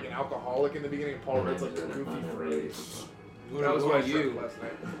kind of like an alcoholic in the beginning, and Paul Rudd's like the goofy friend. That was what I dreamt last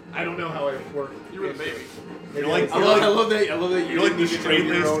night. I don't know how I work. You were the baby. You're like, I love that. You're like the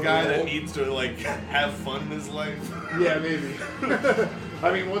straight-laced guy that needs to like have fun in his life. Yeah, maybe.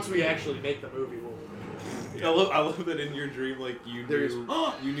 I mean, once we actually make the movie, we'll. I love that in your dream, like you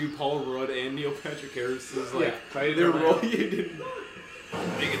knew Paul Rudd and Neil Patrick Harris is like their role. You didn't.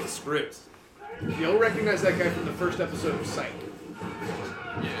 They get the script. You'll recognize that guy from the first episode of Psych.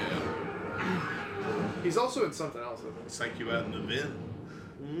 Yeah. He's also in something else. I think. Psych you out in the bin.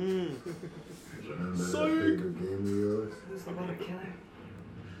 Remember that favorite game of yours? Who's the robot killer?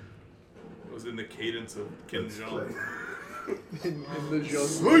 It was in the cadence of Ken Let's Jeong. play. In the jungle.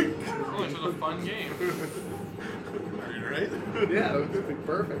 Sweet! Oh, it's a fun game. Are you right? Yeah, that would be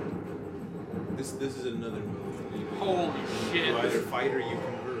perfect. This is another movie. Holy shit. You either fight or you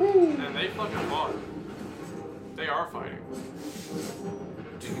convert. And they fucking fought. They are fighting.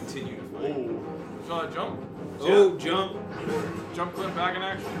 To continue to fight. Oh. So jump. Oh, jump! Jump clip back in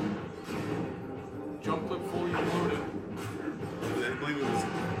action. Jump clip fully loaded. I believe it was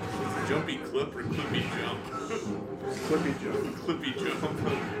Jumpy Clip or Clippy Jump. Clippy jump. Clippy Jump.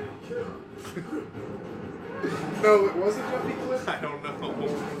 No, it wasn't Jumpy Clip. I don't know.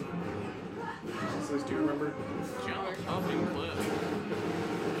 Do you remember? Jump up and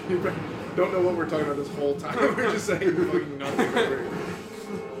clip. Don't know what we're talking about this whole time. We're just saying fucking nothing.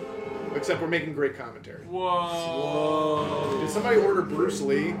 Except we're making great commentary. Whoa. Did somebody order Bruce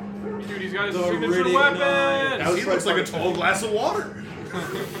Lee? Dude, he's got his The signature Riddick weapon! knife. He looks like a tall glass of water.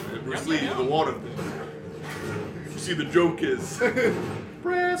 Bruce Lee, the water thing. You see, the joke is...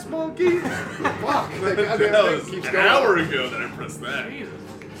 Brass monkey! Fuck, that That goddamn was thing keeps an going. hour ago that I pressed that. Jesus.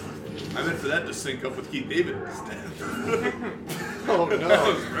 I meant for that to sync up with Keith David instead. Oh That no.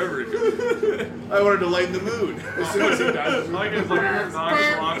 was forever ago. I wanted to lighten the mood. As soon as he dies. Like it's like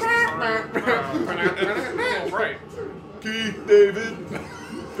right. Keith David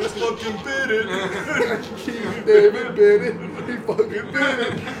just fucking bit it. Keith David bit it. He fucking bit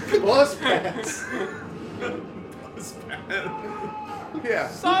it. Bus pass. Bus pass. Yeah.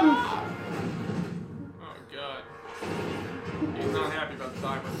 Oh god. He's not happy about the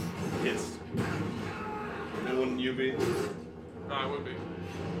timer. Yes. That wouldn't you be? No, I would be.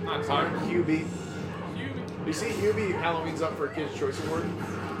 Not Mark timer. Hubie. Hubie. You see Hubie, Halloween's up for a Kids' Choice Award?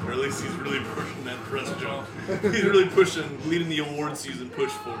 Or at least he's really pushing that press jump. He's really leading the award season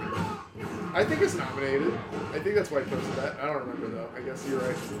push for it. I think it's nominated. I think that's why he posted that. I don't remember though. I guess you're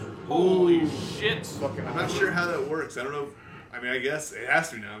right. Holy shit. Fucking I'm not sure how that works. I don't know. I mean, I guess it has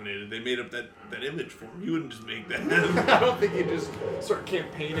to be nominated. They made up that image for him. You wouldn't just make that. I don't think you just start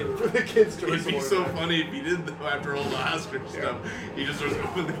campaigning for the Kids' Choice It'd be Award. so funny if he did though after all the Oscar stuff. He just starts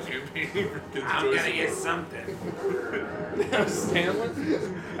going the campaigning for Kids' Choice Award. something. Stanley?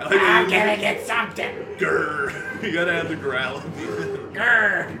 I'm gonna get something. Grr. You gotta have the growl at the end.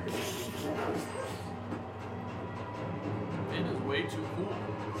 Grr. It is way too cool.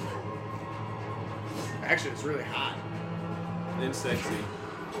 Actually, it's really hot. And sexy.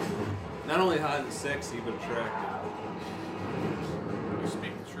 Not only hot and sexy, but attractive. You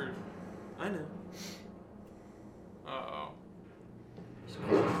speak the truth. I know. Uh-oh.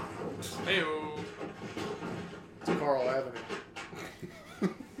 Hey-oh. It's Carl Avenue.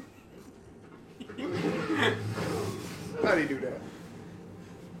 How'd he do that?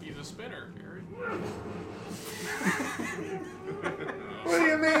 He's a spinner, Gary. What do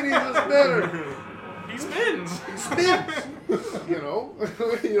you mean he's a spinner? He spins! He spins! You know?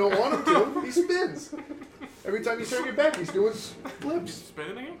 You don't want him to. He spins. Every time you turn your back, he's doing flips.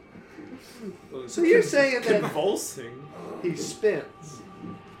 Spinning again? So you're saying that Convulsing. he spins.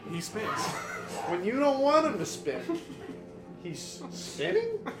 He spins. When you don't want him to spin, he's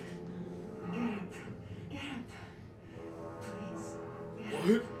spinning?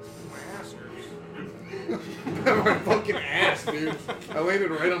 What? My ass hurts. My fucking ass, dude. I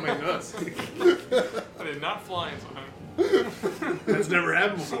landed right on my nuts. I did not fly in time. That's never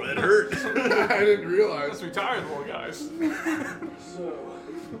happened before. That hurt. I didn't realize. Let's retire the little guys.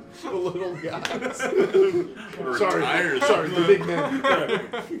 The little guys. Sorry, sorry, the big men.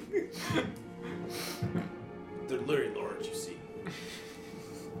 They're very large, you see.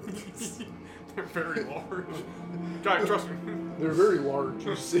 They're very large. Guys, trust me. They're very large,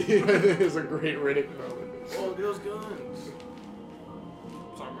 you see. It's a great Riddick moment. Oh, look at those guns.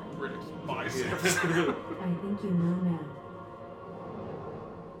 Sorry about Riddick's biceps. I think you know now.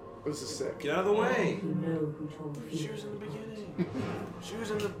 This is sick. Get out of the way. You know who told you. She was in the beginning. She was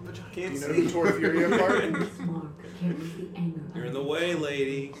in the vagina. Can't You know see. who tore Fury apart? This mark carries the anger. You're in the way,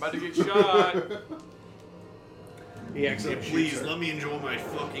 lady. I'm about to get shot. He accidentally Please shoots her. let me enjoy my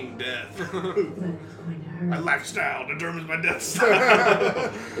fucking death. But it's going to hurt. My lifestyle determines my death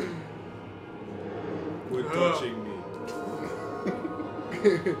style. Quit touching me.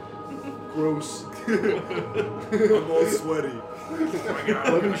 Gross. I'm all sweaty.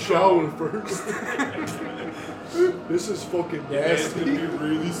 Let me shower first. This is fucking It's gonna nasty. be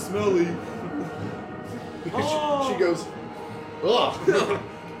really smelly. She goes, ugh.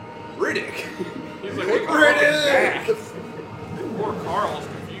 Riddick. He's like, Take what her the fucking fuck? bath. Poor Carl's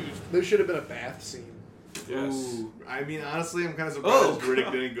confused. There should have been a bath scene. Yes. Ooh, I mean, honestly, I'm kind of surprised Oh.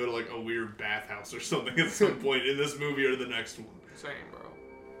 Riddick didn't go to like a weird bathhouse or something at some point in this movie or the next one. Same, bro.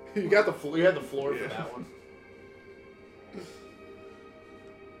 You got the you had the floor Yeah. for that one. They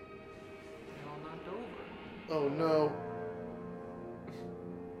all knocked over. Oh no.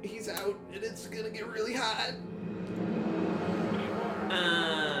 He's out and it's gonna get really hot.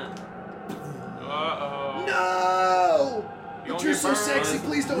 Uh-oh. No! You But don't you're get so burned. sexy,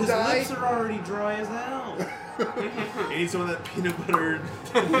 please don't His die. lips are already dry as hell. You need some of that peanut butter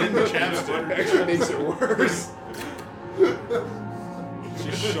chapstick. Actually makes it worse.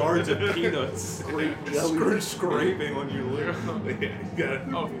 Just shards of peanuts. Great jelly. Scraping on your lip. Yeah, you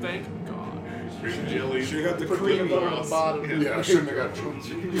got Oh, thank God. green jelly. Sure got the Put creamy peanut butter on the sauce. bottom. Yeah, I shouldn't have got chunky.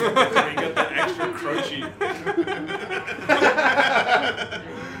 You got the extra crunchy.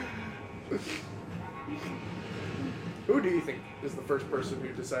 Who do you think is the first person who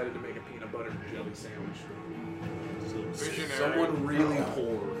decided to make a peanut butter and jelly sandwich? Visionary. Someone really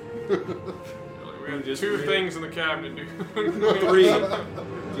poor. We had just 2 things in the cabinet, dude. 3.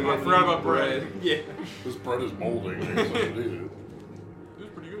 I forgot about bread. Yeah. This bread is molding. I guess I can eat it. It was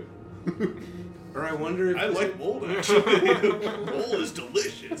pretty good. Or I wonder if I like mold actually. Mold is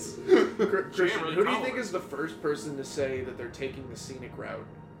delicious. Christian, who do you think is the first person to say that they're taking the scenic route,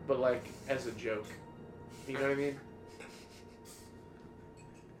 but like as a joke? You know what I mean?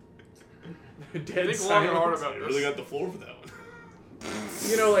 Dead Think long and hard silence. about You this. really got the floor for that one.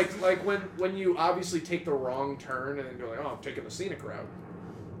 You know, like when you obviously take the wrong turn and then go like, oh, I'm taking the scenic route.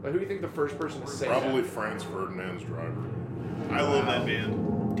 Like, who do you think the first person to say Probably that? Franz Ferdinand's Driver. I love that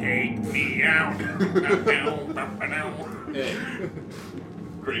band. Take me out. Hey,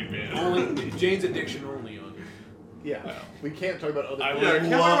 Great band. only Jane's Addiction only on here. Yeah, we can't talk about other. I people. would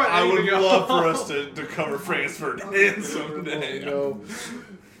love, I would love for us to cover Franz Ferdinand someday. Oh, no.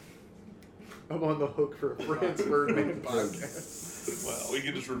 I'm on the hook for a Franz Ferdinand podcast. Well, we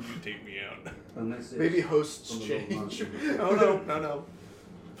can just review Take Me Out. Maybe hosts change. Oh no.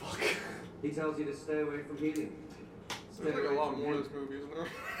 Fuck. He tells you to stay away from helium. There's like a lot more of this movie, isn't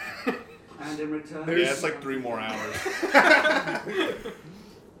there? And in return, Yeah, it's like 3 more hours.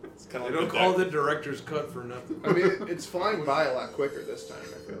 It's kind They of don't like call the director's cut for nothing. I mean, it's flying by a lot quicker this time. I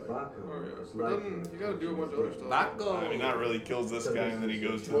feel like. Oh, yeah. But then you gotta do a bunch of other stuff. I mean, not really kills this guy and then he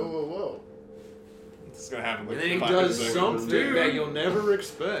goes to. Whoa. It's gonna happen. Like And then he 5 does seconds. something that you'll never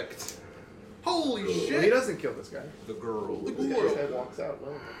expect. Holy Well, he shit! doesn't kill this guy. The girl. This guy's head walks out.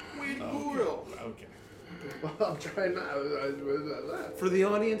 Well, Okay. I'm trying not. For the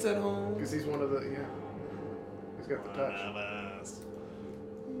audience at home. Because he's one of the He's got the touch.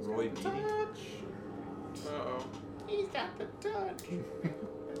 Roy Beatty. Uh-oh. He's got the touch.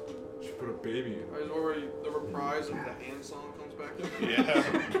 Should put a baby in. Is where the reprise of the hand song comes back in? Yeah.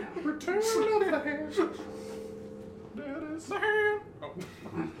 Return of the hand. That is the hand. Oh.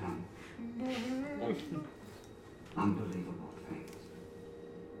 unbelievable things.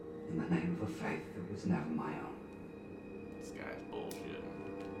 In the name of a faith that was never my own. This guy's bullshit.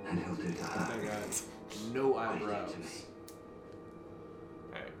 And he'll do to her. That guy. No eyebrows.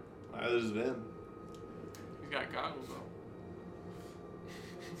 Hey, There's Vin. he's got goggles though.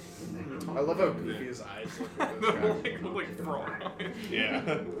 I love how goofy his eyes look with this guy. like frog. Yeah.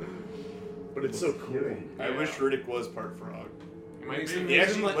 But it's so cool. I wish Riddick was part frog. He might be. He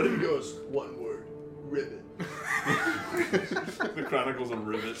actually, What if he goes, one word, ribbit? The Chronicles of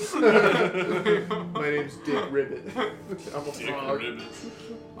Ribbit. My name's Dick Ribbit. I'm a Dick frog. Ribbit.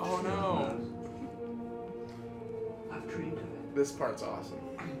 Oh no. I've dreamed of it. This part's awesome.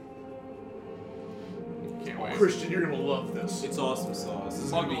 Can't wait. Christian, you're gonna love this. It's awesome sauce. This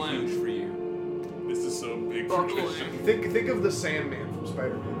is gonna Buckle be in. huge for you. This is so big for Buckle Christian. in. Think of the Sandman from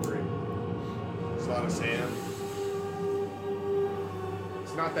Spider-Man 3. It's a lot of sand.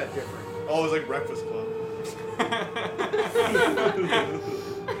 It's not that different. Oh, it's like Breakfast Club.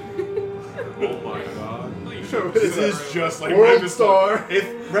 Oh my god. This is just like World Breakfast Star. Club.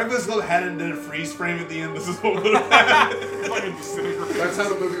 If Breakfast Club hadn't done a freeze frame at the end, this is what would have happened. That's how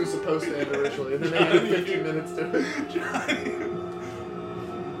the movie was supposed to end originally, and then they added 15 minutes to it.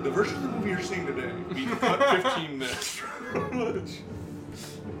 The version of the movie you're seeing today, we cut 15 minutes.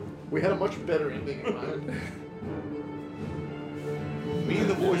 We had a much better ending in mind. Me and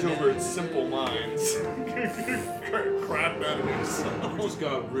the voiceover at Simple Minds. Crap out of yourself. Almost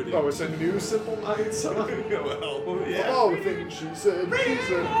got rid of Oh, it's a new Simple Minds song? Well, yeah. Oh, thing she said.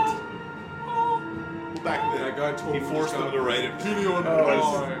 Back then, That guy told he me forced just them to got- write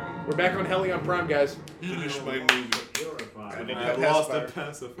it. We're back on Helion Prime, guys. Finish my movie. I didn't I have lost pacifier. the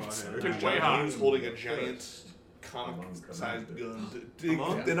pacifier. There's way hot. He was holding a giant comic-sized gun,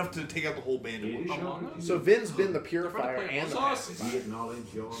 enough to take out the whole band in one shot. So Vin's been the purifier and the We pacifier.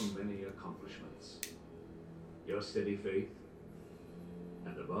 acknowledge your many accomplishments, your steady faith,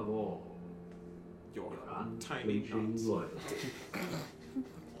 and above all, Your tiny tiny nuts. loyalty.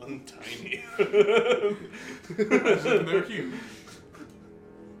 Untiny. They're huge.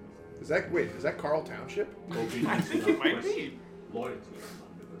 Is that Carl Township? I think it might be. Loyalty is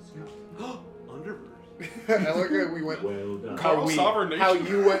under Underverse. I like how we went. Well done. Carl Sovereign Nation. How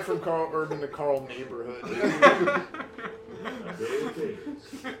you went from Carl Urban to Carl Neighborhood. There it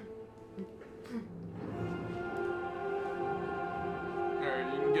is.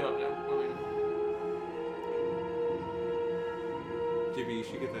 Alright, you can get up now. I mean, JB, you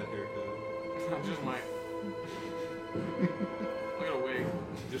should get that haircut. I just might. I got a wig.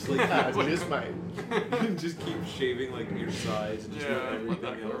 Just like Just might. just keep shaving like your sides and just Yeah, let let everything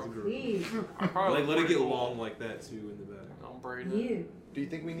that else go. grow. Please. I probably Like let it pretty get cool. long like that too in the back. I'll afraid. You Do you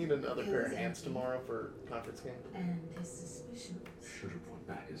think we need another pair of hands tomorrow for conference game? and his suspicions. Should have brought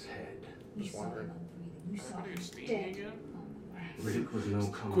back his head. You Just saw wondering. him unbreathing. You saw What are you, him steaming dead again? on the rack. Riddick was no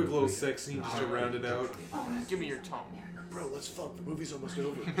common Quick little breed. sex scene just to round it out. Give me your tongue. Bro, let's fuck. The movie's almost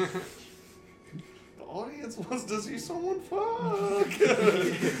over. The audience wants to see someone fuck.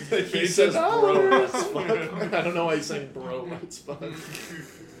 He says bro, let's fuck. I don't know why he's saying bro, let's fuck.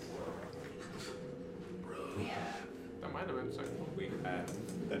 That might have been sexual. We have.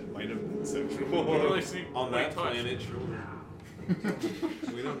 That might have been We sexual. don't really see On white that touch. planet, sure.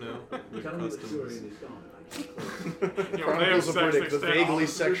 We don't know. With Tell me that customs. Durian is gone. You know, Chronicles they have of sex, Riddick, they the stand vaguely off,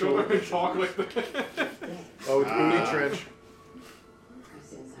 sexual they edition. talk like that. Oh, it's Booty Trench.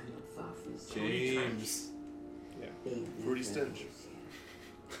 Since I'm not far from this James. Yeah. Fruity stench.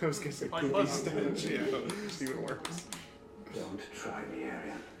 I was gonna say Like Booty what? Stench. Yeah, even worse. Don't try me,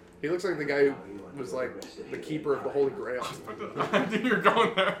 Arian. He looks like the guy who was like the keeper of the Holy Grail. I think you're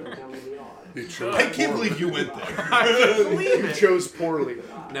going there. I can't believe you went there. I can't believe You it. chose poorly.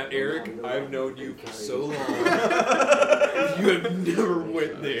 Now, Eric, I've known you for so long. You have never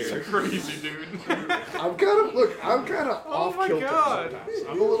went there. You're crazy, dude. I'm kind of off my kilter God. sometimes.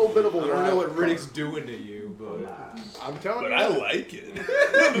 I'm a little bit of a I don't know what wild card. Riddick's doing to you, but I'm telling But you. I like it.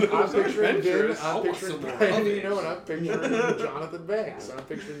 I'm picturing Vin, adventurous. I'm I want picturing some more Brian of it. Eno, and I'm picturing Jonathan Banks. I'm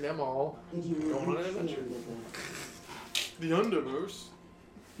picturing them all going on an adventure. The Underverse.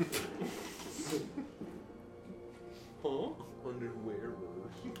 Huh? underwear.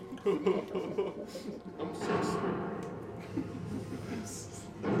 I'm so sorry.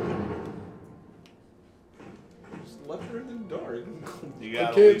 Just left her in the dark. You I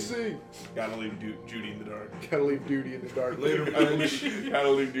gotta can't leave, see. Gotta leave Judy in the dark. Gotta leave duty in the dark. Later, bitch. Gotta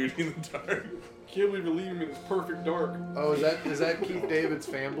leave Judy in the dark. Can't believe you're leaving me in this perfect dark. Oh, is that Keith David's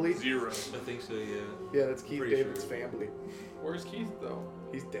family? 0. I think so, yeah. Yeah, that's Keith Pretty David's sure. family. Where's Keith, though?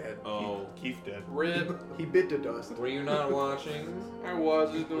 He's dead. Oh. Keith dead. Rip. He bit to dust. Were you not watching? I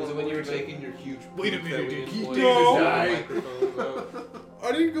was just doing Was it when you were making your huge Wait a poop minute, that we did Keith employed David to die? set the microphones out?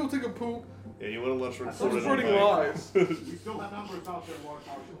 I didn't go take a poop. Yeah, you would have left I'm recorded spreading on mic. lies. We still have numbers out there, Lord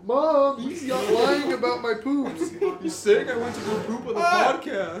Marshal. Mom, he's not lying about my poops. You sick? I went to go poop on the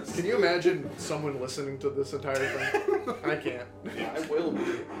podcast. Can you imagine someone listening to this entire thing? I can't. I will be.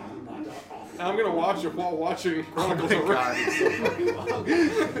 And I'm gonna watch it while watching Chronicles of God, Riddick. it's so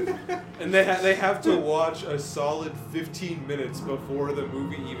fucking And they have to watch a solid 15 minutes before the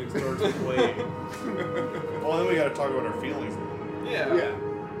movie even starts playing. Well, then we gotta talk about our feelings. Yeah. Yeah.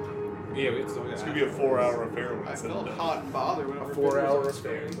 Yeah, it's It's gonna be a 4-hour affair when I it's felt done. hot and bothered when A 4-hour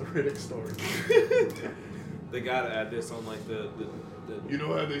affair in the Riddick story. They gotta add this on like the You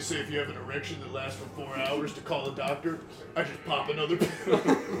know how they say if you have an erection that lasts for 4 hours to call a doctor? I just pop another pill.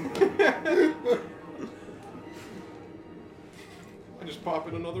 I just pop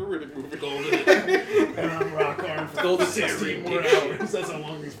in another Riddick movie. And I'm rock hard for Golden 16 more hours. That's how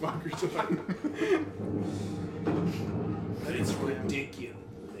long these fuckers are. But it's ridiculous.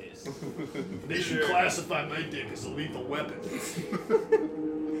 They should classify my dick as a lethal weapon.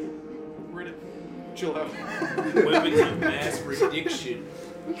 Riddick. Chill out. Weapons of mass prediction.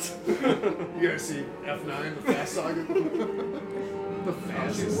 You guys see F9, the Fast Saga? The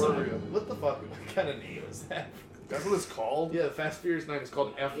Fast Saga. What the fuck? What kind of name is that? That's what it's called? Yeah, the Fast Furious 9 is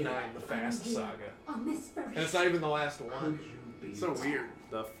called F9, the Fast Saga. On this very And it's not even the last one. It's so weird.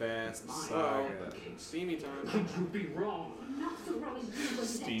 The Fast Oh, Saga. steamy time. Could you be wrong? not so wrong as you was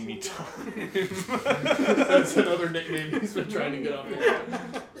Steamy time. That's another nickname he's been trying to get off.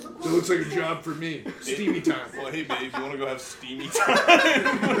 It looks like a job for me. Steamy time. Well, hey, babe, you wanna go have steamy time?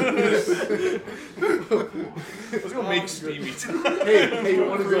 Let's go make steamy time. Hey, you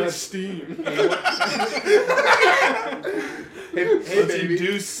want to go have steam? Hey, Let's baby.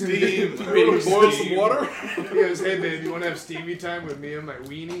 induce steam. Boil some water? He goes, hey, babe, you want to have steamy time with me and my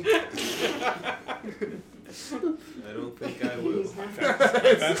weenie? I don't think I will.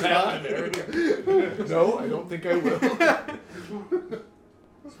 That's happening, Erica. No, I don't think I will.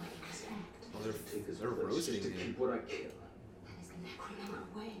 Oh, they're roasting to him. keep what I kill.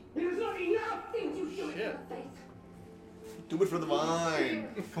 It is not enough things you do in your faith. Do it for the vine.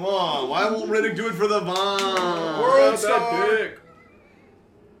 Come on, why won't Riddick do it for the vine? World that dick.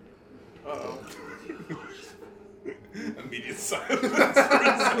 Uh-oh. Immediate silence.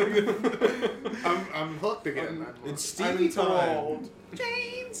 I'm hooked again. It's steamy time.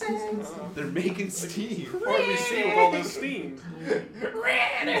 They're making steam. What do we see with all this steam?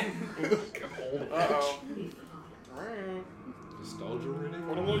 Uh-oh. Nostalgia reading?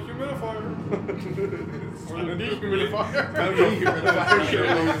 What a little humidifier. Or the dehumidifier.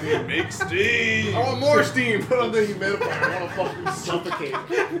 Dehumidifier. Make steam. I want more steam. Put on the humidifier. I want to fucking suffocate.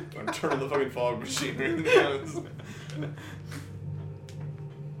 Or turn on the fucking fog machine.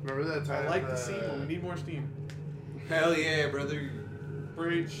 Remember that time? I like the steam, but we need more steam. Hell yeah, brother.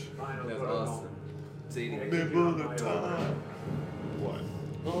 Breach. That's awesome. What?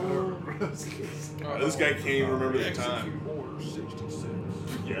 This guy can't even remember the time.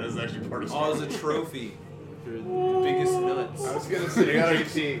 Yeah, this is actually part of Oh, it's a trophy for the biggest nuts. I was gonna say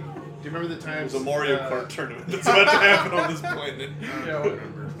RT. Do you remember the time? There's a Mario Kart tournament that's about to happen on this planet. Yeah,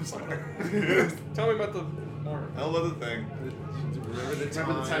 whatever. I'm sorry. Tell me about the more. I love the thing. Remember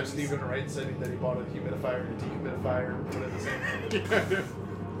the time Stephen Wright said that he bought a humidifier and a dehumidifier and put it in the same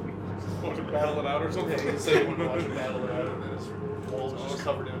room? Want to battle it out or something? Yeah, he said he wanted to watch it battle it out and then his walls was just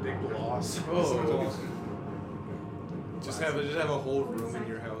covered in a big gloss. Oh, just have a whole room in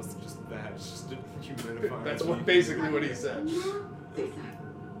your house, just that, just a humidifier. That's basically what he said.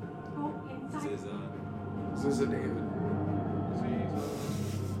 Ziza David.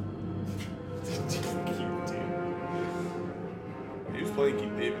 He was playing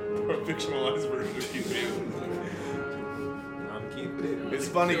Keith David, a fictionalized version of Keith David. I'm Keith David. It's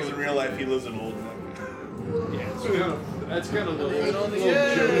funny because in real life he lives in Oldham. Yeah, that's kind of the little joke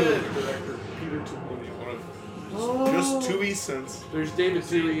director Peter Tuileries. Just 2 East cents. There's David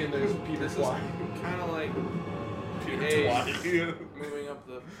Twohy and there's Peter This is Twine. kind of like Peter Hey. Twine. moving up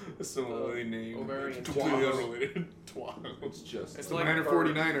the Similarly named. ovarian Completely twine. unrelated. Twine. It's just It's The like Miner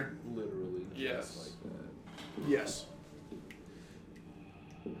 49er. literally Yes. just like that. Yes.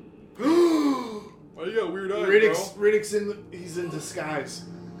 Why you got weird eyes, Riddick's he's in disguise.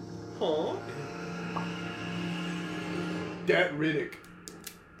 bro? Huh? Dat Riddick.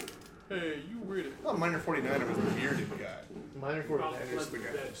 Hey, you weird. I thought Miner 49er was the bearded guy. Miner 49er is the guy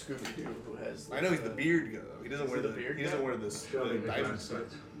from Scooby-Doo who has... I know he's the beard guy though. He doesn't wear he the the beard He doesn't guy? wear this diving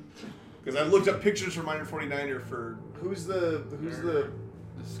suit. Because I looked up pictures for Miner 49er for. Who's the The Who's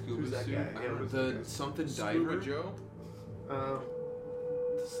scuba that suit. guy? Yeah, The something diver. Scuba Joe?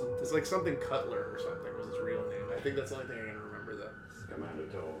 Something. it's like something Cutler or something was his real name. I think that's the only thing I can remember though. Commander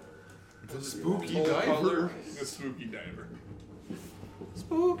Toll. The spooky Full diver. color. A spooky diver.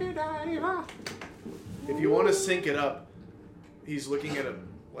 Spooky diver. If you want to sync it up, he's looking at He's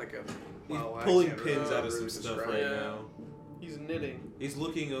wow, I pulling can't pins really out of some describe stuff it. right Yeah. now. He's knitting. He's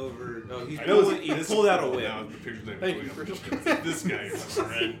looking over. No, he's I know pulling, he pulled out a whip. Now, the pictures they Thank put you, up. Christian. This guy,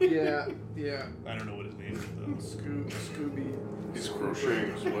 right? Yeah. I don't know what his name is though. Scooby. He's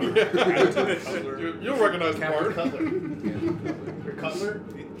crocheting a sweater. You'll recognize the Captain part. Cutler. Or Cutler?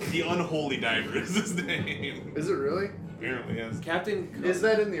 The unholy diver is his name. Is it really? Apparently, yes. Captain. Is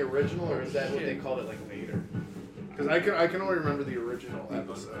that in the original, or is that what they called it, like Vader? Because I can only remember the original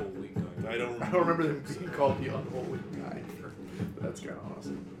episode. I don't. I don't remember them being called the Unholy Guy. But that's kind of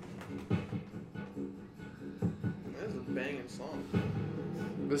awesome. That is a banging song.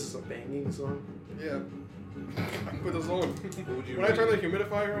 This is a banging song. Yeah. Put this on. would you When I rate turn the it?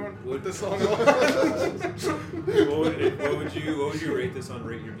 humidifier on, put this song on. what would you rate this on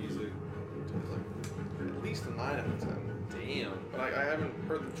Rate Your Music? At least a 9 out of 10. Damn. But I haven't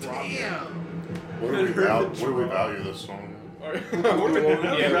heard the drop yet. What do we value this song? Alright. What do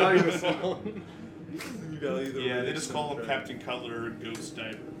we value the song? Yeah, they just call him Captain Cutler or Ghost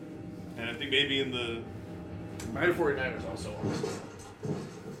Diver. And I think maybe in the. Miner 49 is also awesome.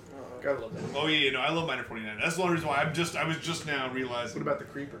 Gotta love that. Oh yeah, I love Miner 49. That's the only reason why I was just now realizing. What about the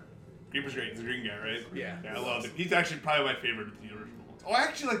Creeper? Creeper's great. He's the green guy, right? Yeah. Yeah, I love him. He's actually probably my favorite of the original ones. Oh, I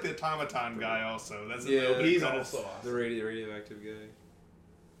actually like the automaton guy also. That's in the Yeah, opening He's credits. also The awesome. radioactive guy.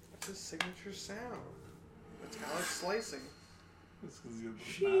 That's his signature sound. It's kind of like slicing. It's 'cause he has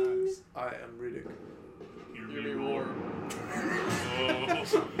those knives. I am Riddick. Hear Give me me roar. war. Oh.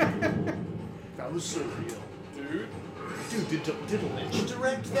 That was surreal. Dude. Dude, did Lynch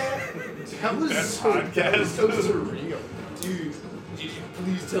direct that? That was That so podcast. That was surreal. Dude,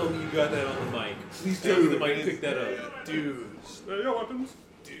 please tell me you got that on the mic. Please tell me the mic picked that up. Dude. There your weapons.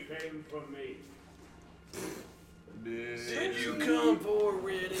 Came from me. Did you come for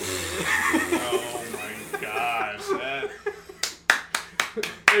Riddick? Oh my gosh. That.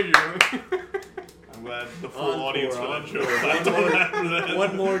 There you go. I'm glad the full Encore, audience for that encore. joke. That's all after that.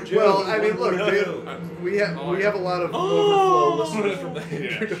 One more joke. Well, I mean, look, No. dude, we have a lot of overflow listeners from that.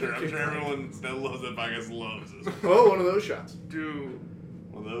 Yeah, sure. I'm sure everyone that loves that podcast loves this. Oh, one of those shots. Dude.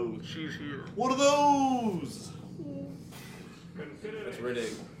 One of those. She's here. One of those. Consider That's it.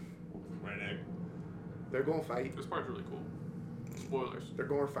 Riddick. Right, Nick. They're going to fight. This part's really cool. Spoilers. They're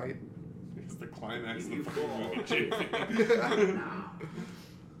going to fight. It's the climax of the fucking movie, JP.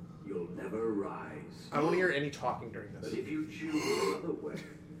 You'll you'll never rise. I don't want to hear any talking during But this. if you choose another way,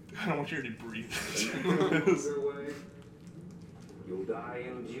 I don't want you to breathe. another way, you'll die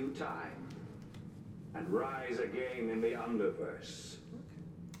in due time and rise again in the Underverse.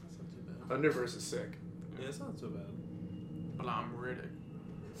 Underverse is sick. Yeah, it's not so bad. But I'm Riddick.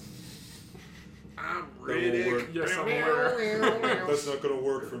 I'm Riddick. Yes, I'm aware. That's not gonna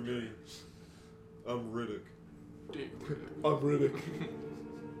work for me. I'm Riddick. I'm Riddick.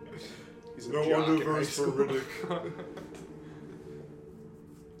 He's a No jock in high Underverse for school. Riddick.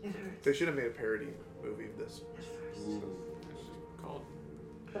 They should have made a parody movie of this. Called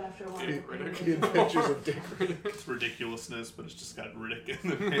But after a while, Dick Riddick. The Adventures of Dick Riddick. It's ridiculousness, but it's just got Riddick in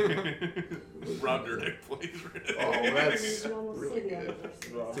the name. Rob Dyrdek plays Riddick. Oh, that's you can almost really see the good.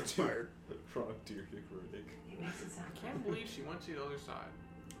 Underverse. It's expired. Rob Dyrdek Riddick. He makes it sound I can't believe she went to the other side.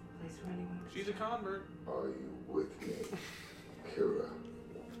 place for anyone. She's a convert. Are you with me, Kira?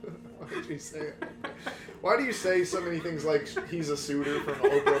 Why did you say it? Why do you say so many things like he's a suitor from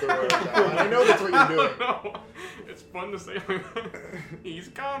Oh Brother Where Art Thou? And I know that's what you're doing. No, it's fun to say like that. He's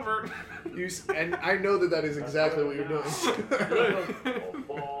a convert. And I know that is exactly what you're doing.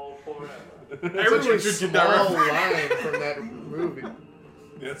 Fall forever. Such Everyone a should get small that line from that movie.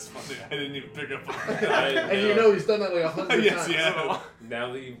 That's funny. I didn't even pick up on that. And you know he's done that like 100 Yes, times. yeah.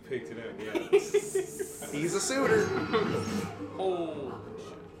 Now that you picked it up, yeah. He's a suitor. Oh.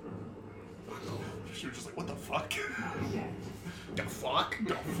 She was just like, what the fuck? The fuck?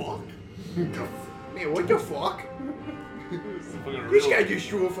 The fuck? Man, what the fuck? It's a fucking This real- guy just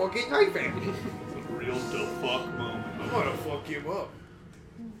threw a fucking knife at me. It's a real the fuck moment. I want to fuck him up.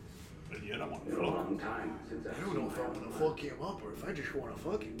 And yet I want to Been a fuck long time since I don't know if I want to fuck him up or if I just want to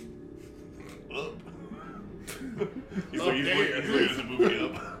fuck him. up. He's Up like, he's there. looking at the movie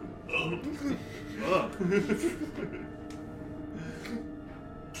up. Up.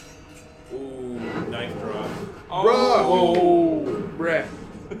 Ooh, knife drop. Oh. Bro! Brett.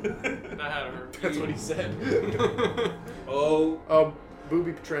 That had her. That's what he said. Oh.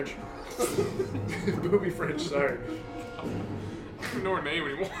 Booby Trench. Booby French, sorry. I don't know her name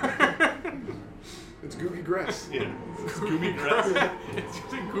anymore. It's Googie Grass. Yeah. Scooby Grass. It's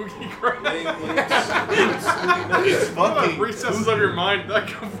just a Googie Grass. It's What fucking. recesses of your mind did that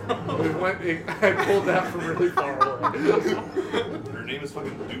come from? I pulled that from really far away. Her name is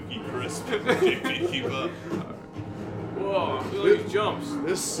fucking Dookie Crisp. JP, keep up. Whoa, feel these jumps.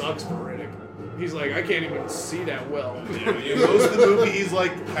 This sucks for Riddick. He's like, I can't even see that well. Yeah, most of the movie he's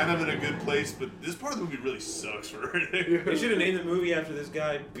like kind of in a good place, but this part of the movie really sucks for Riddick. They should have named the movie after this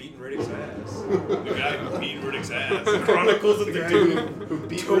guy beating Riddick's ass. The guy who beat Riddick's ass. Chronicles of The the guy Dude. who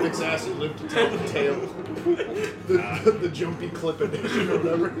beat Riddick's ass and lived to tell the tale. The jumpy clip edition or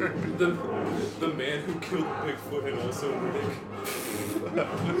whatever. The man who killed Bigfoot and also Riddick.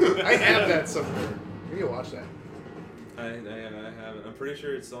 I have that somewhere. We need to watch that. I haven't. I'm pretty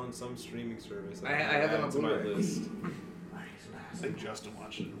sure it's on some streaming service. I have it on to my Blu-ray. list. I think Justin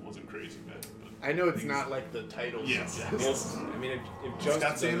watched it. It wasn't crazy bad. But I know it's not like the titles. Yes. Well, I mean, if Scott Justin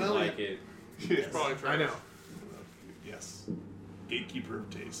doesn't Samuel? like it, Yes. Probably I know. Yes. Gatekeeper of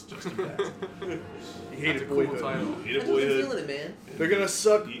taste, Justin Bass. He hated That's a cool Boyhood. title. Hated Boyhood. it, man. They're gonna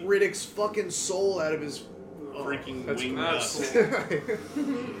suck Riddick's fucking soul out of his Freaking that's wing nuts.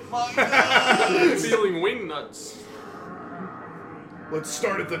 nuts. Feeling wing nuts. Let's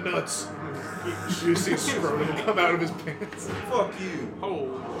start at the nuts. You see a scrotum come out of his pants. Fuck you.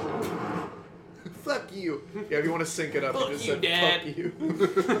 Oh. Fuck you. Yeah, if you want to sync it up, Fuck you just you, said Dad. fuck you.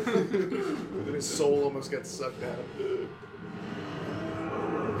 And his soul almost got sucked out.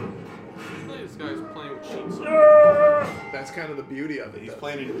 This guy's playing with sheets. That's kind of the beauty of it. He's though.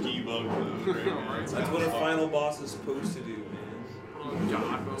 playing in debug mode right now. Right. That's what a final boss is supposed to do, man. Oh,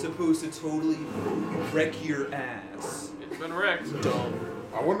 God. It's supposed to totally wreck your ass. It's been wrecked.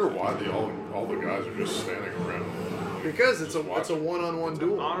 I wonder why all the guys are just standing around. Because it's a one-on-one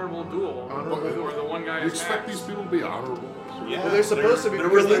duel. Honorable duel. Honorable duel. Where the one guy You is expect these people to be honorable? Yeah, Well, they're supposed to be They're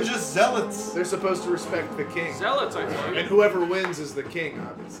because religious zealots. They're supposed to respect the king. Zealots, I think. And whoever wins is the king,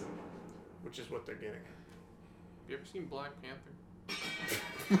 obviously. Which is what they're getting. Have you ever seen Black Panther?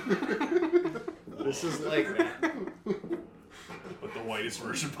 This is like that. But the whitest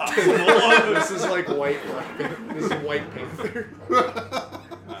version possible. This is like White Panther. This is White Panther.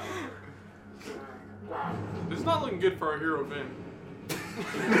 This is not looking good for our hero, Vin.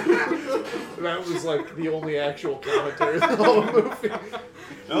 That was like the only actual commentary of the whole movie.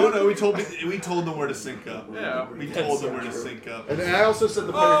 No, we told them where to sync up. Yeah. We told them where to sync up. And I also said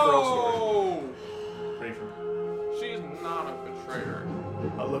the Pray for All story. Oh! Pray for me. She's not a betrayer.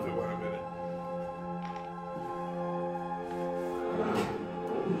 I love it when I'm in it.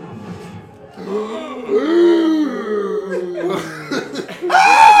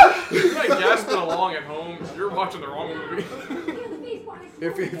 watching the wrong movie.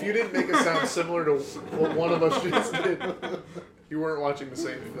 If you didn't make a sound similar to what one of us just did, you weren't watching the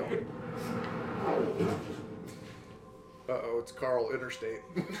same film. Uh-oh, it's Carl Interstate.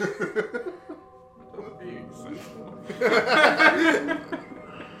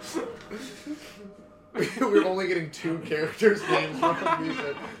 We're only getting 2 characters' names from these.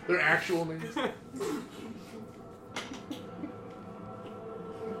 Their actual names.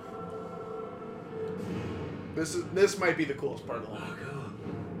 This might be the coolest part of the whole game.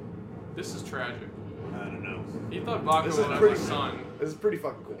 This is tragic. I don't know. He thought Bakugo This was is his pretty son. This is pretty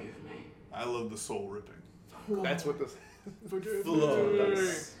fucking cool. I love the soul ripping. That's what this. He's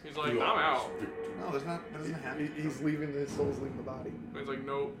like, I'm out. No, that doesn't happen. He's leaving. His soul's leaving the body. He's like,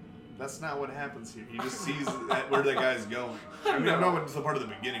 nope. That's not what happens here. He just sees where that guy's going. I mean, no, it's the part of the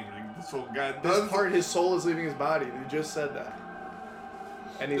beginning where the soul guy does. This part, his soul is leaving his body. He just said that.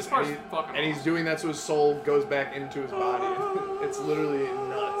 And he's doing that so his soul goes back into his body. It's literally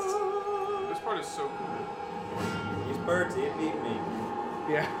nuts. This part is so cool. These birds, it beat me.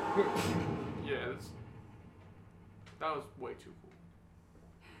 Yeah. Yeah, that was way too cool.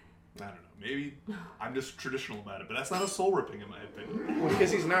 I don't know. Maybe I'm just traditional about it, but that's not a soul ripping in my opinion. Well,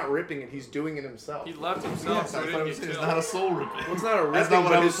 because he's not ripping it, he's doing it himself. He left himself, so he didn't get It's killed. not a soul ripping. Well, it's not a That's ripping, not what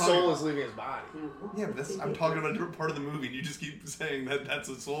but I was his talking soul about. is leaving his body. Yeah, but I'm talking about a different part of the movie, and you just keep saying that that's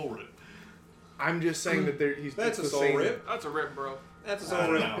a soul rip. I'm just saying that he's That's a the soul same. rip. That's a rip, bro. That's a I soul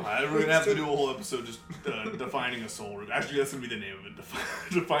don't rip. know. We're gonna have to do a whole episode just defining a soul rip. Actually, that's gonna be the name of it.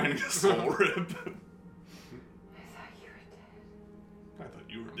 Defining a soul rip. I thought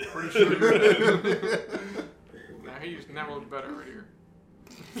you were dead. Pretty sure. Nah, he just never looked better right here.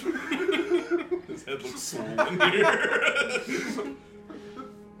 His head looks swollen here.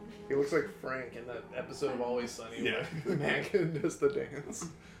 He looks like Frank in that episode of Always Sunny. Yeah. Where Mankin does the dance.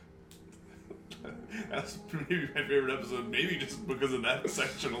 That's maybe my favorite episode, maybe just because of that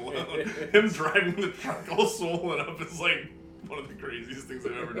section alone. Him driving the truck all swollen up is like one of the craziest things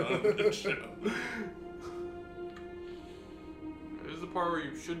I've ever done on this show. This is the part where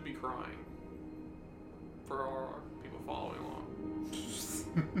you should be crying. For our people following along.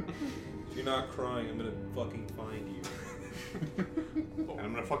 If you're not crying, I'm gonna fucking find you. And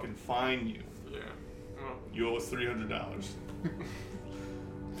I'm gonna fucking fine you. Yeah. Well, You owe us $300.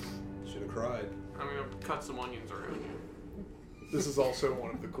 Should have cried. I'm gonna cut some onions around you. This is also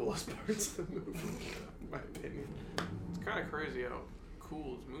one of the coolest parts of the movie, in my opinion. It's kind of crazy how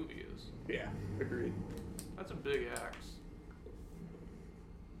cool this movie is. Yeah, agreed. That's a big axe.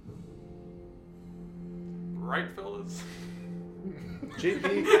 Right, fellas?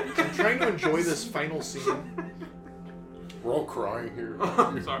 JP, I'm trying to enjoy this final scene. We're all crying here.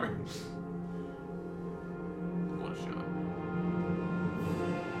 I'm sorry. What a shot.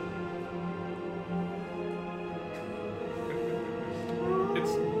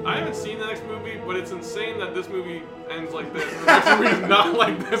 I haven't seen the next movie, but it's insane that this movie ends like this. And the next movie's not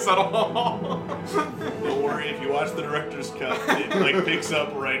like this at all. Don't worry, if you watch the director's cut, it like picks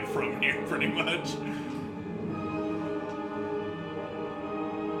up right from here pretty much.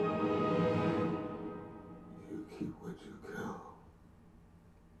 You keep what you kill.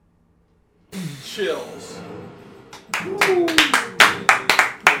 Chills. Oh my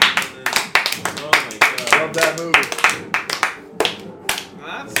god. Love that movie.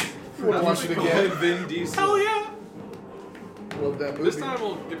 That's. Wanna watch it again? Vin Diesel. Hell yeah! Love that movie. This time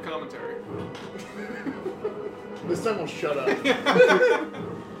we'll give commentary. This time we'll shut up.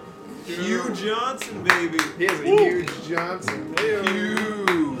 Hugh Johnson, baby. He has a huge Johnson.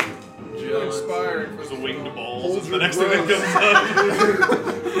 Hugh. Inspired. There's a winged balls. Hold That's the your next thing that comes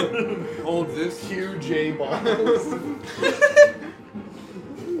up. Hold this. Huge J balls.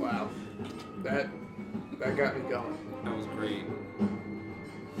 Wow. That got me going. That was great.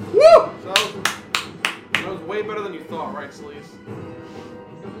 Woo! So that was way better than you thought, right, Sleaze? It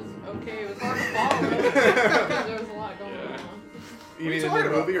was okay. It was hard to follow because there was a lot going on. You mean in the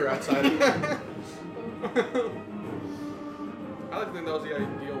movie or outside of it? I like to think that was the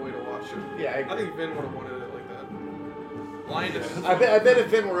ideal way to watch it. Yeah, I I think Vin would have wanted it like that. Linus. I bet if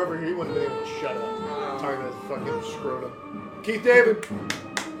Vin were over here, he wouldn't have been able to shut up. Talking to his fucking scrotum. Keith David.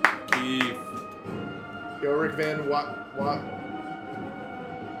 Keith. Yo, Rick Van Watt.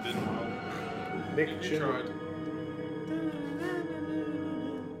 Nick You Chin. tried.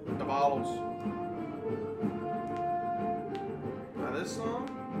 The bottles. Now this song,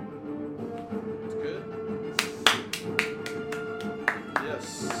 it's good. Yes.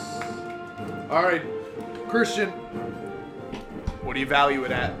 All right, Christian. What do you value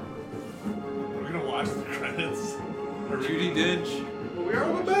it at? We're gonna watch the credits. Judi Dench. Well, we are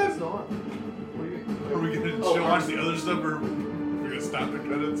on the bed. we gonna watch the other stuff, or we're gonna stop the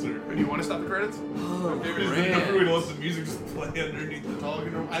credits, or Do you want to stop the credits? maybe we're gonna let the music just play underneath the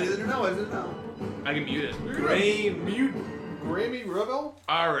talking room? I didn't know. I can mute it. Grammy Rebel?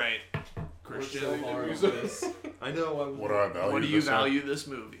 All right. Christian. I know. What do I value? What do you this at? value this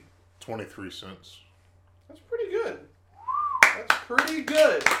movie? 23 cents. That's pretty good. That's pretty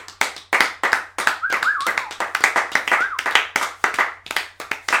good.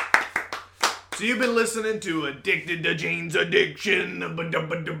 So you've been listening to Addicted to Jane's Addiction. I feel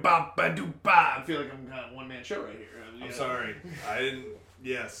like I'm kind of one-man show right here. I'm sorry. I didn't.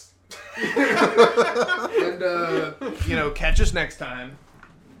 Yes. And, catch us next time.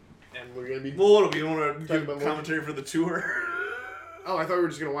 And we're going to be... Well, what, you want to give about commentary for the tour? Oh, I thought we were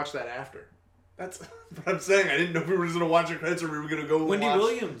just going to watch that after. That's what I'm saying. I didn't know if we were just going to watch the credits or we were going to go Wendy watch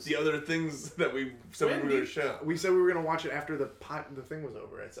Williams. the other things that we said we were going to show. We said we were going to watch it after the thing was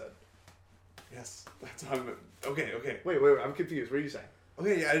over, I said. Yes. That's how I'm... Okay. Wait, I'm confused. What are you saying?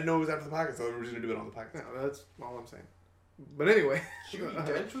 Okay, yeah, I didn't know it was after the podcast. I thought we were just going to do it on the podcast. No, that's all I'm saying. But anyway. Judi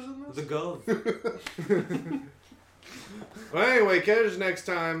Dench was in this? The Gov. Well, anyway, catch us next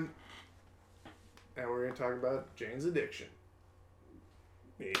time. And we're going to talk about Jane's Addiction.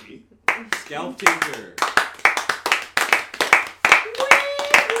 Maybe. Scalp Taker.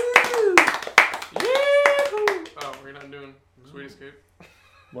 Oh, we're not doing Sweet Escape?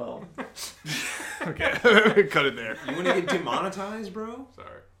 Well. Okay. Cut it there. You want to get demonetized, bro?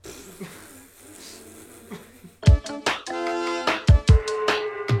 Sorry.